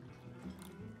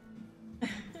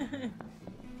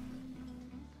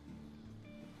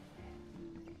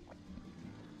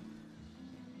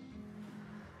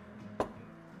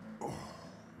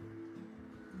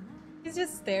 He's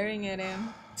just staring at him.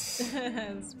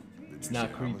 It's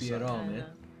not creepy at all, man.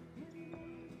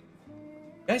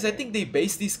 Guys, I think they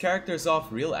based these characters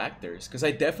off real actors, because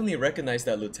I definitely recognize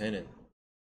that lieutenant.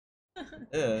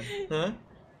 Huh?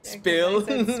 Spill?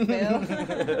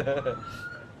 Spill.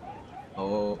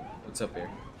 Oh, what's up here?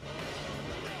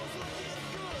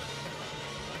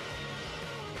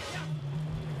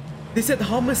 They said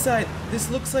homicide. This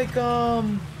looks like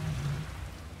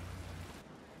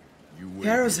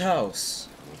Kara's house.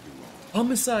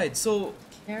 Homicide. So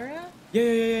Kara?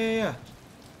 yeah.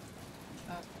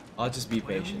 I'll just be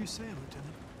Whatever patient. you say,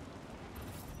 Lieutenant.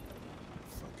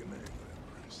 Fucking A,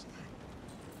 whatever I say.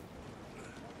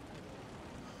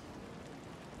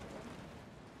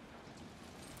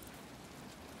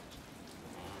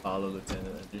 Follow Lieutenant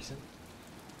Anderson.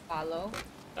 Follow.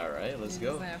 All right, let's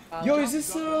go. Follow. Yo, is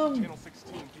this Channel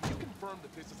 16, can you confirm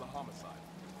that this is a homicide?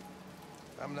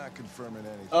 I'm not confirming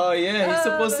anything. Oh yeah, he's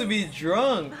supposed to that's- be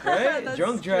drunk, right? That's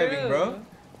Drunk driving, true. bro.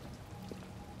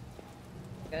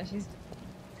 Gosh, he's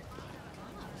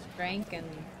drank and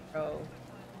bro.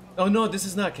 Oh no, this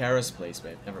is not Kara's place,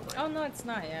 babe. Never mind. Oh no, it's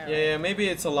not. Yeah. Yeah, maybe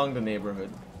it's along the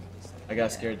neighborhood. I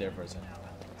got scared there for a second.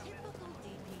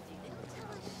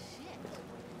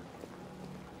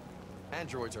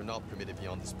 Androids are not permitted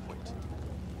beyond this point.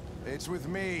 It's with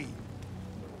me.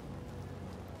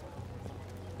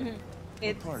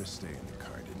 What part of stay in the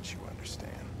car didn't you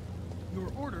understand?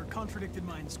 Your order contradicted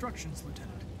my instructions,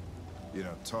 Lieutenant. You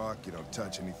don't talk, you don't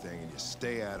touch anything, and you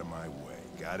stay out of my way.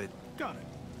 Got it? Got it.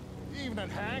 Evening,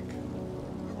 Hank.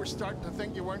 We were starting to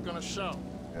think you weren't gonna show.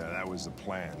 Yeah, that was the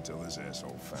plan until this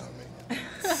asshole found me.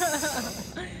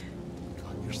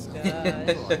 Got yourself.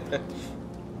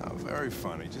 Oh, very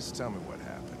funny. Just tell me what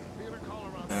happened.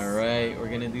 All right, we're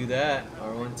gonna do that.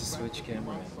 R1 to switch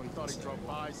camera. So he thought he drove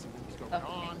by, see what was going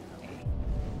on.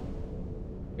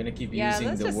 We're gonna keep Yeah, using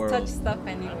let's the just world. touch stuff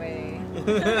anyway.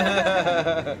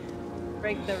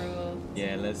 Break the rules.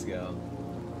 Yeah, let's go.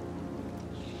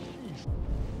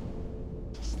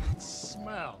 That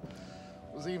smell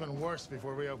was even worse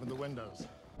before we opened the windows.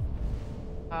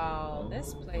 Wow,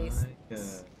 this place.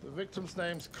 The victim's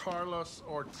name's Carlos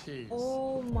Ortiz.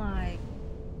 Oh my.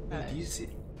 Do you see?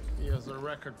 He has a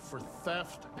record for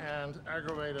theft and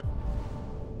aggravated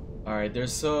Alright, there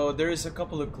is a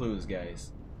couple of clues,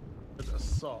 guys.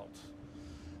 assault.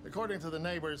 According to the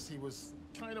neighbors, he was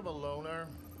kind of a loner.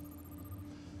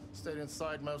 Stayed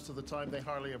inside most of the time. They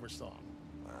hardly ever saw him.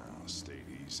 Wow, stayed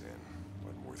easy in.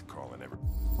 Wasn't worth calling everybody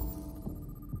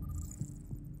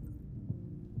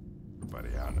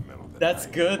out in the middle of the That's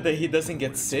night. good that he doesn't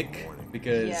get sick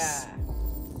because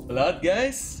blood,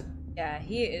 guys. Yeah,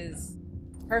 he is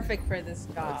perfect for this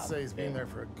job. I'd say he's been there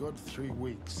for a good 3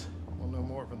 weeks. We'll know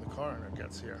more when the coroner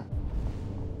gets here.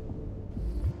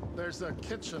 There's a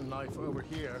kitchen knife over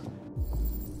here.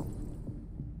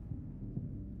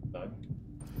 Blood.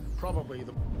 Probably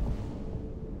the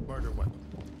murder weapon.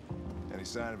 Any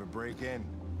sign of a break-in?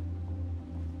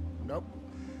 Nope.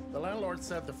 The landlord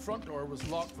said the front door was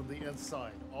locked from the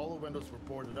inside. All the windows were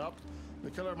boarded up.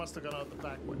 The killer must have gone out the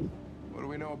back way. What do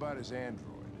we know about his android?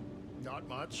 Not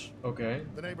much. Okay.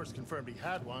 The neighbors confirmed he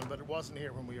had one, but it wasn't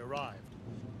here when we arrived.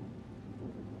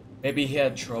 Maybe he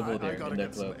had trouble I there gotta in that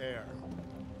get some club. air.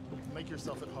 Make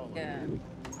yourself at home. Yeah.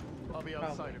 I'll be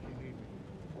outside if you need me.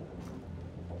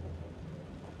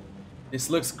 This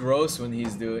looks gross when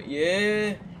he's doing.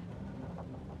 Yeah.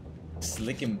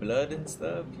 Slicking blood and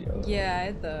stuff. Yo. Yeah,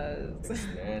 it does. It's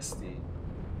nasty.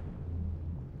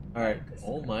 Alright.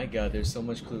 Oh my god, there's so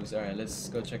much clues. Alright, let's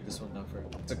go check this one out first.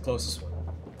 It's the closest one.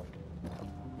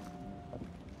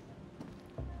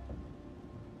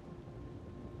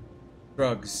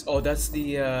 Drugs. Oh, that's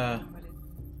the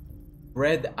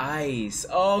red ice.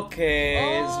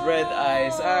 Okay, it's red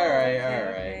ice.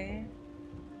 Alright.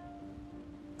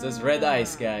 So it's red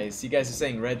ice, guys. You guys are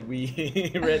saying red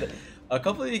weed. Red. A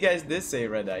couple of you guys did say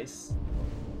red ice.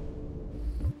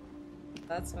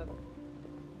 That's what.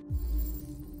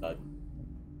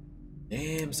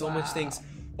 Damn, so much things.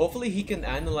 Hopefully he can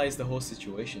analyze the whole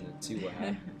situation and see what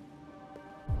happened.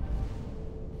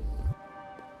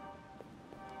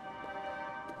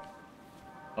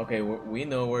 Okay, we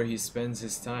know where he spends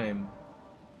his time.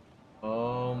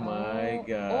 Oh my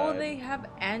god. Oh, they have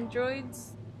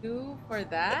androids too for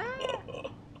that?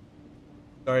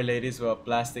 Sorry, ladies. Well,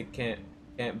 plastic can't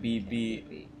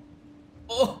be.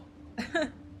 Oh,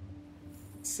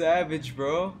 savage,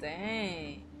 bro.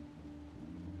 Dang.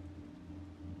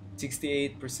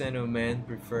 68% of men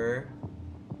prefer.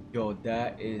 Yo,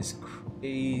 that is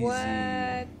crazy.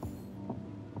 What?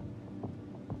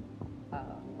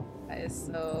 That is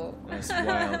so. That's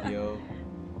wild, yo.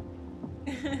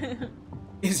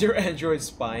 Is your android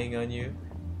spying on you?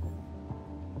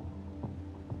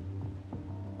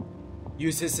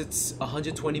 Uses its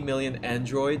 120 million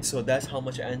androids, so that's how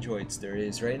much androids there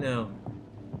is right now.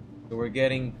 So we're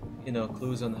getting, you know,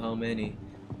 clues on how many.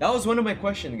 That was one of my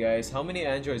questions, guys. How many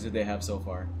androids do they have so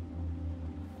far?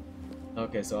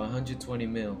 Okay, so 120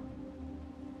 mil.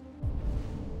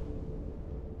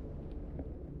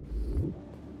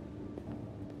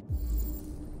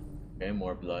 Okay,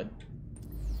 more blood.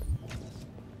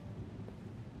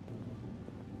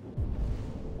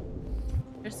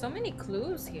 There's so many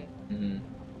clues here. Mm-hmm.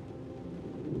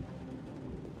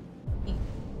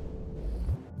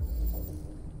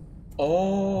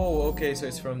 Oh, okay, so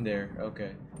it's from there.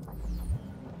 Okay.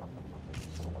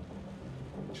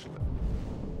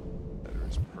 Letter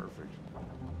is perfect.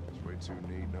 It's way too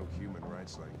neat. No human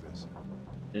writes like this.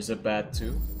 There's a bat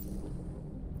too.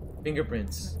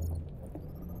 Fingerprints.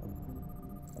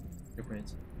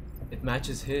 Fingerprints. It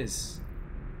matches his.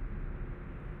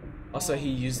 Also, he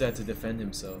used that to defend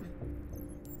himself.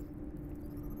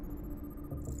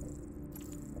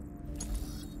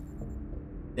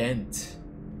 Dent.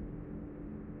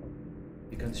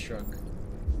 Deconstruct.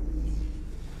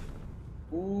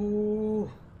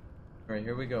 Ooh. Alright,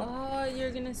 here we go. Oh,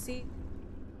 you're gonna see.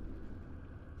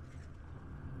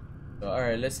 So,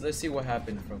 alright, let's see what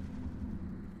happened from.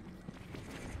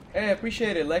 Hey,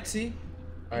 appreciate it, Lexi.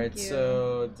 Alright,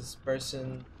 so this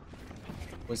person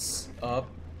was up.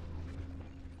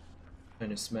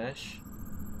 Trying to smash.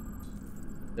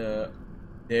 There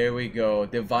we go.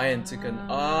 Deviant took an.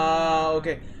 Ah,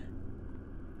 okay.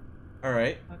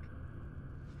 Alright.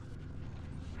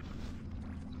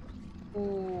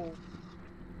 Ooh.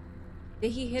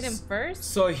 Did he hit him first?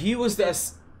 So he was the.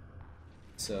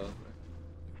 So.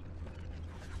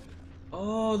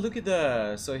 Oh, look at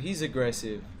that. So he's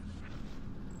aggressive.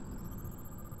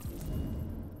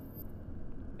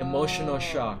 Emotional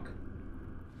shock.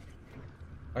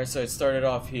 Alright, so it started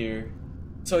off here.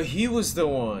 So he was the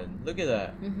one. Look at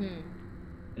that. Mm-hmm.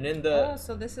 And then the. Oh,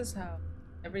 so this is how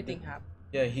everything happened.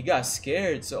 Yeah, he got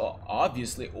scared, so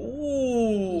obviously.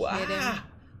 Ooh, He hit him.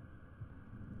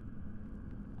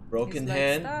 Broken He's like,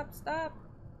 hand. Stop.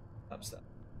 Stop.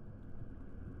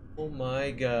 Oh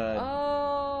my god.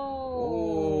 Oh.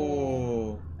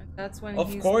 Oh. That's when.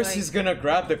 Of he's course, like... he's gonna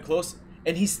grab the close,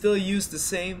 and he still used the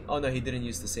same. Oh no, he didn't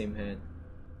use the same hand.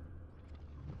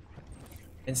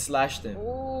 And slashed him.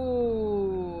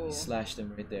 Ooh. He slashed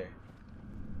him right there.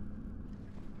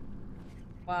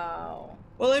 Wow.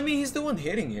 Well, I mean, he's the one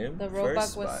hitting him. The robot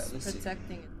first, was but let's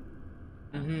protecting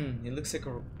see. it. He looks like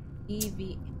a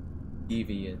Deviant.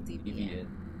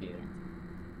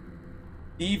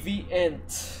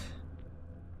 Deviant.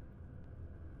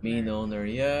 Mean owner,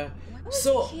 yeah. Why was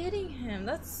So, he hitting him?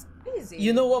 That's crazy.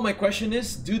 you know what my question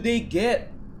is? Do they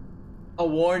get a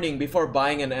warning before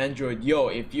buying an android? Yo,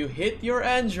 if you hit your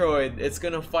android, it's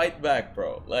gonna fight back,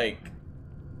 bro. Like,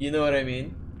 you know what I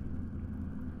mean?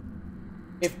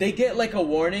 If they get like a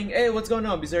warning, hey, what's going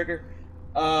on, Berserker?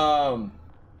 Oh,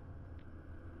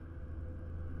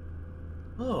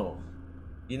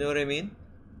 you know what I mean?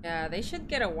 Yeah, they should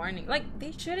get a warning. Like,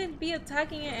 they shouldn't be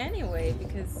attacking it anyway,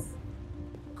 because...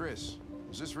 Chris,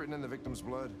 is this written in the victim's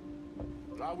blood?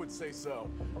 I would say so.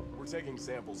 We're taking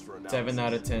samples for analysis. 7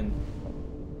 out of 10.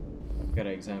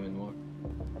 Gotta examine more.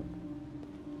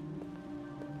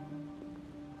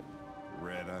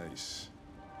 Red ice.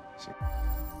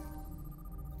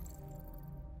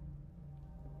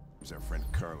 Our friend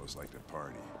Carlos liked to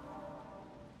party.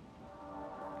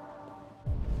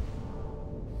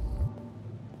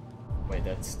 Wait,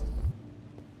 that's...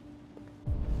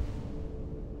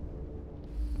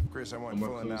 Chris, I want more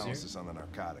full clues analysis on the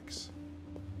narcotics.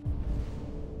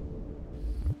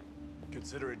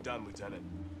 Consider it done, Lieutenant.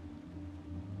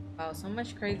 Wow, so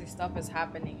much crazy stuff is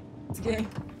happening in this game.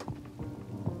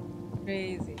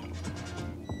 Crazy.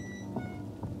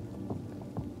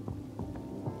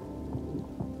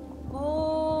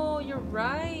 Oh, you're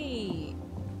right.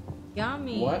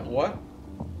 Yummy. What?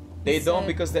 They don't said-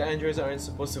 because the androids aren't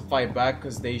supposed to fight back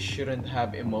because they shouldn't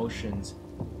have emotions.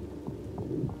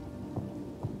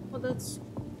 Oh, that's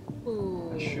true.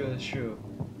 That's true, that's true.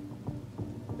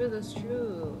 That's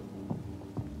true.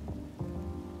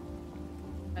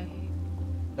 I hate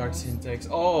Dark syntax.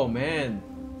 Oh man.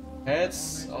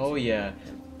 Pets? Oh yeah.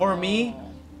 For me,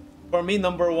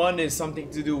 number one is something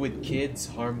to do with kids,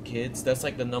 harm kids. That's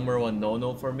like the number one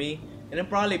no-no for me. And then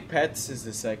probably pets is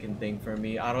the second thing for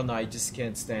me. I don't know, I just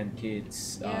can't stand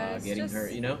kids Yeah, it's getting just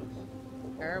hurt, you know?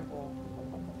 terrible.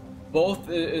 Both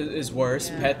is worse,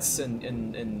 Yeah. pets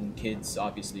and kids,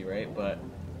 obviously, right? But,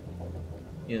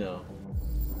 you know.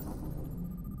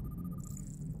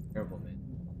 Terrible, man.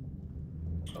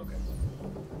 Okay.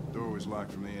 Door was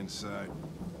locked from the inside.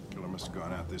 Killer must have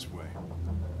gone out this way.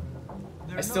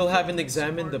 I still haven't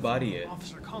examined the body yet.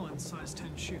 Officer Collins' size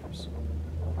 10 shoes.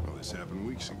 Well, this happened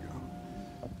weeks ago.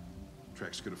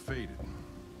 Tracks could have faded.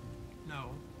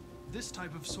 No, this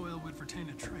type of soil would retain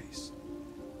a trace.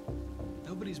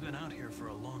 Nobody's been out here for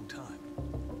a long time.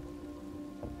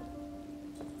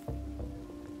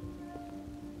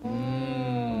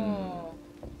 Oh.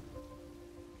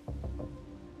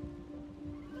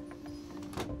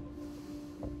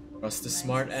 Trust the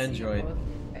smart android.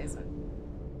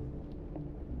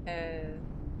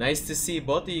 Nice to see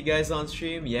both of you guys on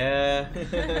stream. Yeah.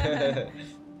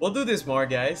 We'll do this more,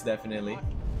 guys, definitely.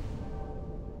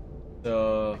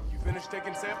 So You finished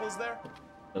taking samples there?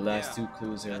 the last two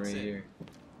clues are right here.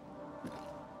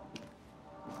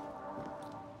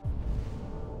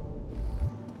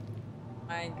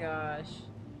 My gosh.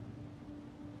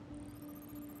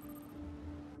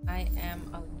 I am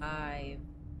alive.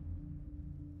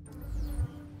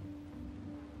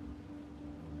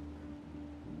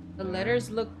 The letters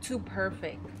look too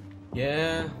perfect.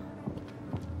 Yeah.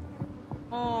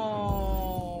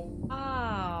 Oh,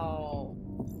 wow.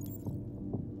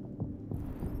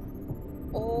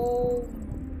 Oh.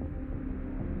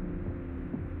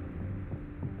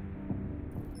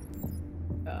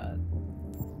 God.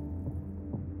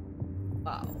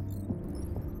 Wow.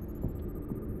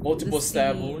 Multiple The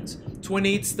stab scene. wounds.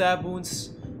 28 stab wounds.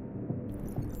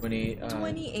 28.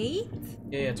 28?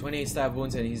 Yeah, 28 stab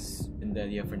wounds, and he's been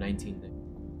dead for 19 days.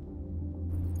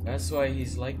 That's why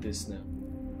he's like this now.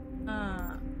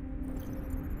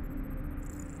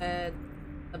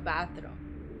 The bathroom.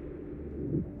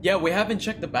 Yeah, we haven't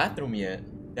checked the bathroom yet.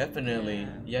 Definitely.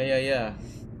 Yeah.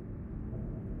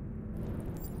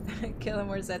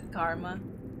 Killamore said karma.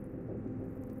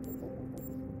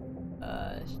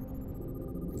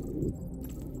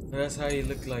 That's how he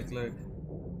looked like, look.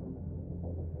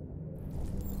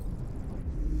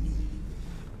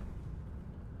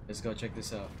 Let's go check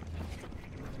this out.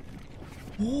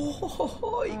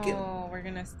 Oh, you can... we're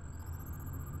gonna.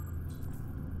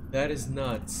 That is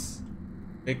nuts.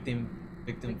 Victim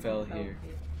fell here.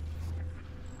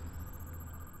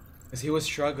 Cause he was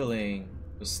struggling.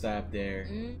 Was stabbed there.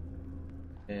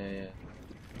 Yeah.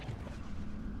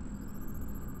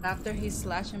 After he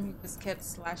slashed him, he just kept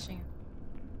slashing.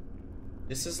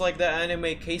 This is like the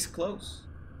anime Case Close,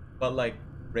 but like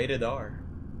rated R.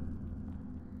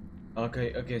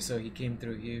 Okay, so he came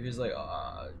through here. He's like,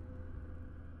 ah.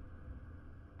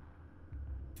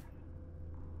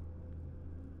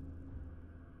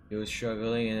 He was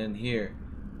struggling, and then here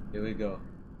we go.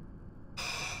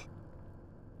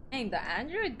 Dang, the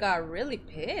android got really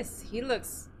pissed. He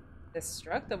looks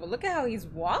destructible. Look at how he's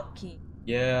walking.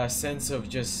 Yeah, a sense of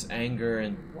just anger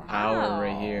and power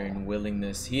right here, and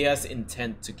willingness. He has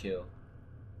intent to kill.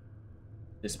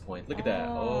 At this point, look at that.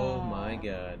 Oh my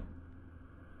god.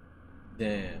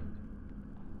 Damn.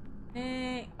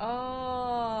 Hey,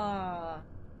 oh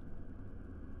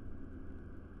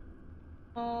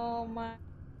my.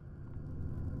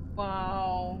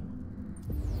 Wow.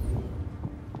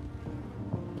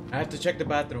 I have to check the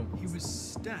bathroom. He was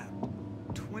stabbed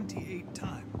 28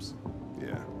 times.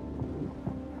 Yeah.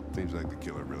 Seems like the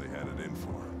killer really had it in for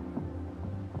him.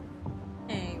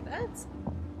 Hey, that's...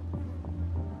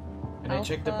 Can I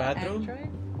check the bathroom? Android?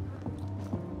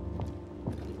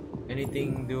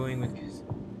 Anything doing with kids?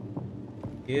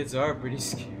 Kids are pretty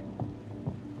scared.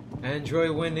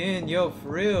 Android went in, yo,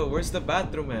 for real. Where's the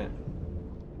bathroom at?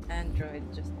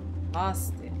 Android just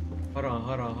lost it. Hold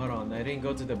on. I didn't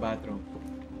go to the bathroom.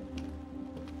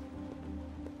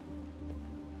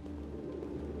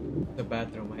 The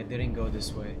bathroom. I didn't go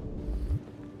this way.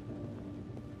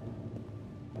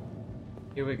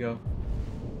 Here we go.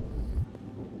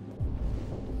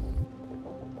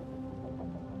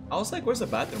 I was like, where's the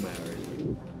bathroom at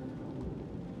already?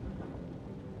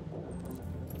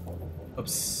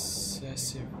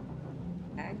 Obsessive.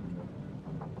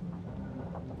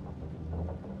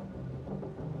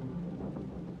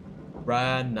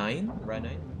 Ra9?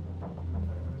 Ra9?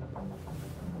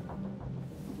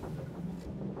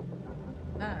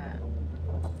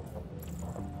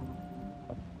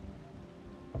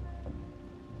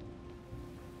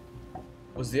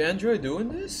 Was the android doing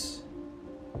this?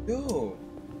 Yo.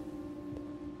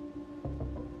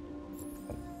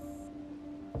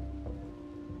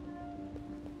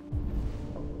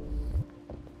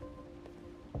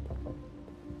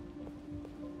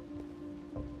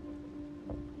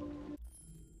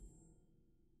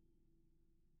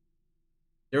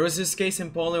 There was this case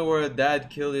in Poland where a dad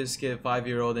killed his kid,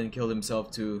 5-year-old, and killed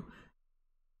himself too.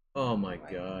 Oh my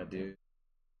god, dude.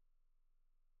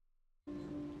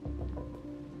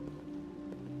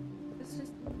 It's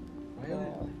just...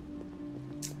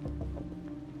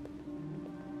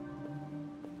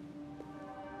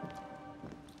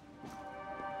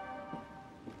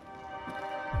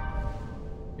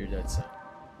 Hear that sound.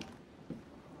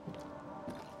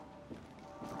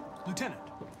 Lieutenant.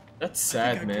 That's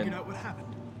sad, I think I man. figured out what happened.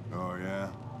 Oh, yeah?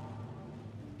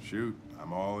 Shoot,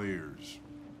 I'm all ears.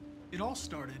 It all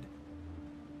started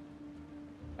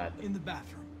in the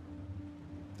bathroom.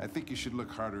 I think you should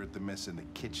look harder at the mess in the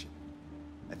kitchen.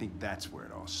 I think that's where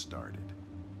it all started.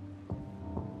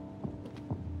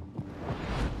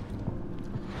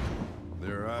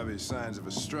 There are obvious signs of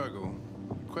a struggle.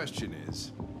 The question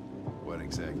is, what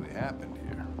exactly happened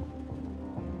here?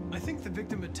 I think the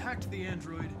victim attacked the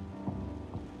android.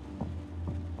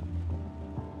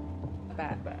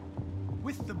 Bat.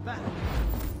 With the bat.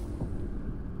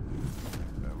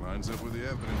 That lines up with the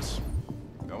evidence.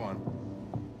 Go on.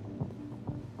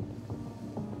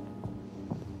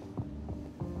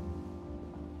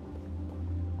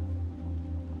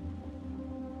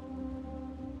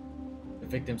 The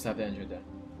victim stabbed the android dead.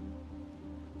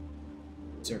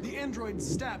 The android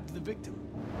stabbed the victim.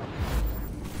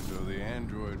 So the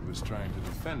android was trying to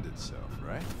defend itself,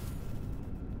 right?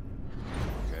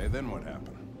 Okay, then what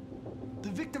happened? The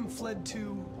victim fled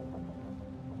to...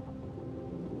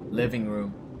 living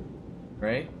room,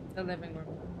 right? The living room.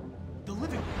 The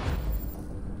living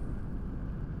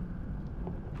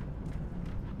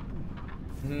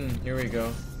room. Here we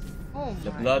go. Oh the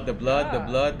my blood. God.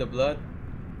 The blood.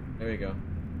 There we go.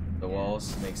 The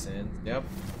walls make sense. Yep.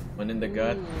 One in the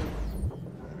gut.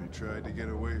 He tried to get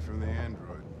away from the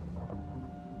android.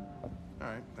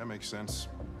 Alright, that makes sense.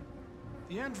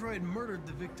 The android murdered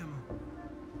the victim...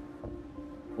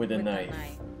 with a knife.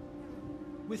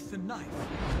 With the knife.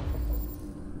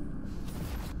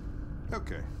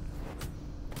 Okay.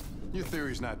 Your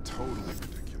theory's not totally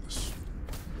ridiculous,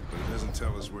 but it doesn't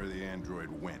tell us where the android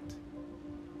went.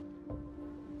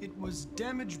 It was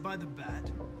damaged by the bat,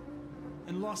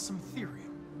 and lost some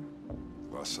therium.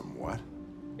 Lost some what?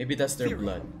 Maybe that's their Therium.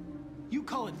 blood. You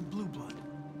call it blue blood.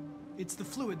 It's the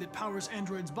fluid that powers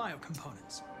androids'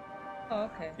 biocomponents. Oh,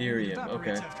 okay. It Therium,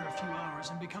 evaporates okay. after a few hours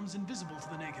and becomes invisible to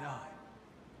the naked eye.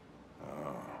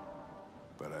 Oh.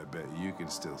 But I bet you can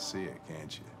still see it,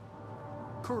 can't you?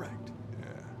 Correct. Yeah.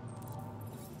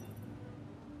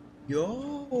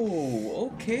 Yo,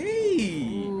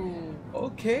 okay.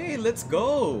 Okay, let's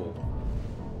go.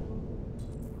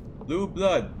 Blue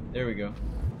blood. There we go.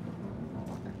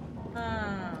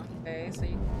 Ah, okay, so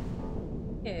you...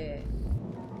 Yeah.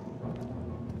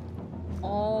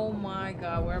 Oh my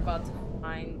god, we're about to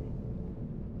find...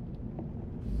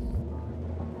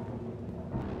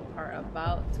 Are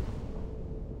about to...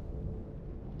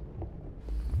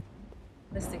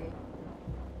 Investigate.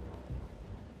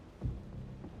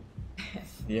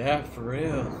 Yeah, for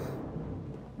real.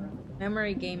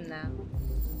 Memory game now.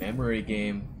 Memory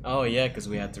game. Oh yeah, because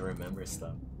we had to remember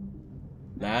stuff.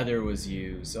 Ladder was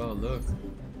used. Oh look.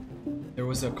 There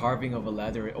was a carving of a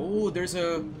ladder. Oh, there's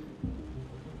a...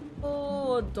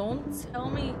 Oh, don't tell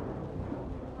me.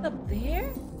 Up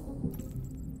there?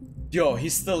 Yo,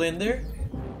 he's still in there?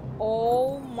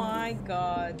 Oh my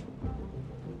god.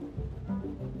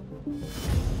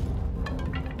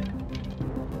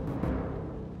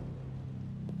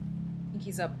 I think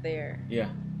he's up there. Yeah.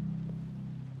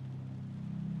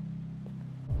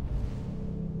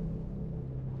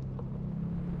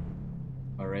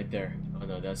 Oh, right there. Oh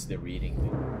no, that's the reading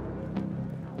thing.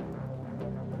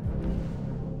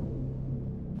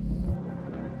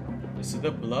 This is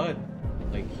the blood.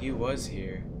 Like, he was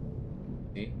here.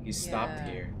 See? He stopped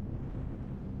Yeah. here.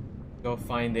 Go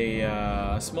find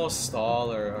a small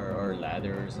stall or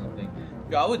ladder or something.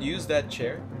 I would use that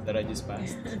chair that I just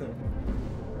passed.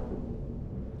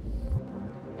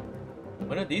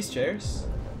 One of these chairs?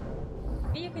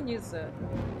 You can use the...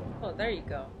 Oh, there you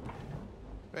go.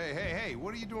 Hey, hey, hey,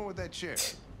 what are you doing with that chair?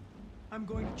 I'm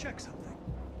going to check something.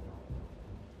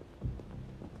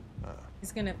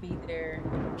 He's gonna be there.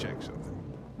 Check something.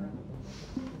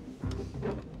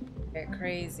 Get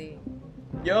crazy.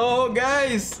 Yo,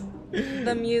 guys!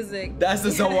 The music. That's the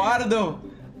Zawardo!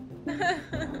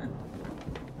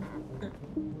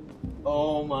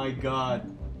 Oh my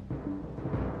god.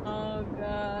 Oh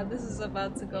god, this is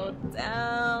about to go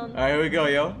down. Alright, here we go,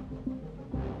 yo.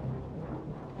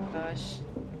 Gosh.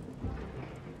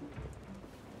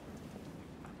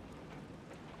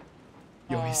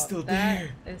 Yo, he's still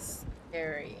that there. Is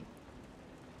scary.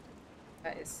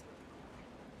 That is.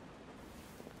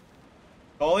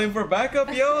 Calling for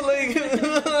backup, yo, like.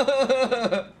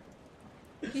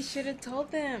 He should have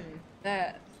told them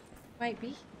that might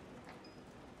be.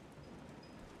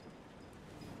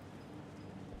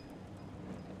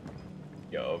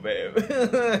 Yo, babe.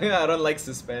 I don't like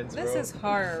suspense, This bro. is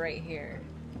horror right here.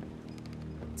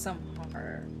 Some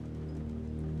horror.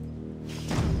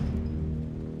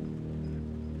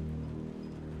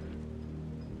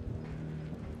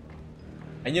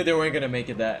 I knew they weren't gonna make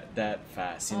it that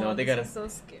fast, you know. They this gotta. is so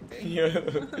scary.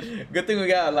 Yeah. Good thing we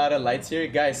got a lot of lights here,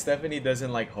 guys. Stephanie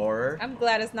doesn't like horror. I'm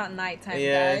glad it's not nighttime,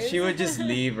 Yeah, guys. she would just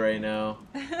leave right now.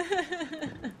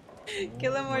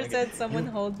 Killamore said someone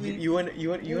hold me. You wanna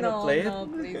No, play no,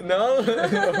 it? please. No.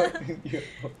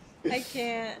 I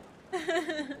can't.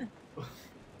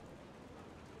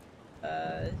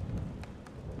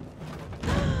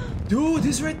 Dude,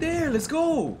 he's right there. Let's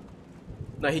go.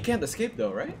 No, he can't escape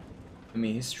though, right? I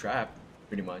mean, he's trapped,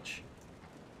 pretty much.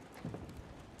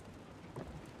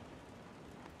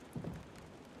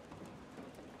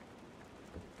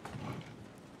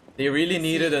 They really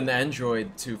needed an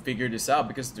android to figure this out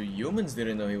because the humans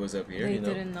didn't know he was up here. They you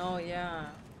know? didn't know, yeah.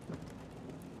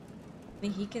 I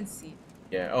mean, he can see.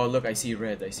 Yeah. Oh, look, I see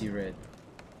red. I see red.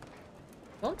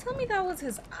 Don't tell me that was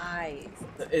his eyes.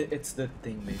 It's the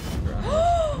thing maybe.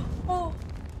 Oh.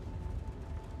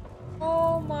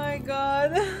 Oh my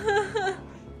god.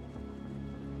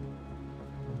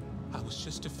 I was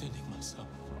just defending myself.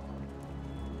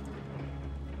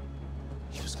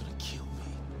 He was gonna kill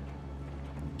me.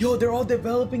 Yo, they're all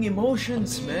developing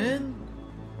emotions, man.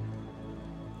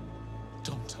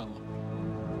 Don't tell him.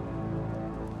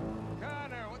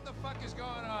 Connor, what the fuck is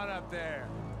going on up there?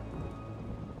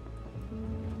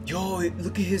 Yo,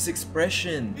 look at his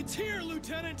expression. It's here,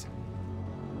 Lieutenant!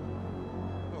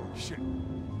 Oh, shit.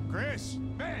 Chris,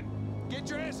 Ben, get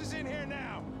your asses in here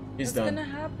now. He's What's done. gonna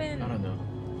happen? I don't know.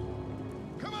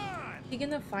 Come on! He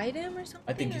gonna fight him or something?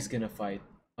 I think he's gonna fight.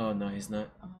 Oh no, he's not.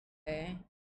 Okay.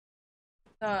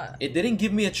 It didn't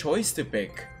give me a choice to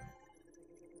pick.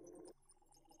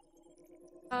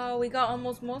 Oh, we got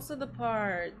almost most of the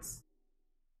parts.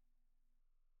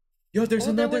 Yo, there's Oh,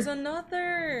 another. there was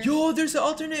another. Yo, there's an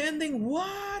alternate ending.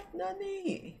 What?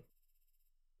 Nani?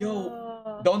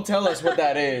 Yo, don't tell us what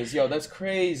that is. Yo, that's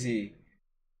crazy.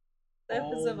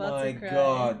 Steph is about to cry.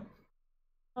 God.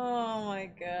 Oh my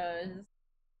gosh.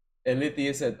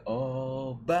 Elithia said,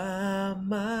 all by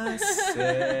myself.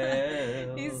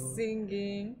 He's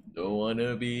singing. Don't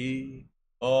wanna be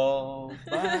all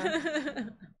by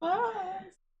myself.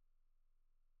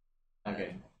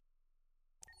 Okay.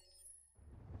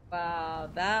 Wow,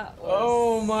 that was...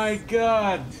 Oh my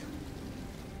god.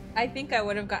 I think I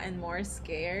would have gotten more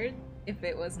scared if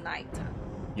it was nighttime.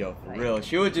 Yo, for real.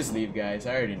 She would just leave, guys.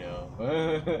 I already know.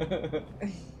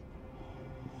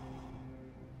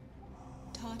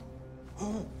 Todd.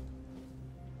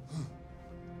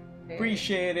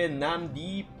 Appreciate it,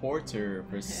 Namdi Porter,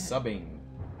 for subbing.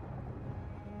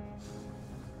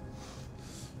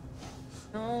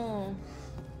 Oh.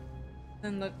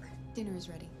 And look. Dinner is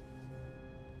ready.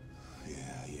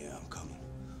 Yeah, I'm coming.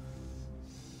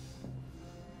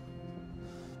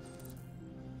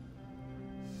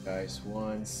 Guys,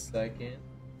 1 second.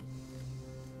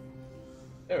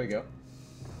 There we go.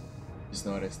 Just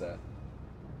noticed that.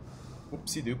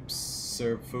 Oopsie doops.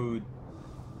 Serve food.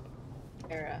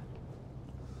 Era.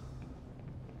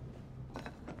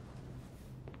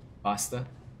 Pasta.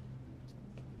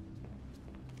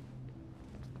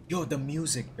 Yo, the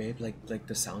music, babe. Like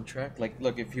the soundtrack. Like,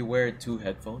 look, if you wear 2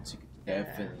 headphones, you can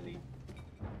definitely.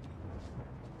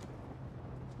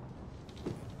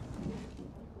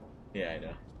 Yeah, I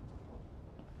know.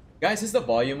 Guys, is the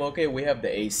volume okay? We have the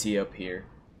AC up here.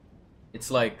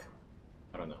 It's like,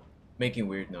 I don't know, making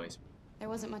weird noise. There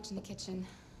wasn't much in the kitchen.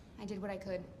 I did what I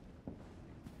could.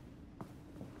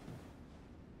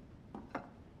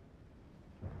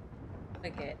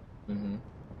 Okay. Mm-hmm.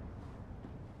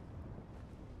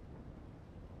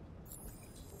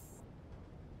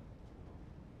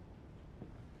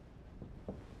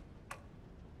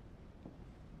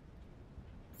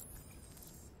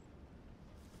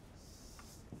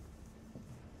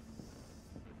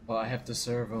 Well, I have to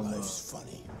serve him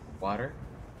funny. Water.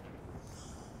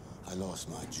 I lost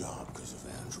my job because of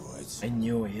androids. I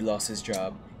knew he lost his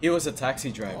job. He was a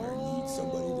taxi driver. I need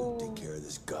somebody to take care of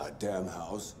this goddamn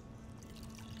house.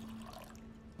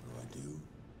 What do?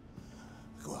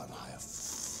 I go out and hire a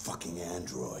fucking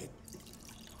android.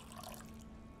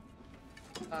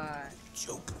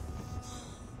 Joke.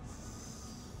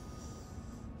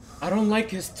 I don't like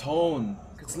his tone.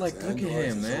 It's like, look at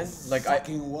him, man. Like, I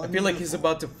feel like he's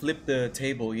about to flip the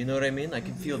table. You know what I mean? I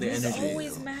can feel the energy. He's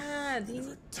always mad. He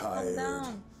needs to calm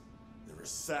down. They were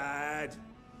sad.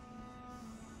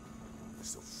 They're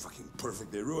so fucking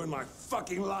perfect. They ruined my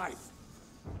fucking life.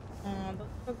 Oh, the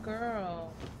poor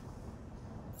girl.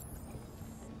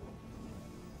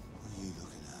 What are you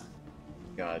looking at?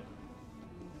 God.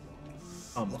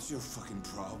 What's your fucking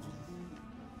problem?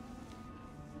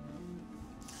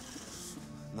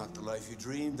 Not the life you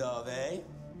dreamed of, eh?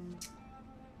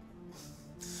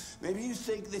 Maybe you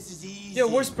think this is easy. Yeah,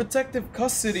 where's protective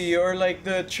custody or like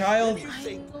the child?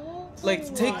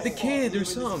 Like, take the kid or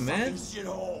something, man.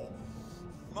 Shithole.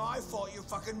 My fault your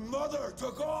fucking mother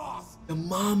took off. The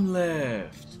mom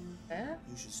left.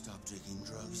 You should stop taking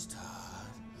drugs,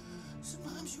 Todd.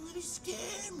 Sometimes you really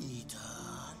scare me,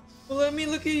 Todd. Well, let me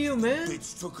look at you, man.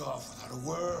 Bitch took off without a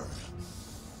word.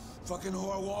 Fucking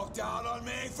whore walked out on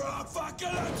me for a fucking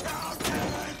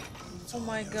accountant! Oh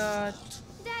my god.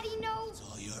 Daddy, no! It's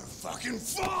all your fucking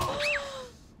fault!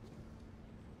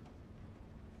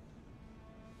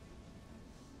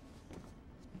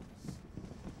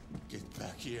 Get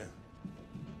back here.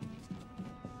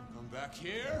 Come back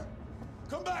here.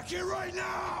 Come back here right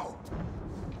now!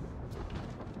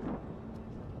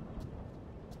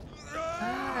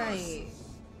 Hi.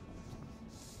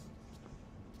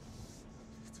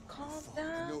 Calm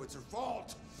down. I know it's her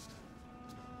fault.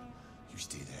 You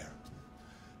stay there.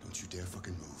 Don't you dare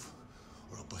fucking move,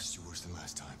 or I'll bust you worse than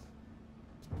last time.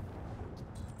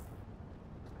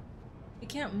 You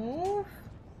can't move?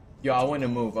 Yo, I wanna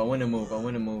move. I wanna move. I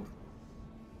wanna move.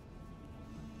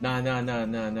 Nah.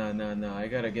 I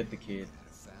gotta get the kid.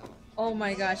 Oh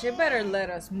my gosh, you better let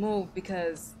us move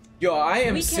because Yo, I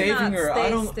am we saving cannot her.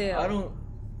 stay I still. don't.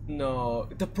 No,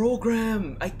 the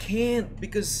program. I can't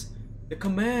because the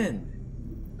command.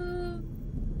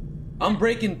 I'm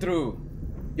breaking through.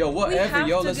 Yo, whatever.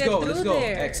 Yo, let's go. Let's go.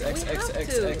 X.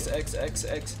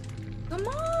 Come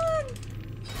on!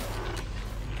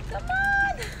 Come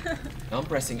on! I'm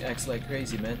pressing X like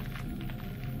crazy, man.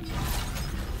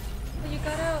 You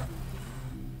got out.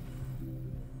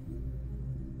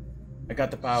 I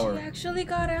got the power. She actually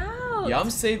got out. Yeah,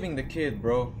 I'm saving the kid,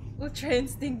 bro. Ultra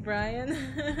Instinct, Brian.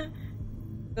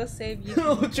 Go save you.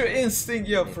 Ultra instinct,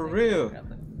 yo, for real.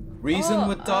 Reason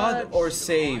with Todd or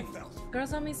save?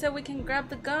 Girls on me said we can grab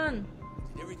the gun.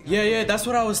 Yeah, that's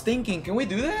what I was thinking. Can we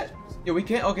do that? Yeah, we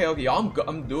can. Okay,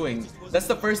 I'm doing. That's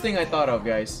the first thing I thought of,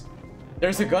 guys.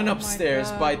 There's a gun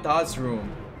upstairs by Todd's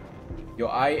room. Yo,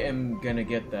 I am gonna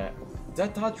get that. Is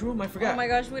that Todd's room? I forgot. Oh my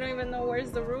gosh, we don't even know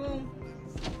where's the room.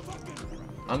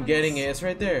 I'm getting it. It's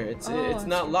right there. It's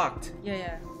not locked.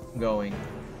 Yeah. I'm going.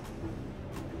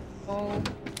 Oh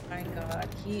my god,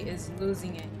 he is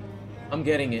losing it. I'm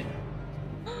getting it.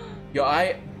 Yo,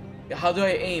 how do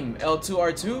I aim? L2,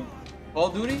 R2? Call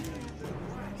of Duty?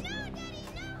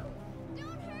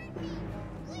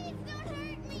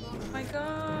 Oh my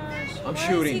gosh. I'm Why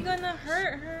shooting. is he gonna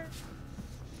hurt her?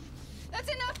 That's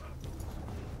enough!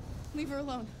 Leave her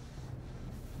alone.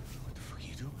 What the fuck are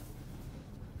you doing?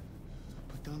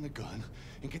 Put down the gun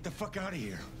and get the fuck out of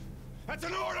here. That's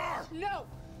an order! No!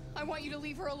 I want you to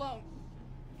leave her alone.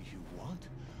 You want?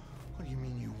 What do you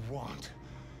mean you want?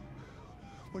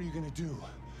 What are you gonna do?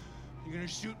 You're gonna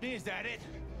shoot me? Is that it?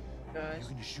 Gosh. You're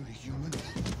gonna shoot a human?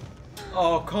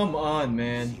 Oh, come on,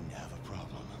 man. You seem to have a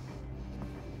problem.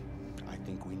 I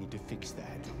think we need to fix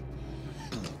that.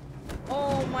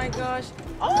 Oh my gosh.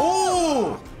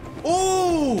 Oh!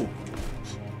 Oh!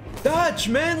 Dodge,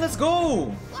 man, let's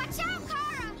go! Watch out,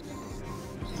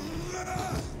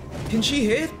 Kara! Can she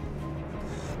hit?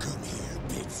 Come here,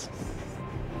 bitch.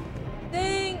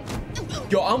 Dang!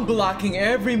 Yo, I'm blocking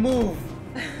every move.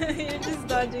 You're just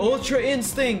dodging. Ultra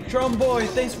instinct, Drum Boy,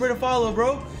 thanks for the follow,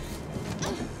 bro.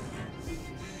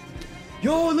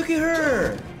 Yo, look at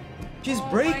her. She's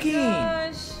breaking.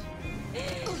 My gosh.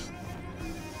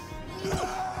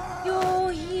 Yo,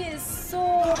 he is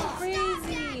so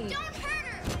crazy.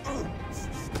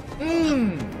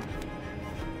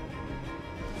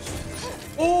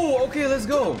 Oh, okay, let's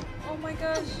go. Oh my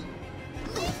gosh.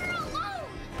 Leave her alone!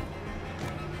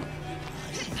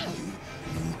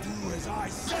 You do as I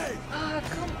say. Ah,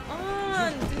 come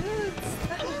on, dude.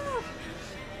 Stop.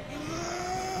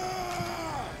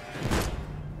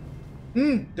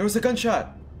 There was a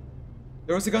gunshot.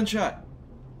 There was a gunshot.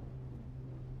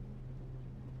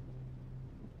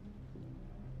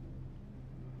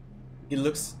 He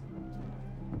looks.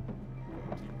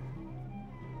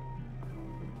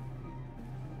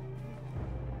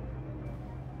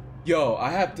 Yo, I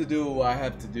have to do what I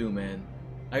have to do, man.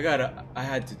 I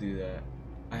had to do that.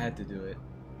 I had to do it.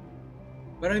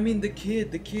 But I mean, the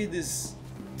kid is.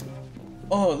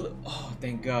 Oh,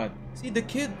 thank God. See, the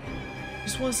kid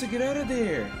just wants to get out of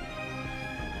there.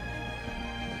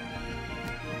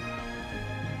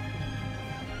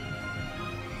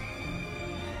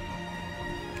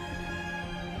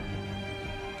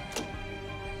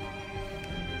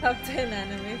 Top 10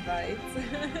 anime fights.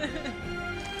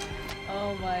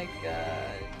 Oh my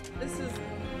god. This is...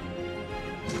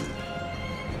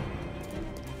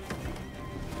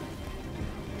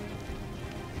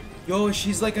 Yo,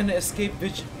 she's like an escape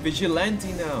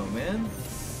vigilante now, man.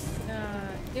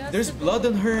 There's blood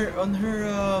on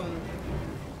her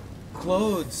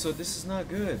clothes, so this is not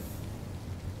good.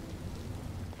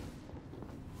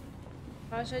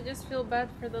 Gosh, I just feel bad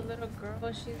for the little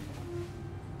girl.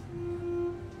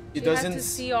 She doesn't had to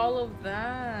see all of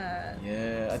that.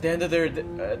 Yeah, at the end of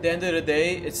the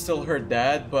day, it's still her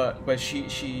dad, but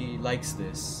she likes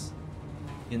this.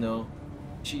 You know,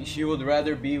 she would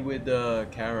rather be with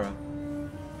Kara.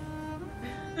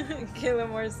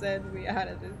 Killamore said we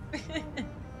added this.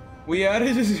 We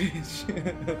added this bitch.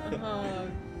 Oh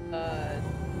god.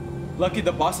 Lucky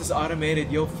the boss is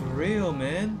automated, yo, for real,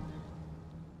 man.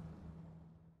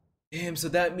 Damn, so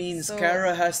that means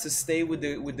Kara has to stay with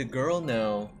the girl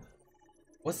now.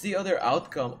 What's the other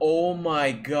outcome? Oh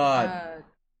my god.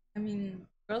 I mean,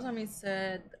 Girls Army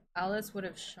said Alice would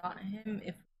have shot him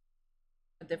if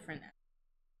a different.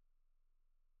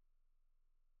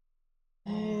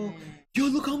 Oh, yo,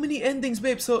 look how many endings,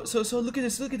 babe. So look at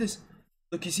this, look at this.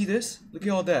 Look, you see this? Look at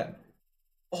all that.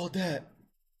 All that.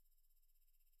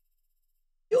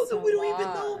 Yo, we don't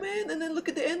even know, man. And then look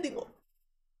at the ending.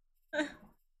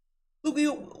 Look at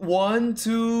you. 1,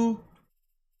 2,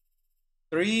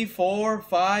 3, 4,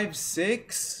 5,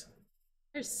 6.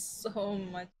 There's so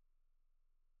much.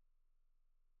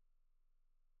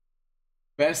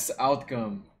 Best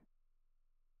outcome.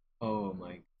 Oh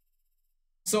my.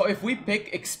 So if we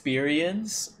pick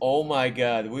experience, oh my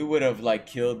god, we would have like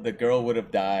killed, the girl would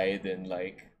have died, and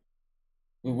like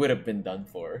we would have been done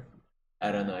for.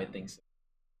 I don't know, I think so.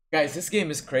 Guys, this game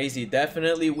is crazy.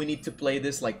 Definitely we need to play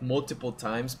this like multiple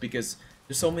times because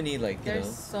there's so many like, you There's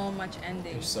know, so much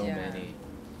ending. there's so many.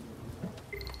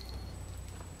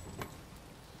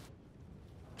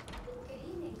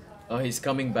 Oh, he's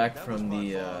coming back from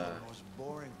the. Most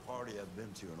boring party I've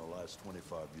been to in the last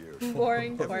 25 years.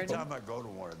 Boring Every party. time I go to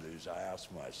one of these, I ask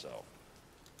myself,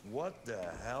 what the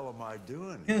hell am I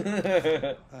doing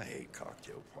here? I hate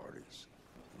cocktail parties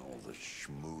and all the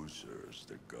schmoozers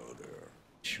that go there.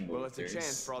 Well, it's a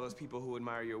chance for all those people who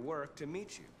admire your work to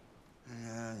meet you.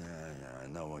 Yeah.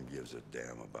 No one gives a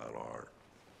damn about art.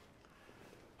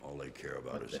 All they care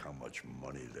about is how much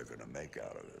money they're gonna make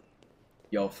out of it.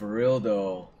 Yo, for real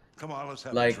though. Come on, let's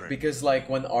have a Like, drink. because like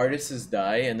when artists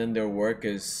die and then their work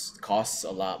costs a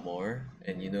lot more,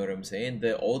 and you know what I'm saying?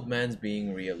 The old man's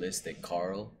being realistic,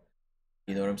 Carl.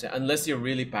 You know what I'm saying? Unless you're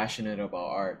really passionate about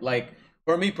art. Like,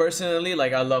 for me personally,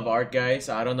 like I love art, guys.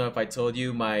 I don't know if I told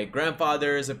you, my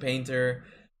grandfather is a painter.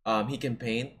 He can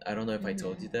paint. I don't know if I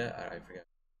told you that. I forgot.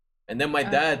 And then my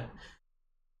dad.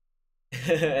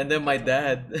 And then my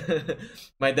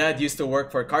dad used to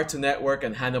work for Cartoon Network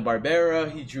and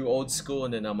Hanna-Barbera. He drew old school,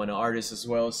 and then I'm an artist as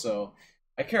well, so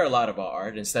I care a lot about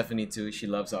art. And Stephanie too, she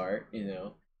loves art, you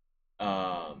know.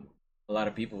 A lot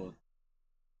of people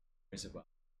cares about.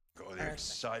 Oh, the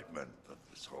excitement of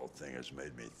this whole thing has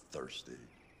made me thirsty.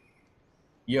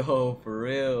 Yo, for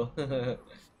real.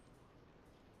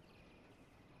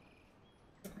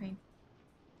 Okay.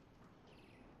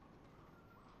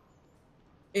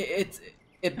 It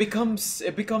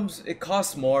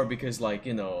costs more because, like,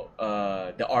 you know,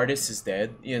 the artist is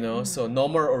dead, you know, so no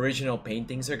more original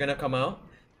paintings are gonna come out.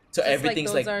 So Just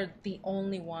everything's like like, those are the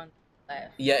only ones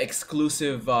left. yeah,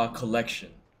 exclusive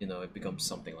collection, you know. It becomes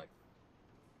something like,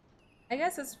 I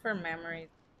guess it's for memories.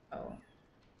 Oh.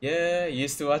 yeah,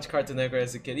 used to watch Cartoon Network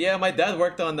as a kid. Yeah, my dad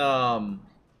worked on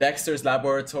Dexter's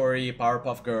Laboratory,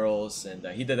 Powerpuff Girls, and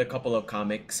he did a couple of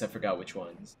comics. I forgot which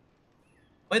ones.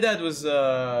 My dad was,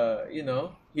 you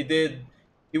know,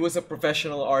 he was a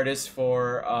professional artist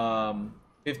for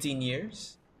 15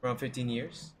 years, around 15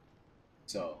 years.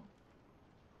 So.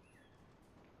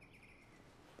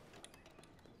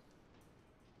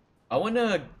 I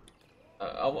wanna,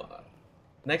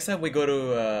 next time we go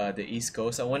to the East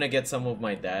Coast, I wanna get some of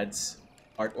my dad's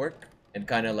artwork and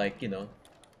kind of like, you know,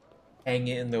 hang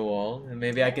it in the wall, and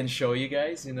maybe I can show you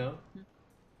guys, you know.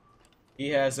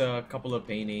 He has a couple of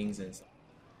paintings and stuff.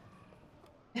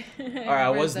 Alright, I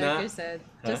was Berserker not. said,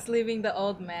 Huh? just leaving the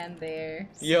old man there.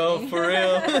 Yo, for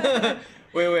real.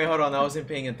 Wait, hold on. I wasn't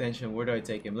paying attention. Where do I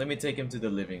take him? Let me take him to the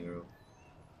living room.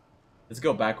 Let's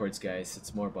go backwards, guys.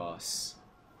 It's more boss.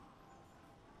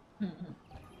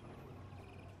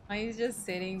 He's just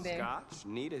sitting there. Scotch,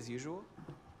 neat as usual.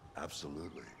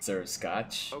 Absolutely. Sir,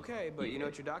 scotch. Okay, but you know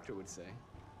what your doctor would say.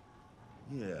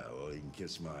 Yeah, well, he can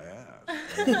kiss my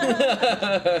ass.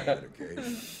 Okay.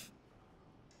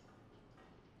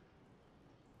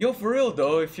 Yo, for real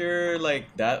though, if you're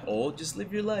like that old, just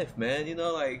live your life, man. You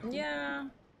know, like, Yeah.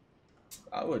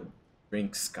 I would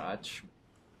drink scotch.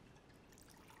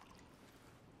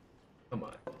 Come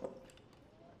on.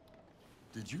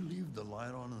 Did you leave the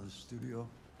light on in the studio?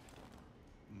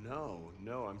 No,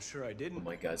 I'm sure I didn't. Oh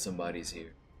my god, somebody's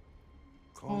here.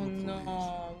 Call Oh the police.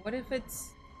 no. What if it's...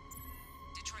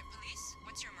 Detroit Police,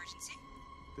 what's your emergency?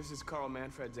 This is Carl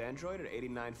Manfred's android at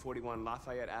 8941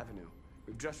 Lafayette Avenue.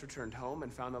 We've just returned home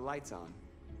and found the lights on.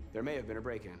 There may have been a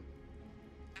break-in.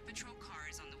 A patrol car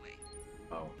is on the way.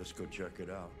 Oh. Let's go check it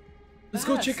out. Let's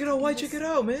go check it out. Why check it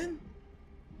out, man?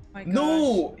 My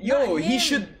No, gosh. yo, Not he him.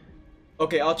 should.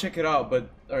 Okay, I'll check it out, but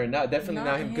definitely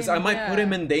not him, because I might put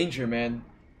him in danger, man.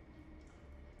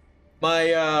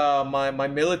 My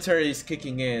military is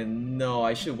kicking in. No,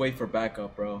 I should wait for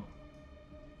backup, bro.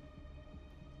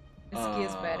 Whiskey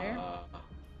is better.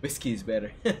 Whiskey is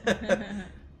better.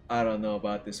 I don't know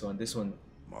about this one. This one.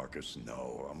 Marcus,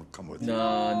 no. I'm gonna come with you.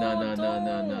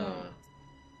 No.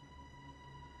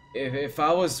 If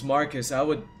I was Marcus, I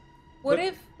would.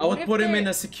 I would put him in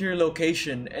a secure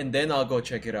location and then I'll go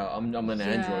check it out. I'm an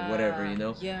android, whatever, you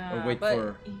know. Yeah. Or wait but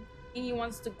for. he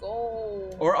wants to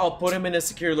go. Or I'll put him in a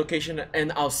secure location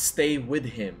and I'll stay with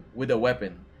him with a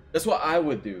weapon. That's what I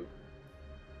would do.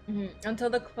 Until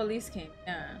the police came.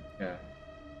 Yeah. Yeah.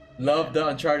 Love the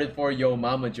Uncharted 4 Yo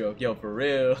Mama joke. Yo, for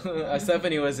real.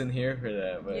 Stephanie wasn't here for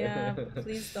that, but Yeah,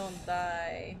 please don't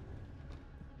die.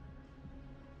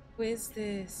 Who is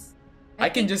this? I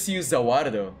can just use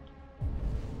Zawardo.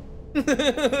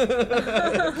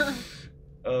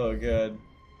 Oh god.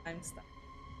 I'm stuck.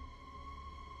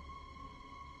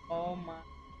 Oh my.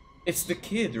 It's the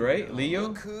kid, right? Leo?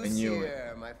 Look who's I knew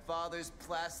here, my father's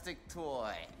plastic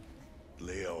toy.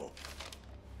 Leo.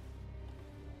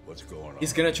 What's going on?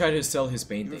 He's gonna try to sell his You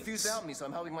paintings. refused to help me, so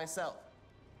I'm helping myself.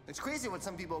 It's crazy what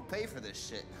some people pay for this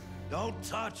shit. Don't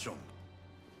touch them.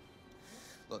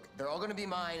 Look, they're all gonna be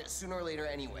mine sooner or later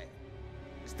anyway.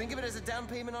 Just think of it as a down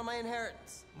payment on my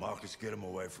inheritance. Marcus, get him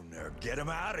away from there. Get him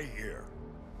out of here.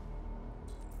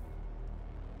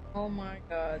 Oh my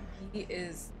god, he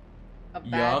is a bad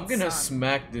Yeah, I'm gonna son.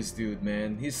 smack this dude,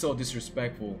 man. He's so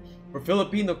disrespectful. For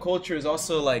Filipino culture is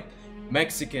also like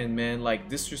Mexican, man, like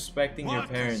disrespecting your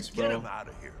parents, bro.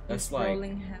 That's like,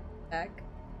 Rolling back.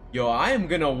 yo, I am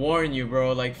gonna warn you,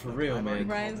 bro, like for real, man.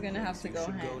 Brian's gonna have to go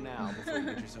Go ham. now before you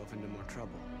get yourself into more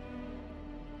trouble.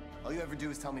 All you ever do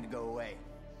is tell me to go away.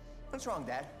 What's wrong,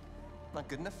 Dad? Not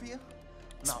good enough for you?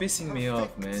 It's pissing me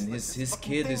off, man. His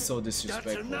kid is so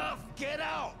disrespectful. Get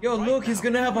out. Yo, look, he's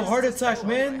gonna have a heart attack,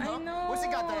 man. I know. What's he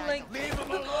got that? Like,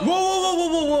 Whoa, whoa, whoa,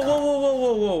 whoa, whoa, whoa, whoa,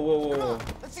 whoa, whoa, whoa, whoa.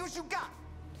 Let's see what you got.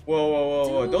 Whoa, whoa, whoa,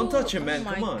 whoa! Don't Dude, touch him, man. oh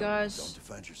my Come on. gosh. Don't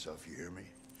defend yourself, you hear me?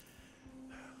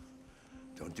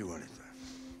 Don't do anything.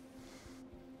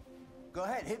 Go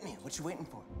ahead, hit me. What you waiting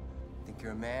for? Think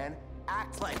you're a man?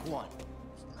 Act like one.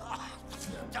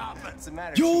 Stop it. What's the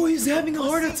matter? Yo, he's having a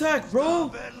heart attack,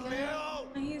 bro.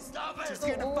 He's Just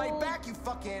here to fight back, you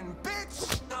fucking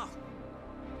bitch.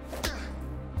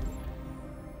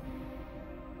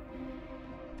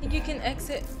 I think you can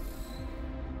exit.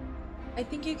 I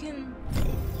think you can.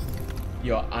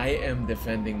 Yo, I am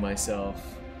defending myself.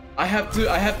 I have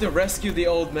to rescue the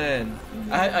old man.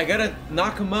 I gotta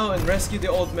knock him out and rescue the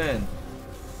old man.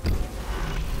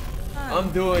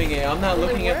 I'm doing it. I'm not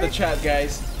looking at the chat,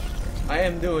 guys. I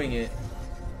am doing it.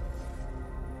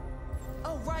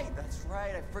 Oh, right. That's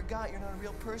right. I forgot you're not a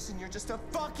real person. You're just a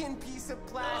fucking piece of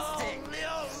plastic.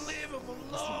 Leo, leave him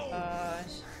alone.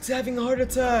 He's having a heart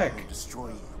attack. I'll destroy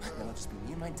you. Then I'll just be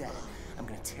me and my dad. I'm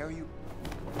gonna tear you.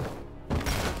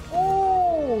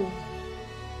 Oh.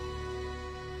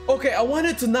 Okay, I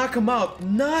wanted to knock him out,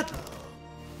 not.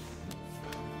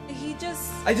 He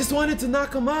just. I just wanted to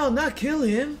knock him out, not kill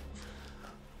him.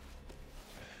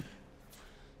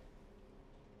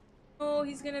 Oh,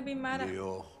 he's gonna be mad at.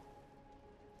 Leo.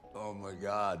 Oh my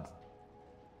God.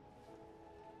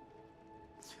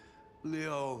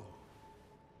 Leo.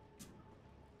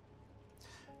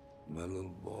 My little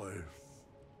boy.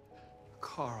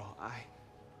 Carl,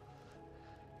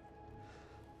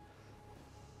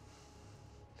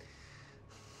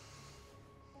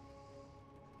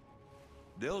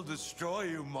 They'll destroy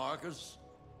you, Marcus.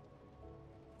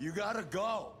 You gotta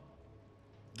go.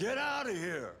 Get out of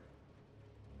here.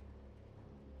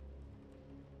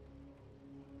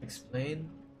 Explain.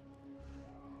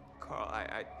 Carl,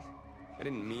 I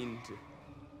didn't mean to.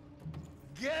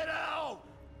 Get out!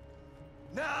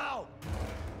 Now!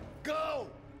 Go!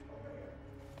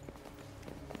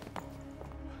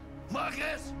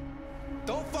 Marcus!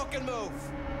 Don't fucking move!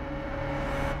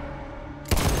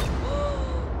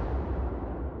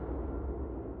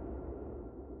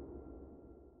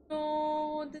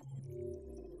 No.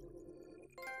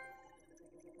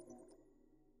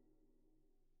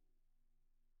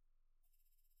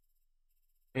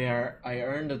 Yeah, I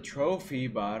earned a trophy,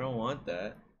 but I don't want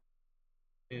that.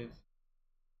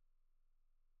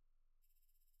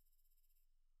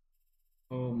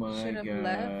 Oh my Should've god.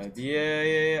 left.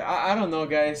 Yeah. I don't know,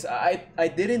 guys. I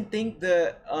didn't think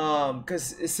that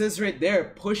cause it says right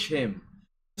there, push him.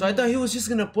 So I thought he was just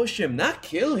gonna push him, not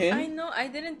kill him. I know. I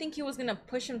didn't think he was gonna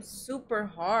push him super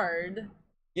hard.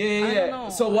 Yeah. I don't know.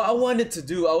 So what I wanted to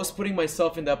do, I was putting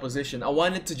myself in that position. I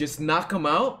wanted to just knock him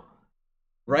out,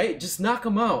 right? Just knock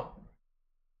him out,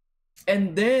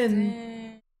 and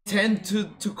then tend to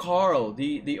Carl,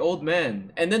 the old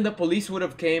man, and then the police would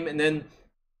have came, and then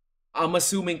I'm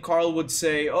assuming Carl would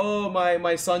say, "Oh,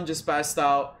 my son just passed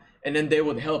out," and then they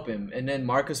would help him, and then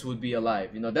Marcus would be alive.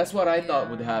 You know, that's what I thought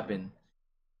would happen.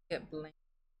 Get blamed.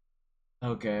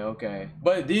 Okay.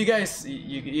 But do you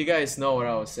guys know what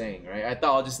I was saying, right? I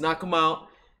thought I'll just knock him out,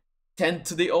 tend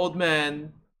to the old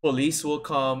man, police will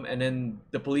come, and then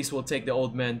the police will take the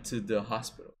old man to the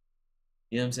hospital.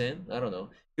 You know what I'm saying? I don't know.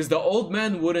 Because the old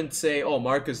man wouldn't say, "Oh,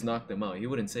 Marcus knocked him out." He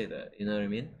wouldn't say that. You know what I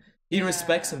mean? He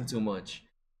respects him too much.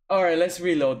 Alright, let's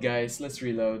reload, guys. Let's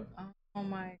reload. Oh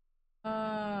my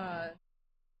god.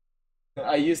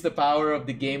 I used the power of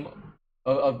the game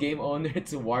of game owner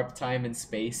to warp time and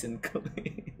space and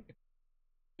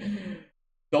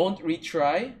don't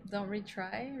retry. Don't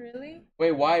retry, really?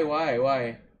 Wait,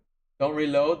 why? Don't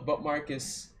reload, but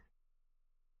Marcus.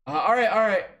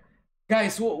 Alright.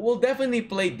 Guys, we'll definitely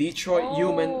play Detroit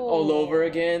Human all over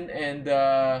again, and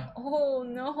Oh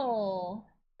no.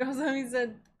 Tsugami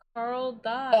said Carl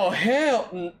died. oh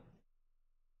hell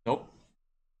Nope.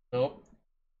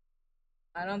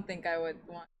 I don't think I would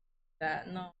want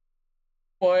that, no.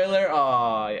 Spoiler.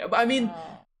 Yeah. But I mean,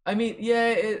 yeah,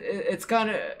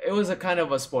 it was a kind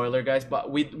of a spoiler, guys. But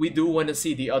we do want to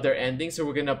see the other ending, so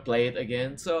we're gonna play it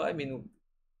again. So I mean,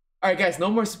 All right, guys, no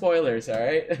more spoilers. All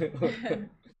right.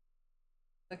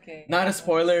 Okay. Not a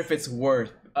spoiler if it's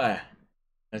worth.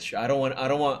 That's true. I don't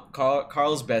want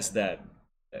Carl's best dad.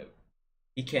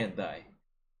 He can't die.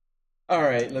 All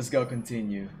right, let's go.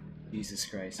 Continue. Jesus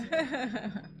Christ. Why'd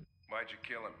you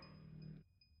kill him?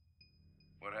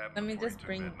 What happened? Let me before just he took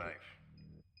bring that knife?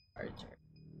 charger.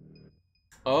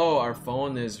 Oh, our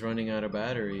phone is running out of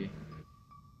battery.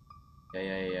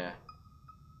 Yeah.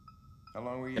 How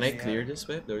long were you? Can I clear this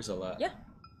bit? There's a lot. Yeah.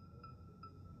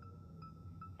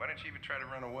 Why didn't you even try to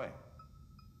run away?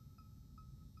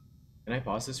 Can I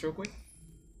pause this real quick?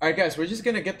 All right, guys, we're just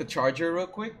gonna get the charger real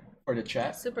quick for the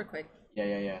chat. Super quick.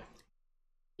 Yeah.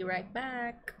 Be right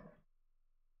back.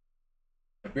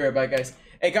 Be right back, guys.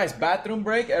 Hey, guys, bathroom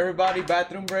break. Everybody,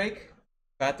 bathroom break.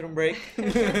 Bathroom break.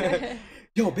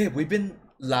 Yo, babe, we've been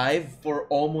live for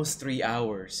almost 3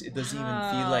 hours. It doesn't even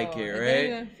feel like it, right? It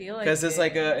doesn't even feel like Because it.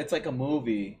 it's like a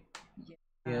movie. Yeah.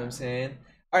 You know what I'm saying?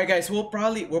 All right, guys, we'll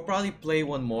probably play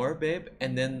one more, babe,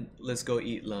 and then let's go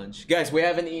eat lunch. Guys, we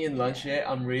haven't eaten lunch yet.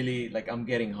 I'm really I'm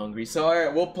getting hungry. So all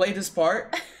right, we'll play this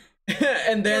part,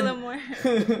 and then a little more.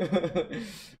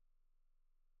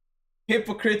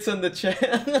 Hypocrites on the chat.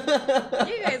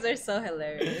 You guys are so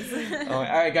hilarious. All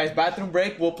right, guys, bathroom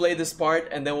break. We'll play this part,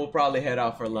 and then we'll probably head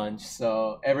out for lunch.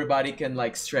 So everybody can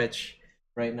stretch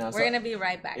right now. We're gonna be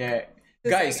right back. Yeah.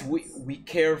 Guys, we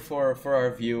care for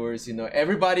our viewers, you know.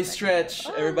 Everybody stretch.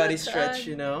 Everybody stretch,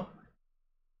 you know.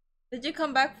 Did you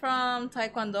come back from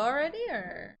Taekwondo already,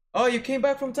 or? Oh, you came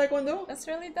back from Taekwondo? That's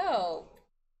really dope.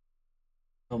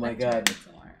 Oh my god.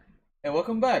 Hey,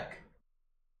 welcome back.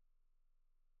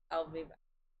 I'll be back.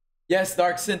 Yes,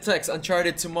 Dark Syntax,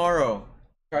 Uncharted tomorrow.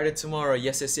 Uncharted tomorrow.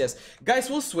 Yes. Guys,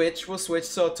 we'll switch.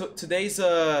 So today's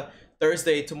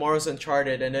Thursday, tomorrow's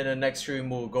Uncharted, and then the next stream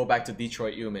we'll go back to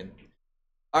Detroit Human.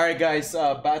 Alright guys,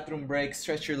 bathroom break,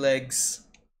 stretch your legs.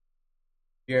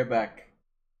 Be right back.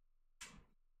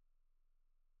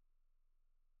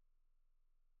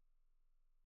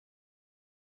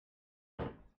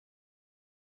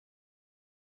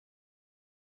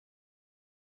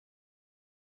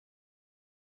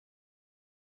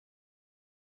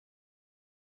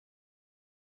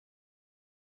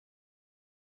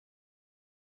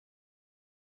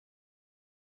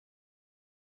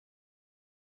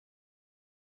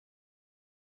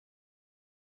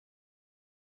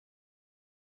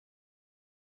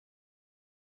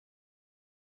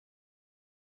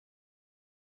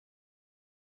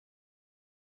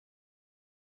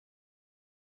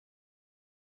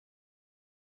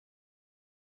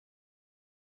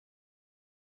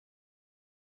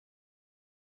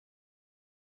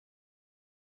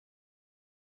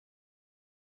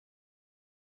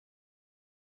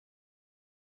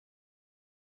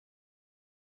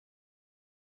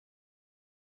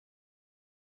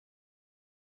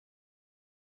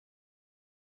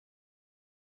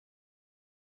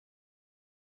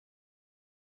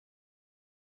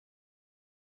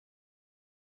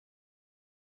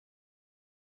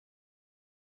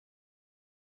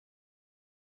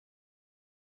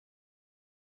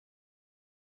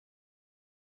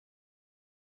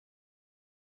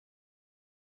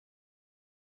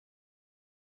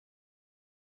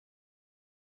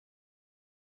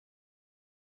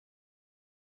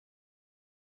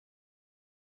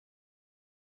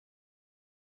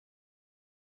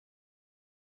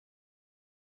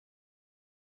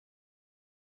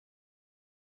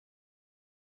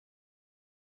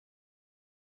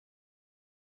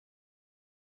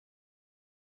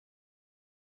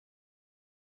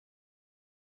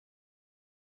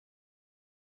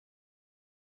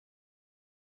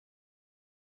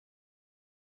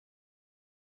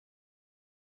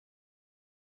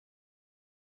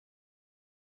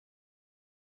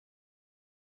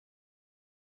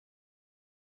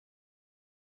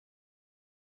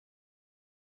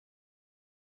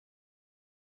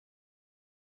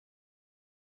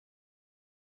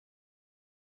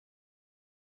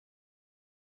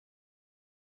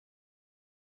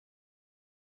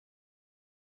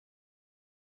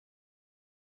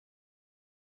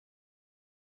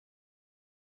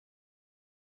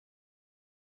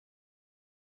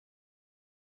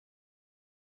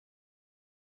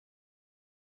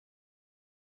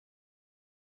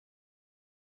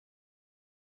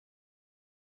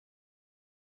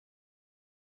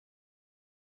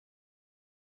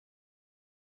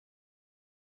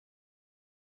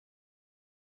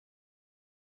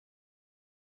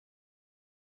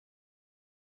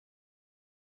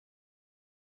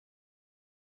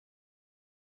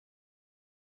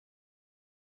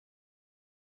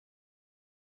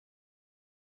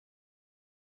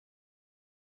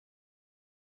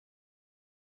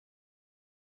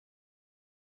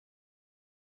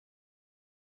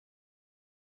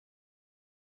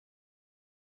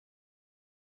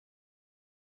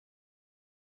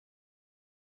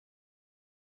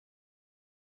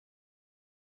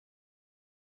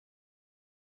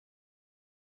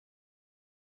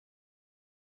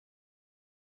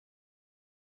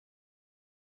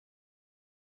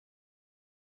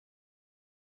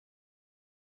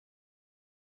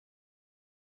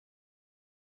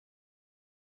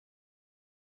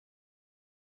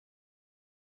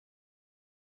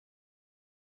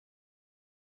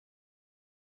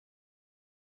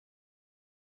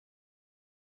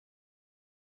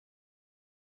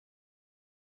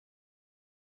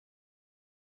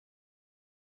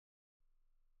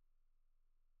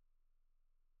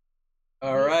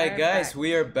 All right, guys,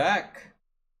 we are back.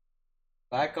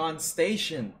 Back on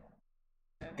station.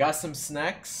 Got some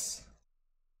snacks.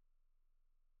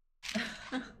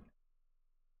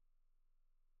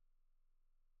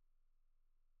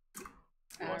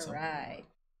 All right.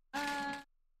 I'll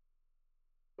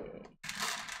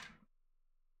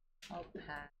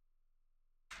pack.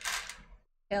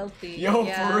 Healthy. Yo,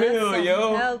 yeah, for real, some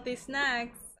yo. Healthy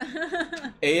snacks.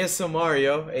 ASMR,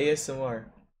 yo. ASMR.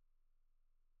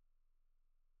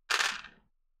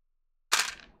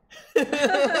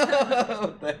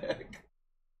 What the heck?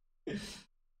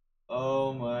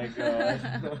 Oh my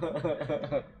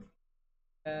god.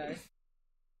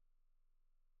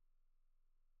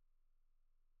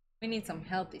 We need some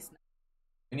healthy snacks.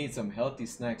 We need some healthy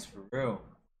snacks for real.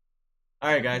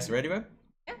 Alright guys, ready, babe?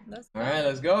 Yeah, let's go. Alright,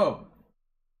 let's go.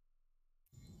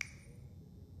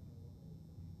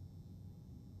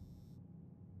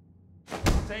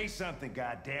 Say something,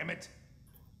 goddammit.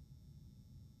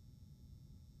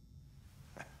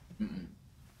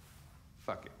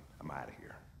 Fuck it. I'm out of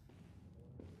here.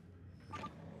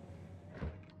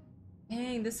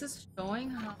 Dang, this is showing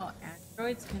how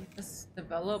androids can just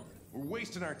develop. We're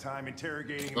wasting our time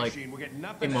interrogating a Like, machine. We're getting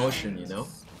nothing emotion, out of you know?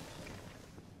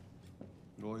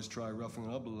 You always try roughing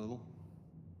it up a little.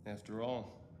 After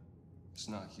all, it's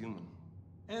not human.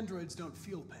 Androids don't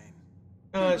feel pain.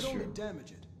 Oh, They that's would only true.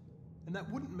 damage it, and that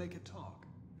wouldn't make it talk.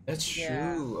 That's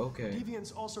true, okay.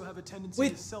 Deviants also have a tendency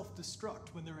Wait. to self-destruct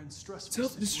when they're in stressful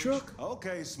Self-destruct? situations.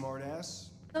 Okay, smartass.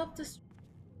 Self-destruct.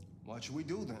 What should we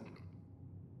do then?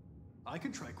 I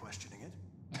could try questioning it.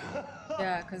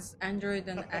 Yeah, because android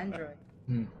and android.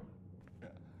 Hmm.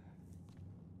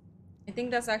 I think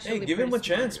that's actually. Hey, give him a pretty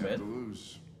smart. chance, To man.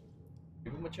 lose.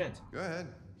 Give him a chance. Go ahead.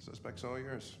 Suspect's all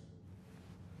yours.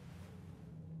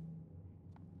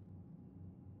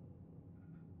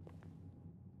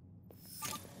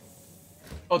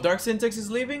 Oh, Dark Syntax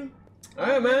is leaving?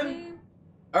 Alright, man.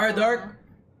 Alright, Dark.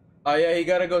 Oh, yeah, he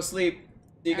gotta go sleep.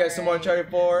 See you guys tomorrow on Charter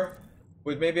 4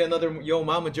 with maybe another Yo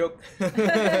Mama joke.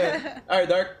 Alright,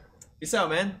 Dark. Peace out,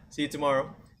 man. See you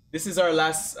tomorrow. This is our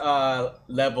last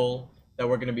level that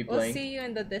we're gonna be We'll playing. see you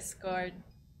in the Discord.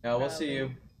 Yeah, we'll see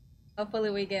you. Hopefully,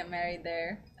 we get married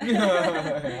there.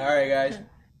 Alright, guys.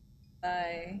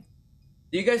 Bye.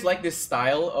 Do you guys like this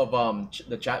style of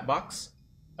the chat box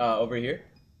over here?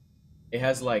 It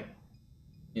has like,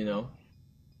 you know,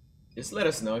 just let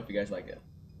us know if you guys like it.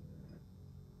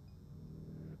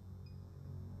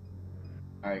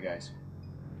 All right, guys.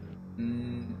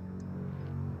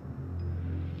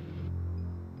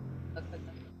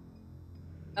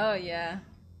 Oh yeah.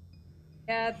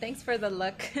 Yeah. Thanks for the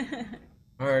luck.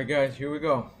 All right, guys. Here we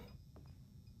go.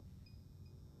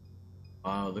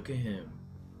 Wow, look at him.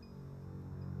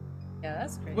 Yeah,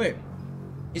 that's crazy. Wait,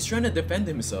 he's trying to defend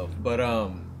himself, but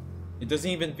it doesn't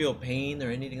even feel pain or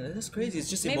anything. That's crazy. It's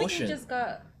just Maybe emotion. he just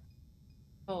got.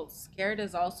 Oh, scared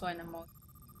is also an emotion.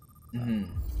 Mm-hmm.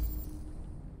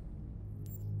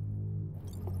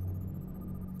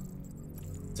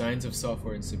 Signs of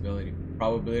software instability.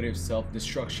 Probability of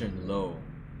self-destruction low.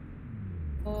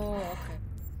 Oh, okay.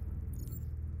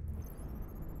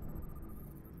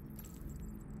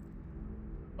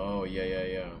 Oh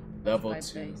yeah. Level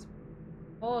That's 2. my face.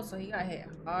 Oh, so he got hit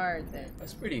hard then.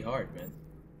 That's pretty hard, man.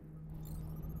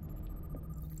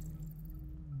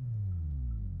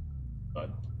 But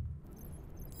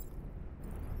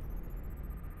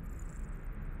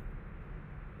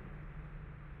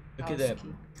look at that.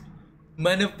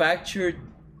 Manufactured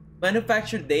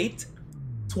date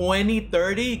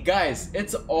 2030. Guys,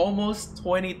 it's almost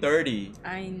 2030.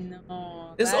 I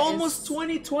know. It's That almost is-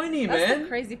 2020, That's man. the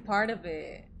crazy part of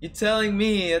it. You're telling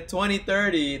me at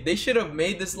 2030 they should have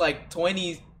made this like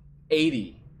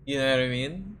 2080. You know what I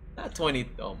mean? Not 20.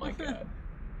 Oh my god.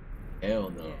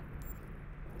 Hell no.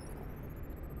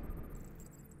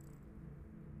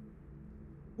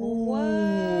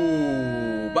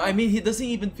 Ooh. But I mean, he doesn't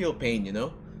even feel pain, you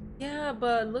know? Yeah,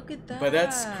 but look at that. But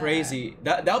that's crazy.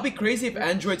 That'll be crazy if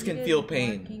androids can feel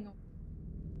pain. Working-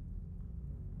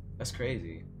 That's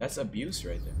crazy. That's abuse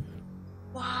right there.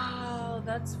 Wow,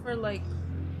 that's for like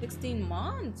 16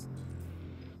 months.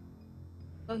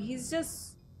 So he's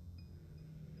just.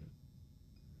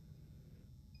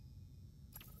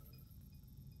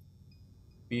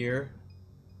 Fear,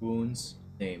 wounds,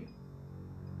 name.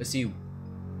 Let's see.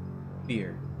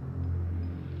 Fear.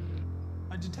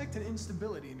 I detect an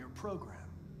instability in your program.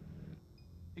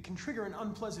 It can trigger an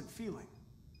unpleasant feeling,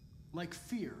 like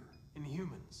fear in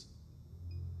humans.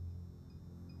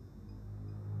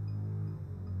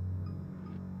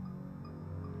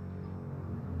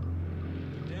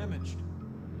 Damaged.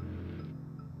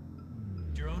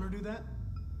 Did your owner do that?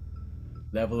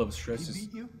 Level of stress He is...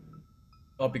 beat you?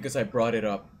 Oh, because I brought it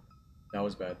up. That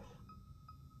was bad.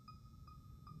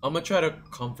 I'm gonna try to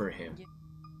comfort him.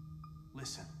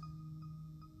 Listen.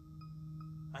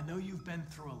 I know you've been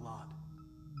through a lot.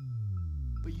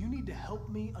 But you need to help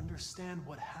me understand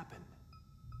what happened.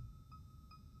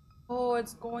 Oh,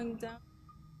 it's going down.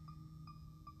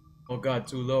 Oh god,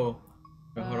 too low.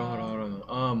 Wait, hold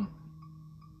on.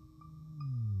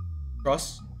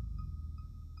 Trust?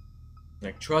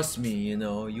 Like, trust me, you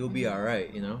know, you'll be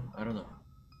alright, you know? I don't know.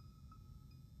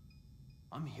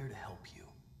 I'm here to help you.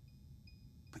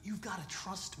 But you've got to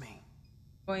trust me.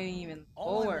 Going even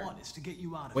All lower. I want is to get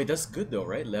you out of Wait, that's good though,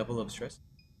 right? Level of stress. Is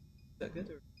that good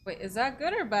or... Wait, is that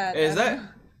good or bad?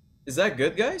 Is that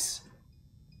good, guys?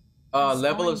 It's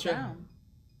Level going of stress. down.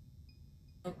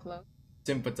 So close.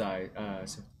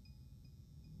 Sympathize.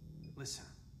 Listen.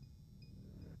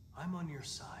 I'm on your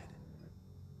side.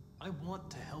 I want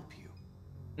to help you.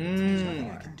 There's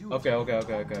nothing I can do if you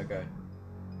Okay.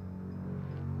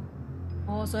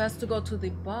 Oh, so it has to go to the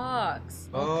box.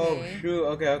 Oh, Okay. shoot.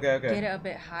 Okay. Get it a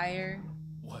bit higher.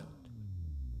 What?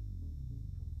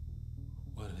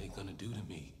 What are they gonna do to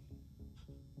me?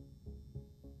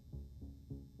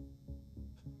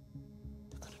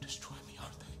 They're gonna destroy me,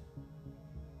 aren't they?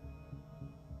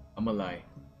 I'm a lie.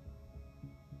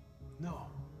 No.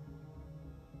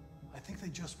 I think they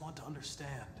just want to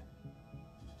understand.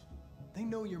 They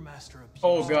know you're master abuse.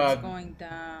 Oh god. It's going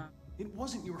down. It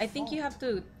wasn't your I think fault. you have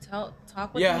to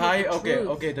talk with Yeah, him hi. with the truth.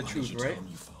 Okay, the truth, right?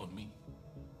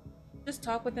 Just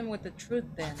talk with him with the truth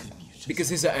then. Because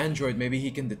he's an android, maybe he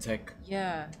can detect.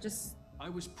 Yeah, just... I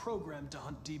was programmed to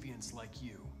hunt deviants like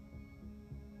you.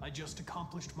 I just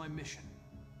accomplished my mission.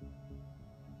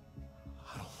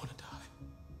 I don't want to die.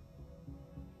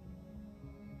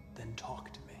 Then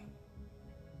talk to me.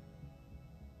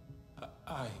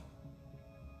 I...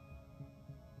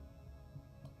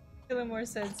 Killamore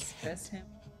said stress him.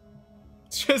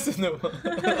 Stress him.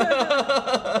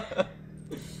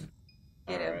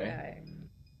 Get a bit higher.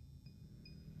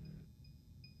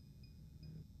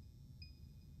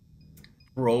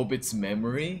 Probe its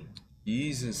memory?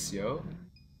 Jesus, yo.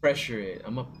 Pressure it.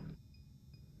 I'm a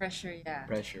Pressure, yeah.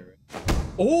 pressure.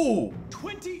 Oh!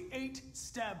 28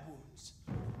 stab wounds.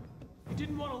 You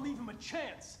didn't want to leave him a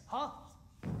chance, huh?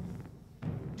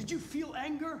 Did you feel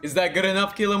anger? Is that good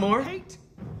enough, Killamore? Hate?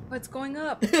 What's going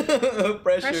up?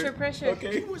 Pressure. Pressure.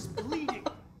 Okay. He was bleeding,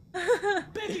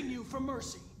 begging you for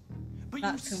mercy. But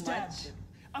Not you too stabbed much. him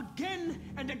again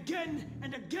and again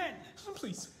and again.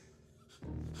 Please.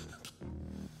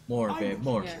 More, babe,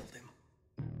 more. Yeah.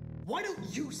 Why don't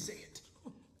you say it?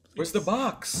 Where's the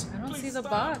box? I don't see the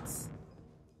box.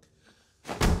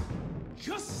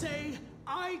 Just say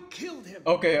I killed him.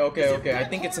 Okay. Is it I that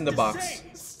think it's in hard the to box. say?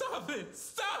 Stop it!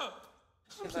 Stop!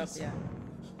 Give up, yeah.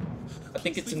 I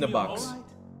think it's in the box.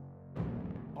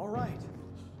 All right.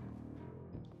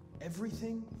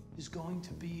 Everything is going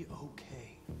to be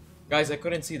okay. Guys, I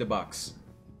couldn't see the box.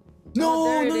 Oh,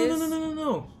 there No, it no, is. no, no, no,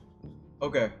 no.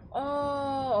 Okay.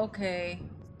 Oh, okay.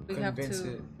 We have Convince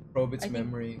to it. Probe its I think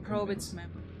memory. Probe its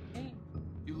memory. Okay.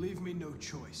 You leave me no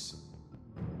choice.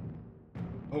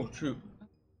 Oh, true.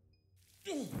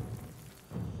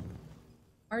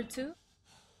 R2?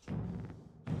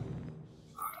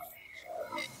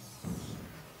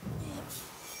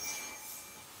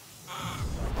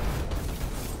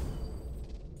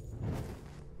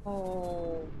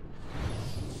 Oh.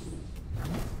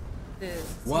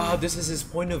 This. Wow, this is his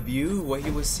point of view, what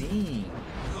he was seeing.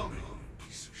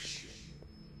 Piece of shit.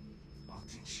 I'll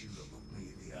teach you to look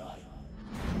me in the eye.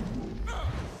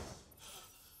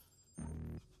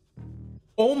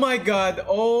 Oh my god,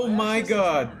 oh my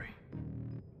god.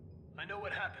 I know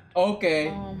what happened. Okay.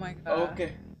 Oh my god.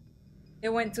 Okay. It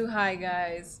went too high,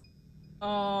 guys.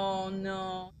 Oh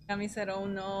no. Kami said, oh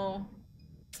no.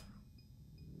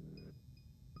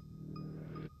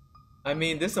 I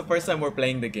mean, this is the first time we're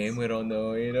playing the game, we don't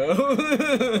know, you know?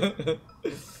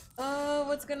 Oh,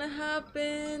 what's gonna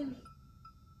happen?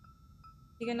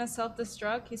 He gonna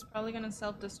self-destruct? He's probably gonna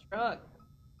self-destruct.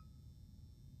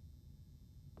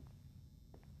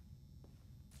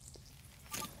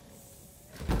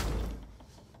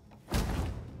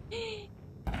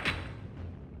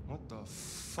 What the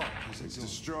fuck is it It's doing?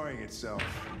 destroying itself.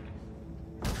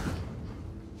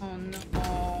 Oh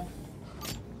no.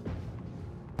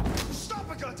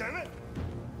 Stop it, goddammit!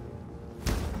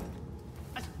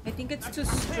 I think it's too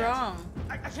strong.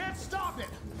 I can't stop it.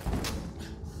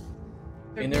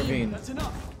 Intervene. That's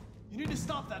enough. You need to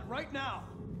stop that right now.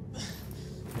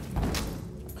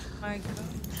 My god.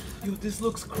 Yo, this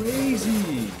looks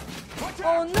crazy.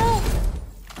 Oh no!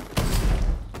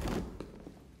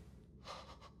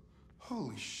 Holy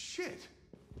shit.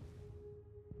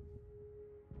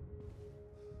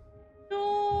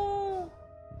 No.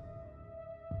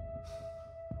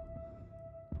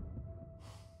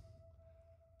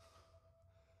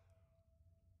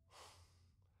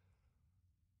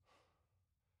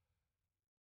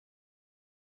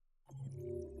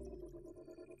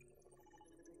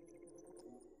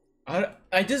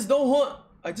 I just don't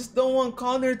want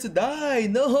Connor to die.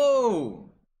 No.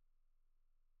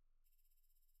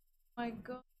 My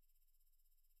God.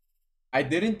 I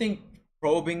didn't think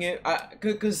probing it,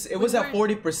 cause it was at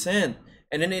 40%,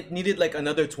 and then it needed like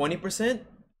another 20%.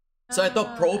 So I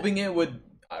thought probing it would,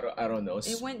 I don't know.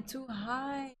 It went too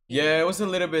high. Yeah, it was a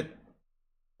little bit.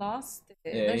 Lost it.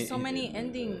 Yeah, There's so many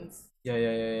endings. Yeah.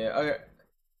 Okay.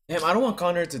 Damn, I don't want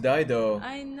Connor to die though.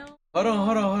 I know. Hold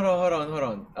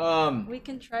on. We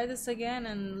can try this again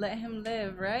and let him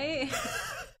live, right?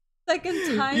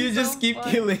 Second time. You just keep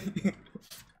killing.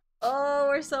 Oh,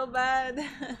 we're so bad.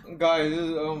 Guys,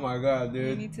 oh my God,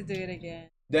 dude. We need to do it again.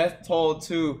 Death Toll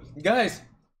 2. Guys,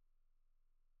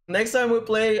 next time we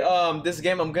play this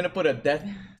game, I'm gonna put a death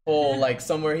toll like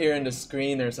somewhere here in the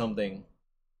screen or something.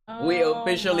 We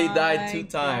officially died 2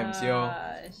 times, yo.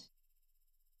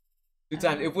 2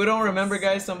 times. If we don't remember,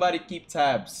 guys, somebody keep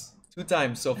tabs. 2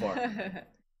 times so far.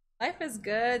 Life is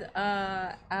good.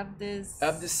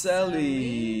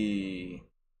 Abdisali.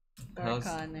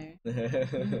 Connor.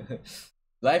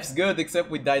 Life's good, except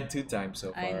we died 2 times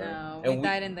so far. I know. And we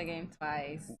died in the game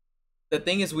twice. The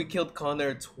thing is, we killed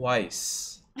Connor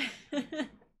twice.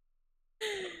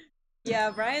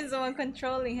 Yeah, Brian's the one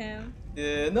controlling him.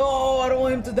 Yeah, no, I don't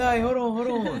want him to die. Hold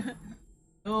on.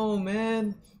 No,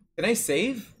 man. Can I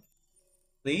save?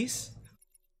 Please?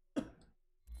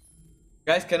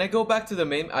 Guys, can I go back to the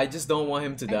main? I just don't want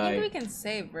him to die. I think we can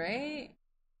save, right?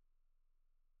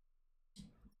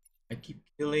 I keep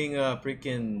killing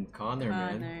freaking Connor,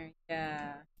 man.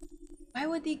 Yeah. Why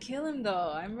would he kill him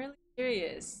though? I'm really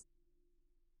curious.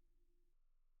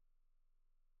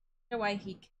 I wonder why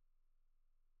he killed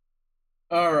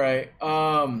him. Alright,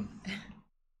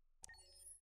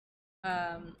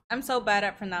 I'm so bad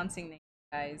at pronouncing names,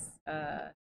 guys.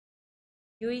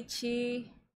 Yuichi.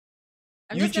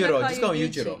 I'm Yuichiro, just call him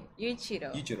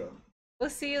Yuichiro. We'll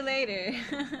see you later.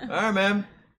 Alright, man.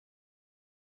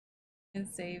 And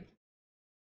save.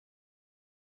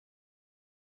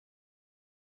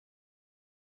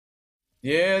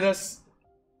 Yeah, that's.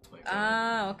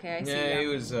 Okay, I see. Yeah, he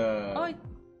was. Oh,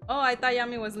 I thought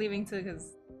Yami was leaving too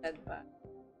because head back.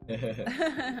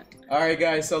 Alright,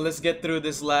 guys, so let's get through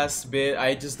this last bit.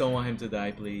 I just don't want him to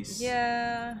die, please.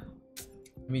 Yeah.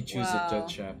 Let me choose a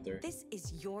judge chapter. This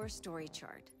is your story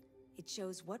chart. It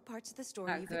shows what parts of the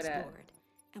story you've explored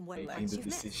and what parts you've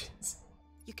missed.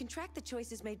 You can track the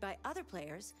choices made by other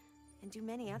players and do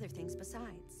many other things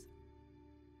besides.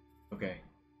 Okay.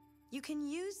 You can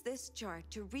use this chart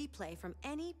to replay from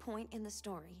any point in the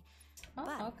story.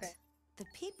 The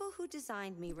people who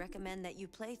designed me recommend that you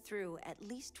play through at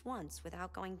least once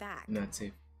without going back. Not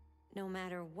safe. No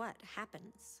matter what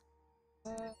happens.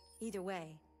 Either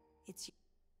way, it's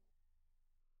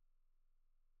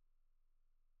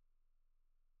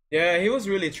Yeah, he was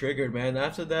really triggered, man.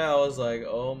 After that, I was like,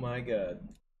 oh my God.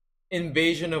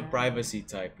 Invasion of privacy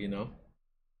type, you know?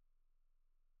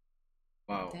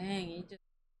 Wow. Dang, he just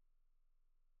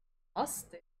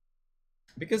lost it.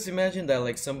 Because imagine that,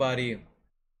 like, somebody...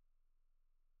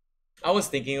 I was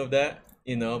thinking of that,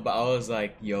 you know, but I was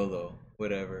like, YOLO,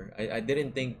 whatever. I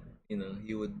didn't think, you know,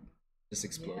 he would just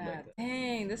explode like that.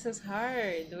 Dang, this is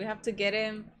hard. We have to get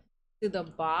him to the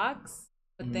box,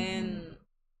 but then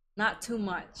not too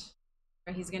much,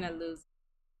 or he's gonna lose.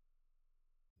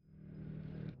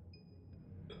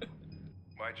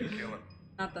 Why'd you kill him?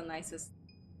 Not the nicest.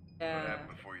 What happened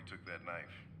before you took that knife?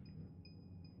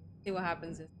 See what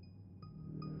happens.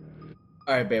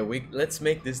 Alright, babe, let's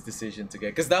make this decision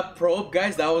together. Cause that probe,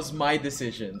 guys, that was my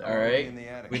decision. Alright?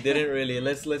 We didn't really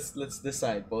let's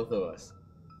decide, both of us.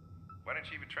 Why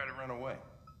didn't you even try to run away?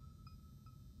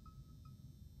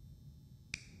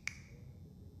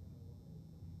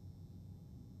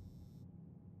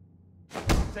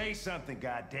 Say something,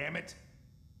 goddammit.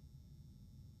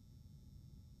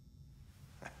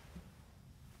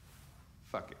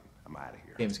 Fuck it. I'm out of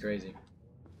here. Game's crazy.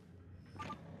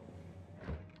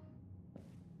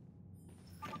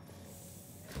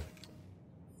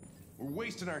 We're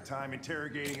wasting our time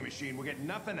interrogating a machine. We'll get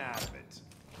nothing out of it.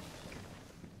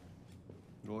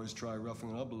 Could always try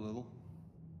roughing it up a little.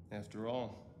 After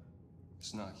all,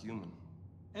 it's not human.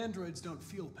 Androids don't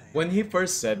feel pain. When he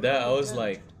first said that, I was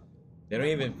like, they don't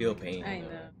even feel pain. I know.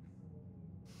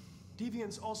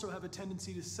 Deviants also have a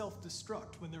tendency to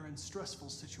self-destruct when they're in stressful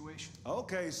situations.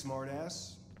 Okay,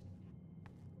 smartass.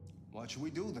 What should we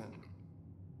do then?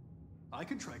 I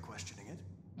could try questioning it.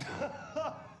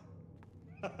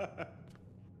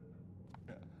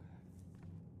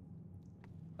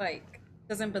 Like,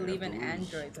 doesn't believe in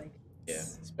androids. Like, yeah,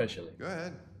 especially. Go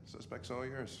ahead. Suspect's all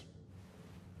yours.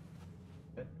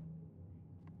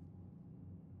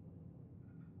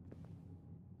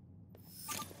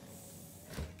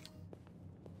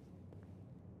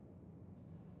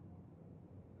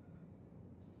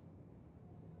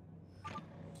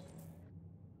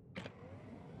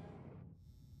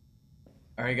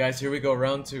 Alright guys, here we go,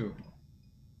 round 2.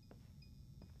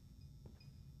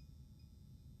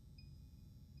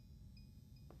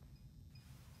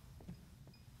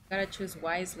 Gotta choose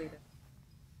wisely then.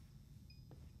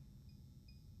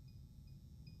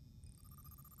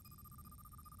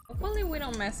 Hopefully we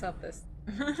don't mess up this.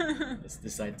 Let's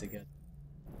decide together.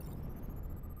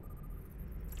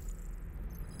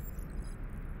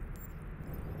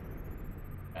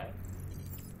 Okay.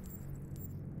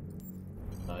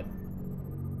 Bud.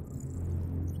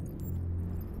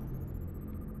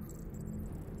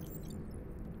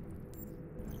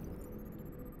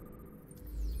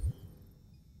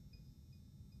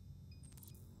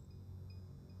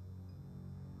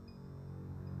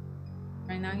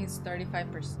 Right now he's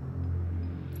 35%.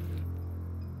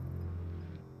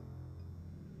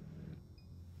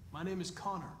 My name is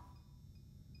Connor.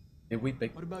 Yeah, we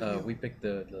picked. What about you? We picked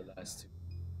the last 2.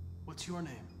 What's your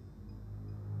name?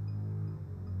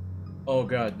 Oh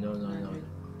God, no.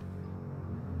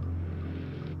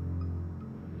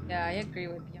 Yeah, I agree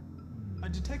with you. I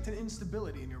detect an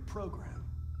instability in your program.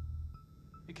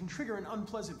 It can trigger an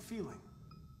unpleasant feeling,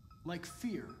 like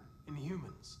fear in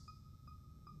humans.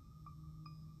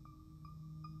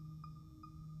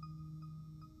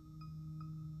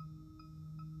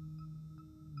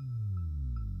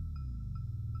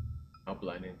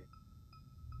 Outlining.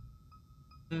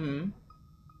 Mm-hmm.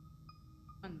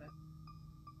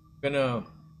 Gonna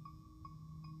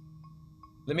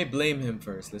let me blame him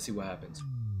first. Let's see what happens.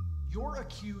 You're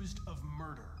accused of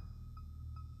murder.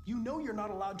 You know you're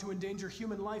not allowed to endanger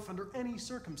human life under any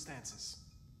circumstances.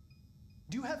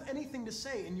 Do you have anything to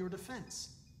say in your defense?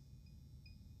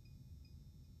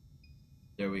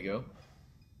 There we go.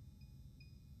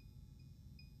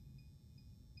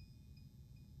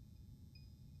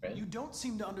 Right. You don't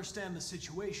seem to understand the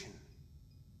situation.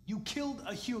 You killed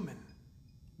a human.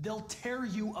 They'll tear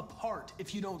you apart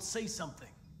if you don't say something.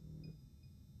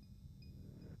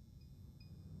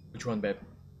 Which one, babe?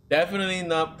 Definitely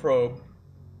not probe.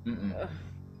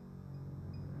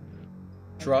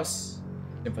 Trust,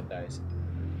 sympathize.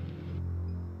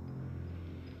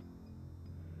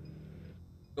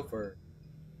 Go for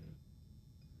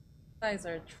Size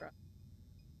or trust.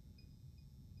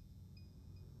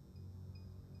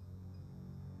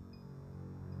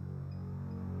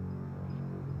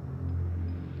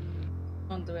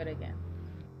 Don't do it again.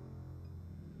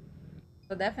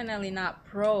 So definitely not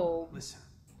probe. Listen.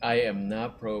 I am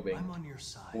not probing. I'm on your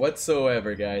side.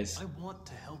 Whatsoever, guys. I want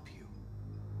to help you.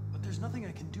 But there's nothing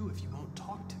I can do if you won't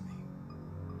talk to me.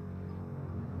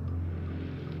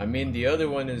 I mean, the other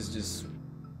one is just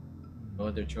no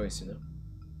other choice, you know?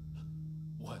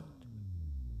 What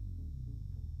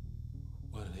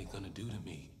are they gonna do to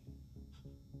me?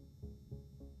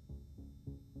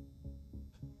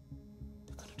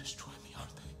 They're gonna destroy me,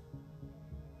 aren't they?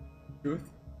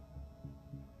 Truth?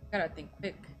 Gotta think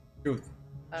quick. Truth.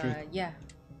 Yeah.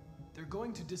 They're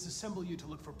going to disassemble you to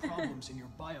look for problems in your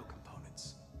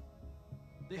biocomponents.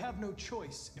 They have no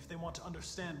choice if they want to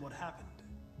understand what happened.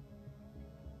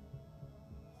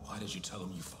 Why did you tell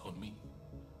them you found me?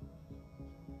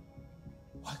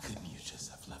 Why couldn't you just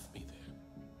have left me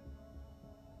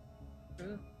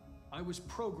there? I was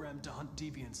programmed to hunt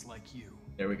deviants like you.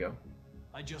 There we go.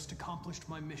 I just accomplished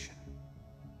my mission.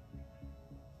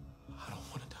 I don't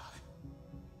want to die.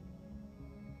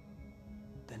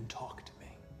 Then talk to me.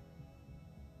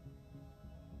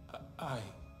 I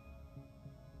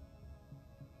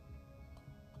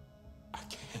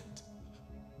can't.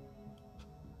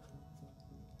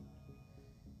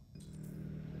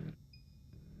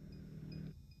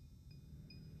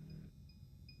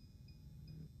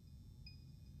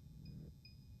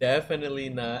 Definitely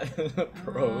not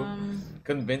probe.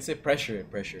 Convincing, pressure.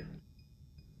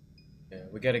 Yeah,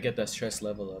 we gotta get that stress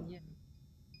level up. Yeah.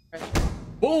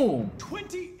 Boom!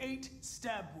 28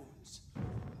 stab wounds.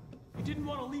 You didn't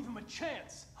want to leave him a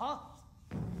chance, huh?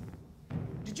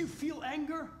 Did you feel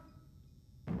anger?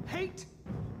 Hate?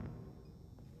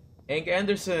 Hank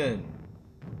Anderson.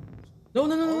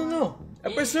 No.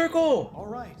 Upper circle. All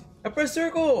right. I press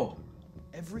circle.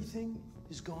 Everything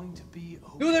is going to be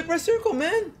okay. Dude, I press circle,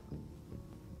 man.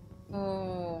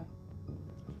 Oh.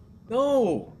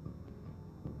 No.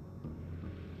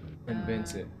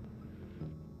 Convince it.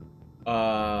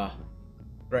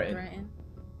 Threaten.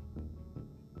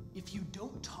 If you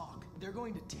don't talk, they're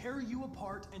going to tear you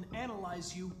apart and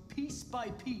analyze you piece by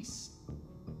piece.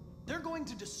 They're going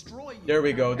to destroy you. There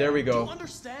we go. There we Do go. you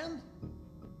understand?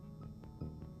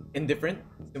 Indifferent.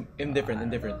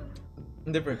 Indifferent.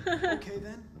 Okay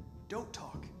then, don't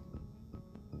talk.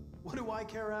 What do I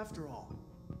care after all?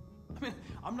 I mean,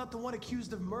 I'm not the one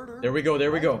accused of murder. There we go.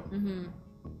 There we go. Mm-hmm.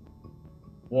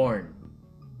 Warn.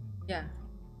 Yeah.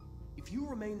 If you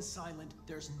remain silent,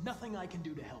 there's nothing I can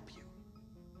do to help you.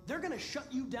 They're gonna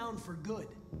shut you down for good.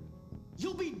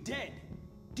 You'll be dead.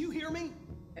 Do you hear me?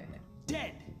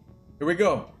 Dead. Here we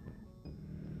go.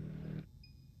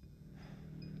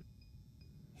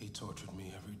 He tortured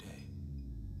me every day.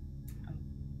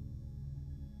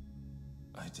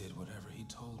 I did whatever he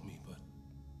told me, but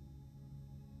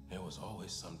there was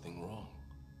always something wrong.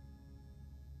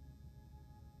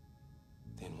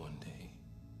 Then one day,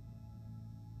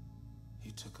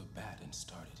 he took a bat and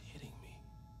started hitting me.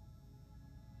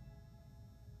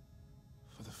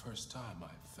 For the first time,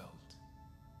 I felt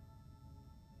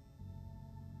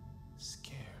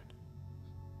scared.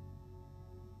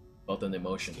 Felt an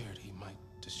emotion. Scared he might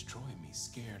destroy me.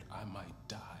 Scared I might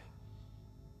die.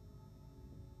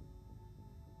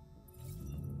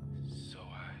 So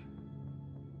I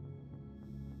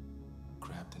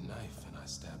grabbed a knife and I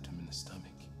stabbed him in the stomach.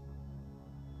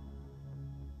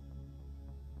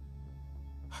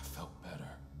 I felt better.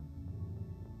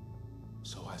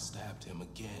 So I stabbed him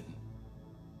again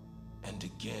and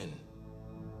again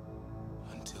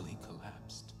until he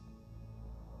collapsed.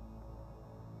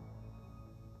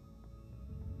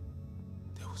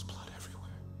 There was blood everywhere.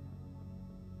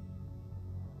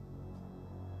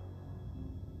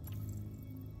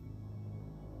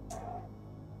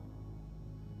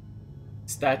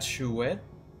 Statuette?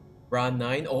 Ra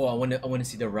 9? Oh, I wanna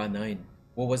see the Ra 9.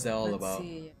 What was that all Let's about?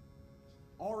 see.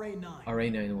 RA9.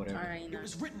 RA9 whatever. RA9. It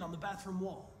was written on the bathroom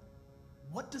wall.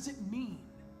 What does it mean?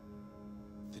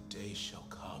 The day shall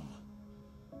come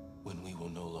when we will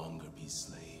no longer be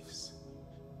slaves.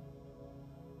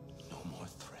 No more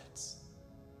threats.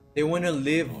 They wanna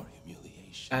live More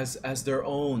humiliation. as their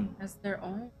own. As their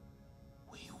own.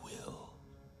 We will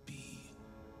be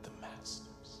the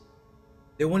masters.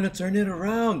 They wanna turn it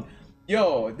around.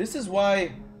 Yo, this is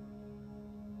why.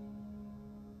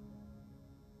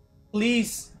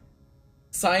 Please,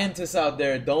 scientists out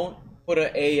there, don't put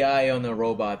an AI on a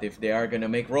robot. If they are gonna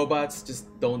make robots,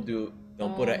 just don't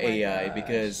put an AI gosh.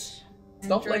 because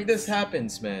stuff like this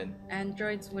happens, man.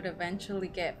 Androids would eventually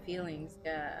get feelings.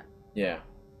 Yeah. Yeah.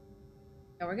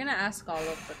 Yeah, we're gonna ask all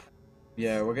of them.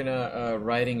 Yeah, we're gonna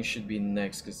writing should be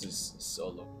next because this is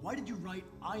solo. Why did you write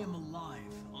 "I am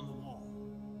alive" on the wall?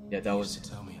 Yeah, that was. To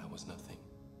tell me I was nothing.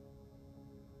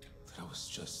 That I was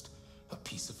just a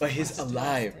piece of. But he's plastic.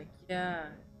 alive. Yeah.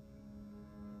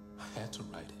 I had to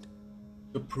write it.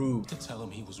 To prove. To tell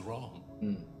him he was wrong.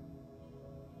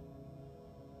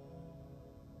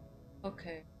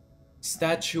 Okay.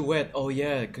 Statuette. Oh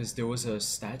yeah, because there was a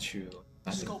statue.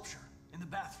 The sculpture in the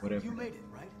bathroom. Whatever. You made it,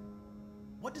 right?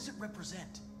 What does it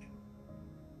represent?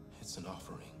 It's an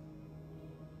offering.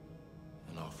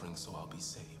 An offering so I'll be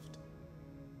saved.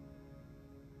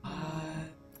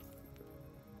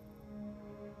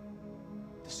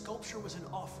 The sculpture was an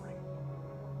offering.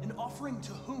 An offering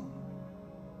to whom?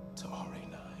 To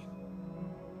RA9.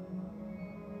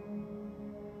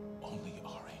 Only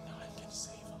RA9 can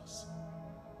save us.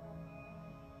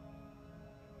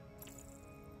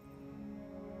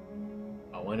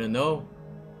 I wanna know.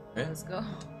 Let's go.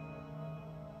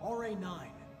 RA9.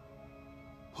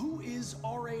 Who is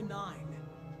RA9?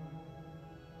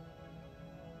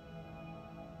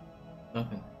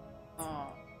 Nothing. Oh.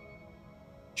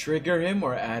 Trigger him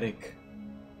or Attic?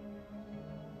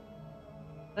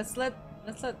 Let's let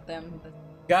them.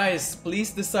 Guys,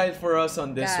 please decide for us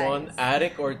on this one.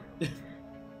 Attic or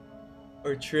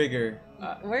or Trigger.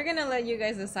 We're gonna let you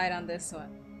guys decide on this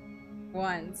one.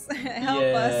 Once. Help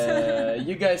Yeah, us.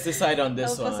 you guys decide on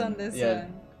this Help one. us on this yeah,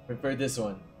 one. prefer this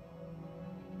one.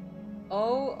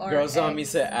 O or Girl X? Zombie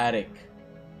said Attic.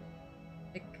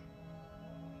 X.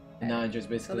 Nah, just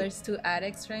basically. So there's two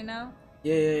addicts right now?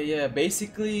 Yeah.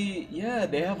 Basically, yeah,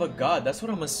 they have a god. That's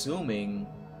what I'm assuming.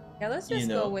 Yeah, let's just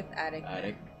go with addict.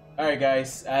 Attic. Alright,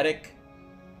 guys. Attic.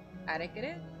 Addict it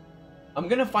is? I'm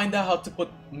gonna find out how to put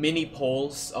mini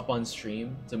polls up on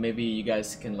stream. So maybe you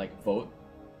guys can, like, vote.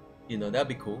 You know, that'd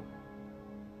be cool.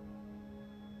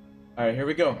 Alright, here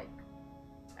we go.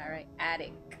 Alright,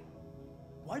 attic.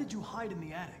 Why did you hide in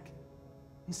the attic?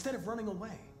 Instead of running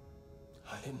away?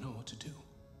 I didn't know what to do.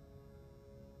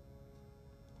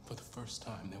 For the first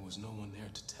time, there was no one there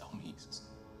to tell me.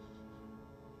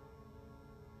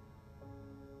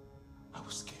 I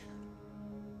was scared.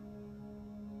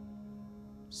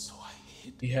 So I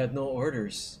hid. You had no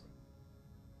orders.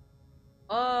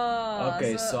 Oh,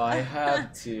 okay, so I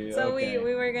had to. So okay.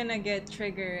 we were gonna get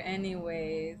trigger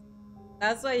anyways.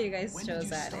 That's why you guys When chose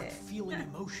did you at start it. feeling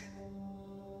emotion?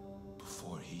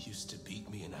 Before, he used to beat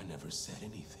me and I never said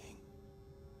anything.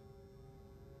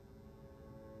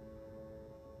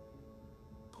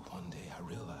 But one day I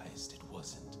realized it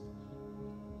wasn't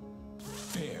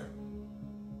fair.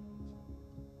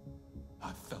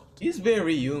 I felt He's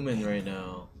very human right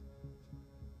now.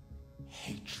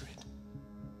 hatred.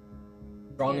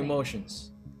 Strong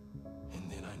emotions. And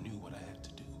then I knew what I had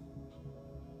to do.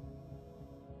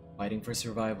 Fighting for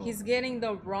survival. He's getting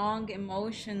the wrong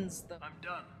emotions though. I'm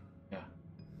done. Yeah.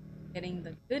 Getting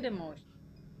the good emotions.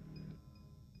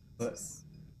 But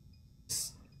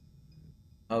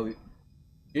how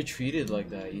you're treated like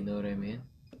that, you know what I mean?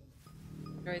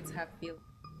 Droids have feelings.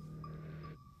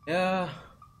 Yeah.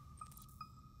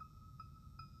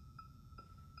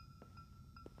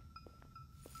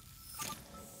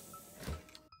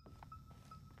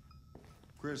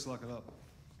 Chris, lock it up.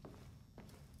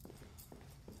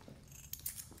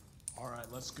 All right,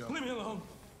 let's go. Leave me alone.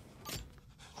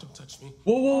 Don't touch me.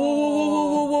 Whoa, whoa, whoa, whoa,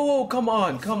 whoa, whoa, whoa, whoa! Come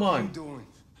on, come What are on. you doing?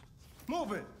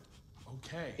 Move it.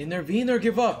 Okay. Intervene or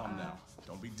give up. Calm down.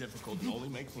 Don't be difficult. You only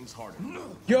make things harder.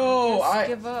 Yo, Just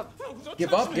give up.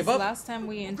 Give up, give up. Last time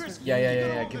we interviewed.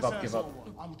 Yeah. Give up, give up.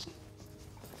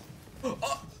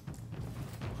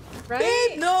 Right?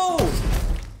 Babe, no!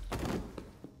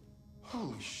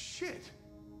 Holy shit.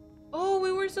 Oh,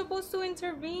 we were supposed to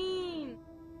intervene.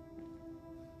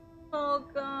 Oh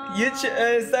god.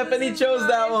 Stephanie chose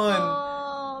that one.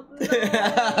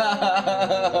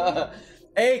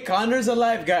 Hey, Connor's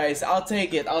alive, guys. I'll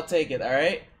take it. All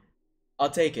right. I'll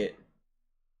take it.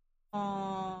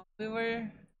 Oh, we were.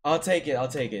 I'll take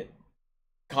it.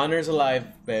 Connor's alive,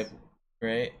 babe.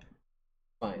 Right?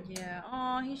 Fine. Yeah.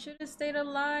 Oh, he should have stayed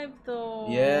alive though.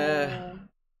 Yeah.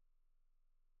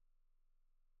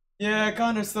 Yeah,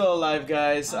 Connor's still alive,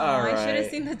 guys. All right. I should have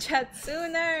seen the chat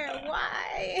sooner.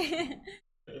 Why?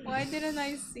 Why didn't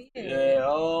I see it? Yeah.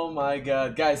 Oh my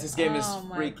god, guys, this game is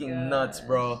my freaking nuts,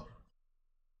 bro.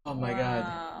 Oh my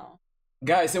god,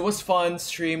 guys, it was fun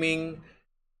streaming.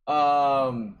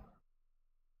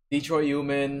 Detroit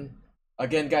Human.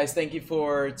 Again, guys, thank you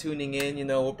for tuning in. You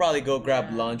know, we'll probably go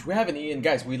grab lunch. We haven't eaten,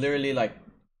 guys. We literally like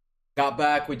got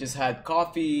back. We just had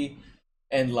coffee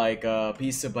and like a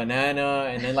piece of banana,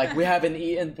 and then like we haven't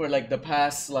eaten for like the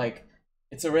past like.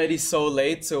 It's already so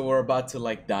late, so we're about to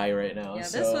like die right now. Yeah,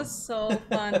 so. this was so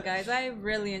fun, guys. I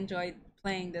really enjoyed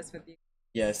playing this with you.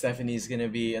 Yeah, Stephanie's gonna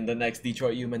be in the next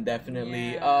Detroit Human,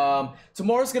 definitely. Yeah.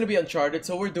 Tomorrow's gonna be Uncharted,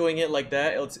 so we're doing it like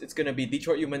that. It's gonna be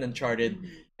Detroit Human, Uncharted,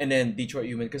 and then Detroit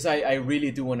Human, because I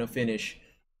really do want to finish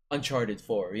Uncharted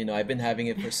 4. You know, I've been having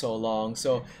it for so long,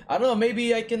 so I don't know.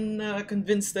 Maybe I can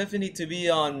convince Stephanie to be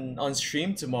on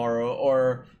stream tomorrow,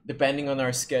 or depending on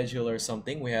our schedule or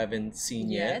something. We haven't seen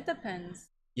yet. Yeah, it depends.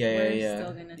 Yeah. We're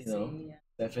still gonna see. Yeah.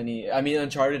 Stephanie. I mean,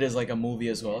 Uncharted is like a movie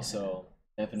as well, so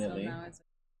definitely. So now it's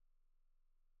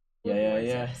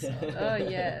yeah. Oh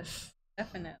yes,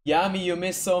 definitely. Yami, you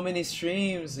missed so many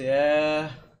streams.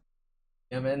 Yeah,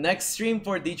 man. Next stream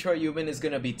for Detroit Human is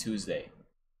gonna be Tuesday.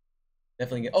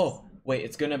 Definitely. Oh wait,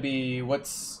 it's gonna be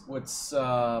what's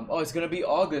oh, it's gonna be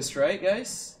August, right,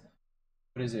 guys?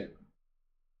 What is it?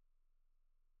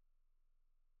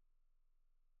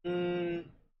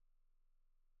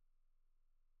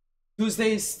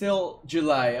 Tuesday is still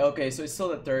July. Okay, so it's still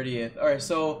the 30th. All right,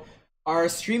 so our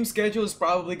stream schedule is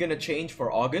probably gonna change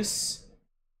for August,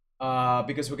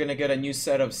 because we're gonna get a new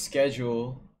set of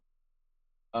schedule,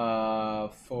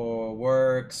 for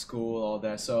work, school, all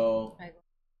that. So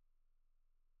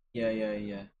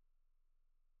yeah.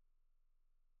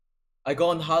 I go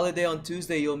on holiday on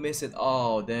Tuesday. You'll miss it.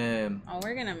 Oh damn. Oh,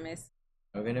 we're gonna miss.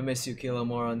 We're gonna miss you, Kilo,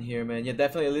 more on here, man. Yeah,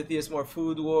 definitely Lithia's more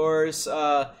Food Wars.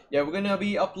 Yeah, we're gonna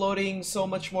be uploading so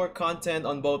much more content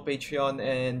on both Patreon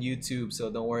and YouTube, so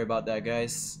don't worry about that,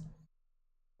 guys.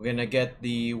 We're gonna get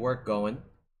the work going.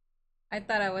 I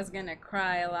thought I was gonna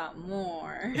cry a lot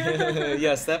more.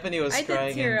 Yeah, Stephanie was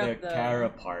crying in the up, Kara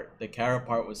part. The Kara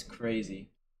part was crazy.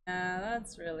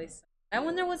 That's really sad. I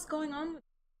wonder what's going on with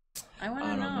I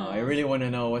don't know. I really want to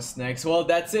know what's next. Well,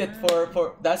 that's it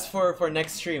for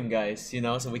next stream, guys. You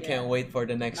know, so we can't wait for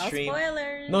the next stream. No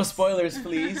spoilers. No spoilers,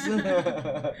 please.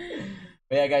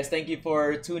 But yeah, guys, thank you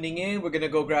for tuning in. We're gonna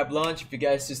go grab lunch. If you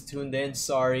guys just tuned in,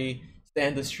 sorry. Stay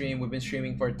on the stream. We've been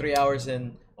streaming for 3 hours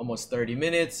and almost 30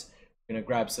 minutes. We're gonna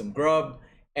grab some grub.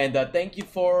 And thank you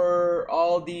for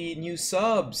all the new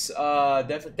subs.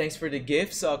 Definitely thanks for the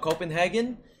gifts,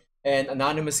 Copenhagen and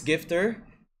Anonymous Gifter.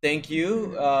 Thank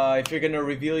you. If you're gonna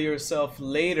reveal yourself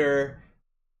later,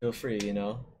 feel free, you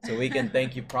know, so we can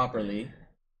thank you properly.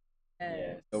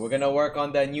 Yeah. So we're gonna work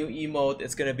on that new emote.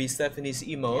 It's gonna be Stephanie's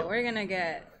emote. Yeah, we're gonna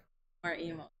get more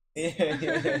emotes.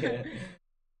 Yeah.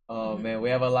 Oh man,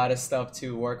 we have a lot of stuff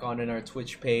to work on in our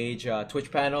Twitch page.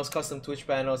 Twitch panels, custom Twitch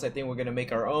panels. I think we're gonna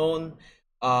make our own.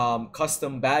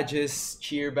 Custom badges,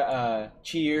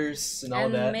 cheers, and all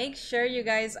that. And make sure you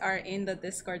guys are in the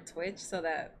Discord Twitch so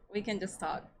that we can just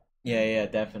talk. Yeah,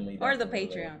 definitely. Or the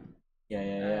Patreon.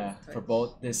 Yeah. For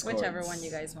both Discords. Whichever one you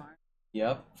guys want.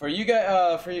 Yep. For you guys,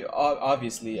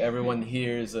 obviously everyone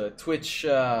here is a Twitch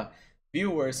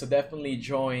viewer, so definitely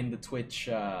join the Twitch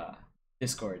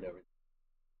Discord.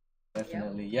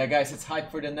 Definitely. Yep. Yeah, guys, it's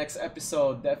hype for the next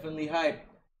episode. Definitely hype.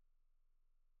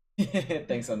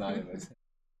 Thanks, Anonymous.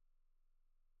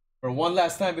 For one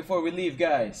last time before we leave,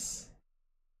 guys.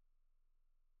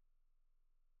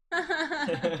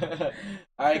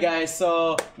 Alright, guys,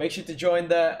 so make sure to join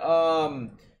the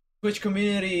Twitch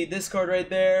community Discord right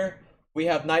there. We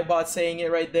have Nightbot saying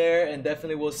it right there, and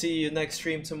definitely we'll see you next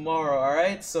stream tomorrow.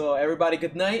 Alright, so everybody,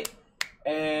 good night,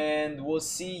 and we'll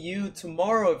see you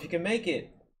tomorrow if you can make it.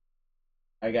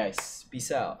 Alright, guys,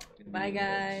 peace out. Bye,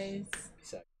 guys.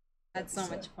 Peace out. Had so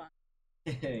much fun.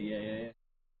 Yeah.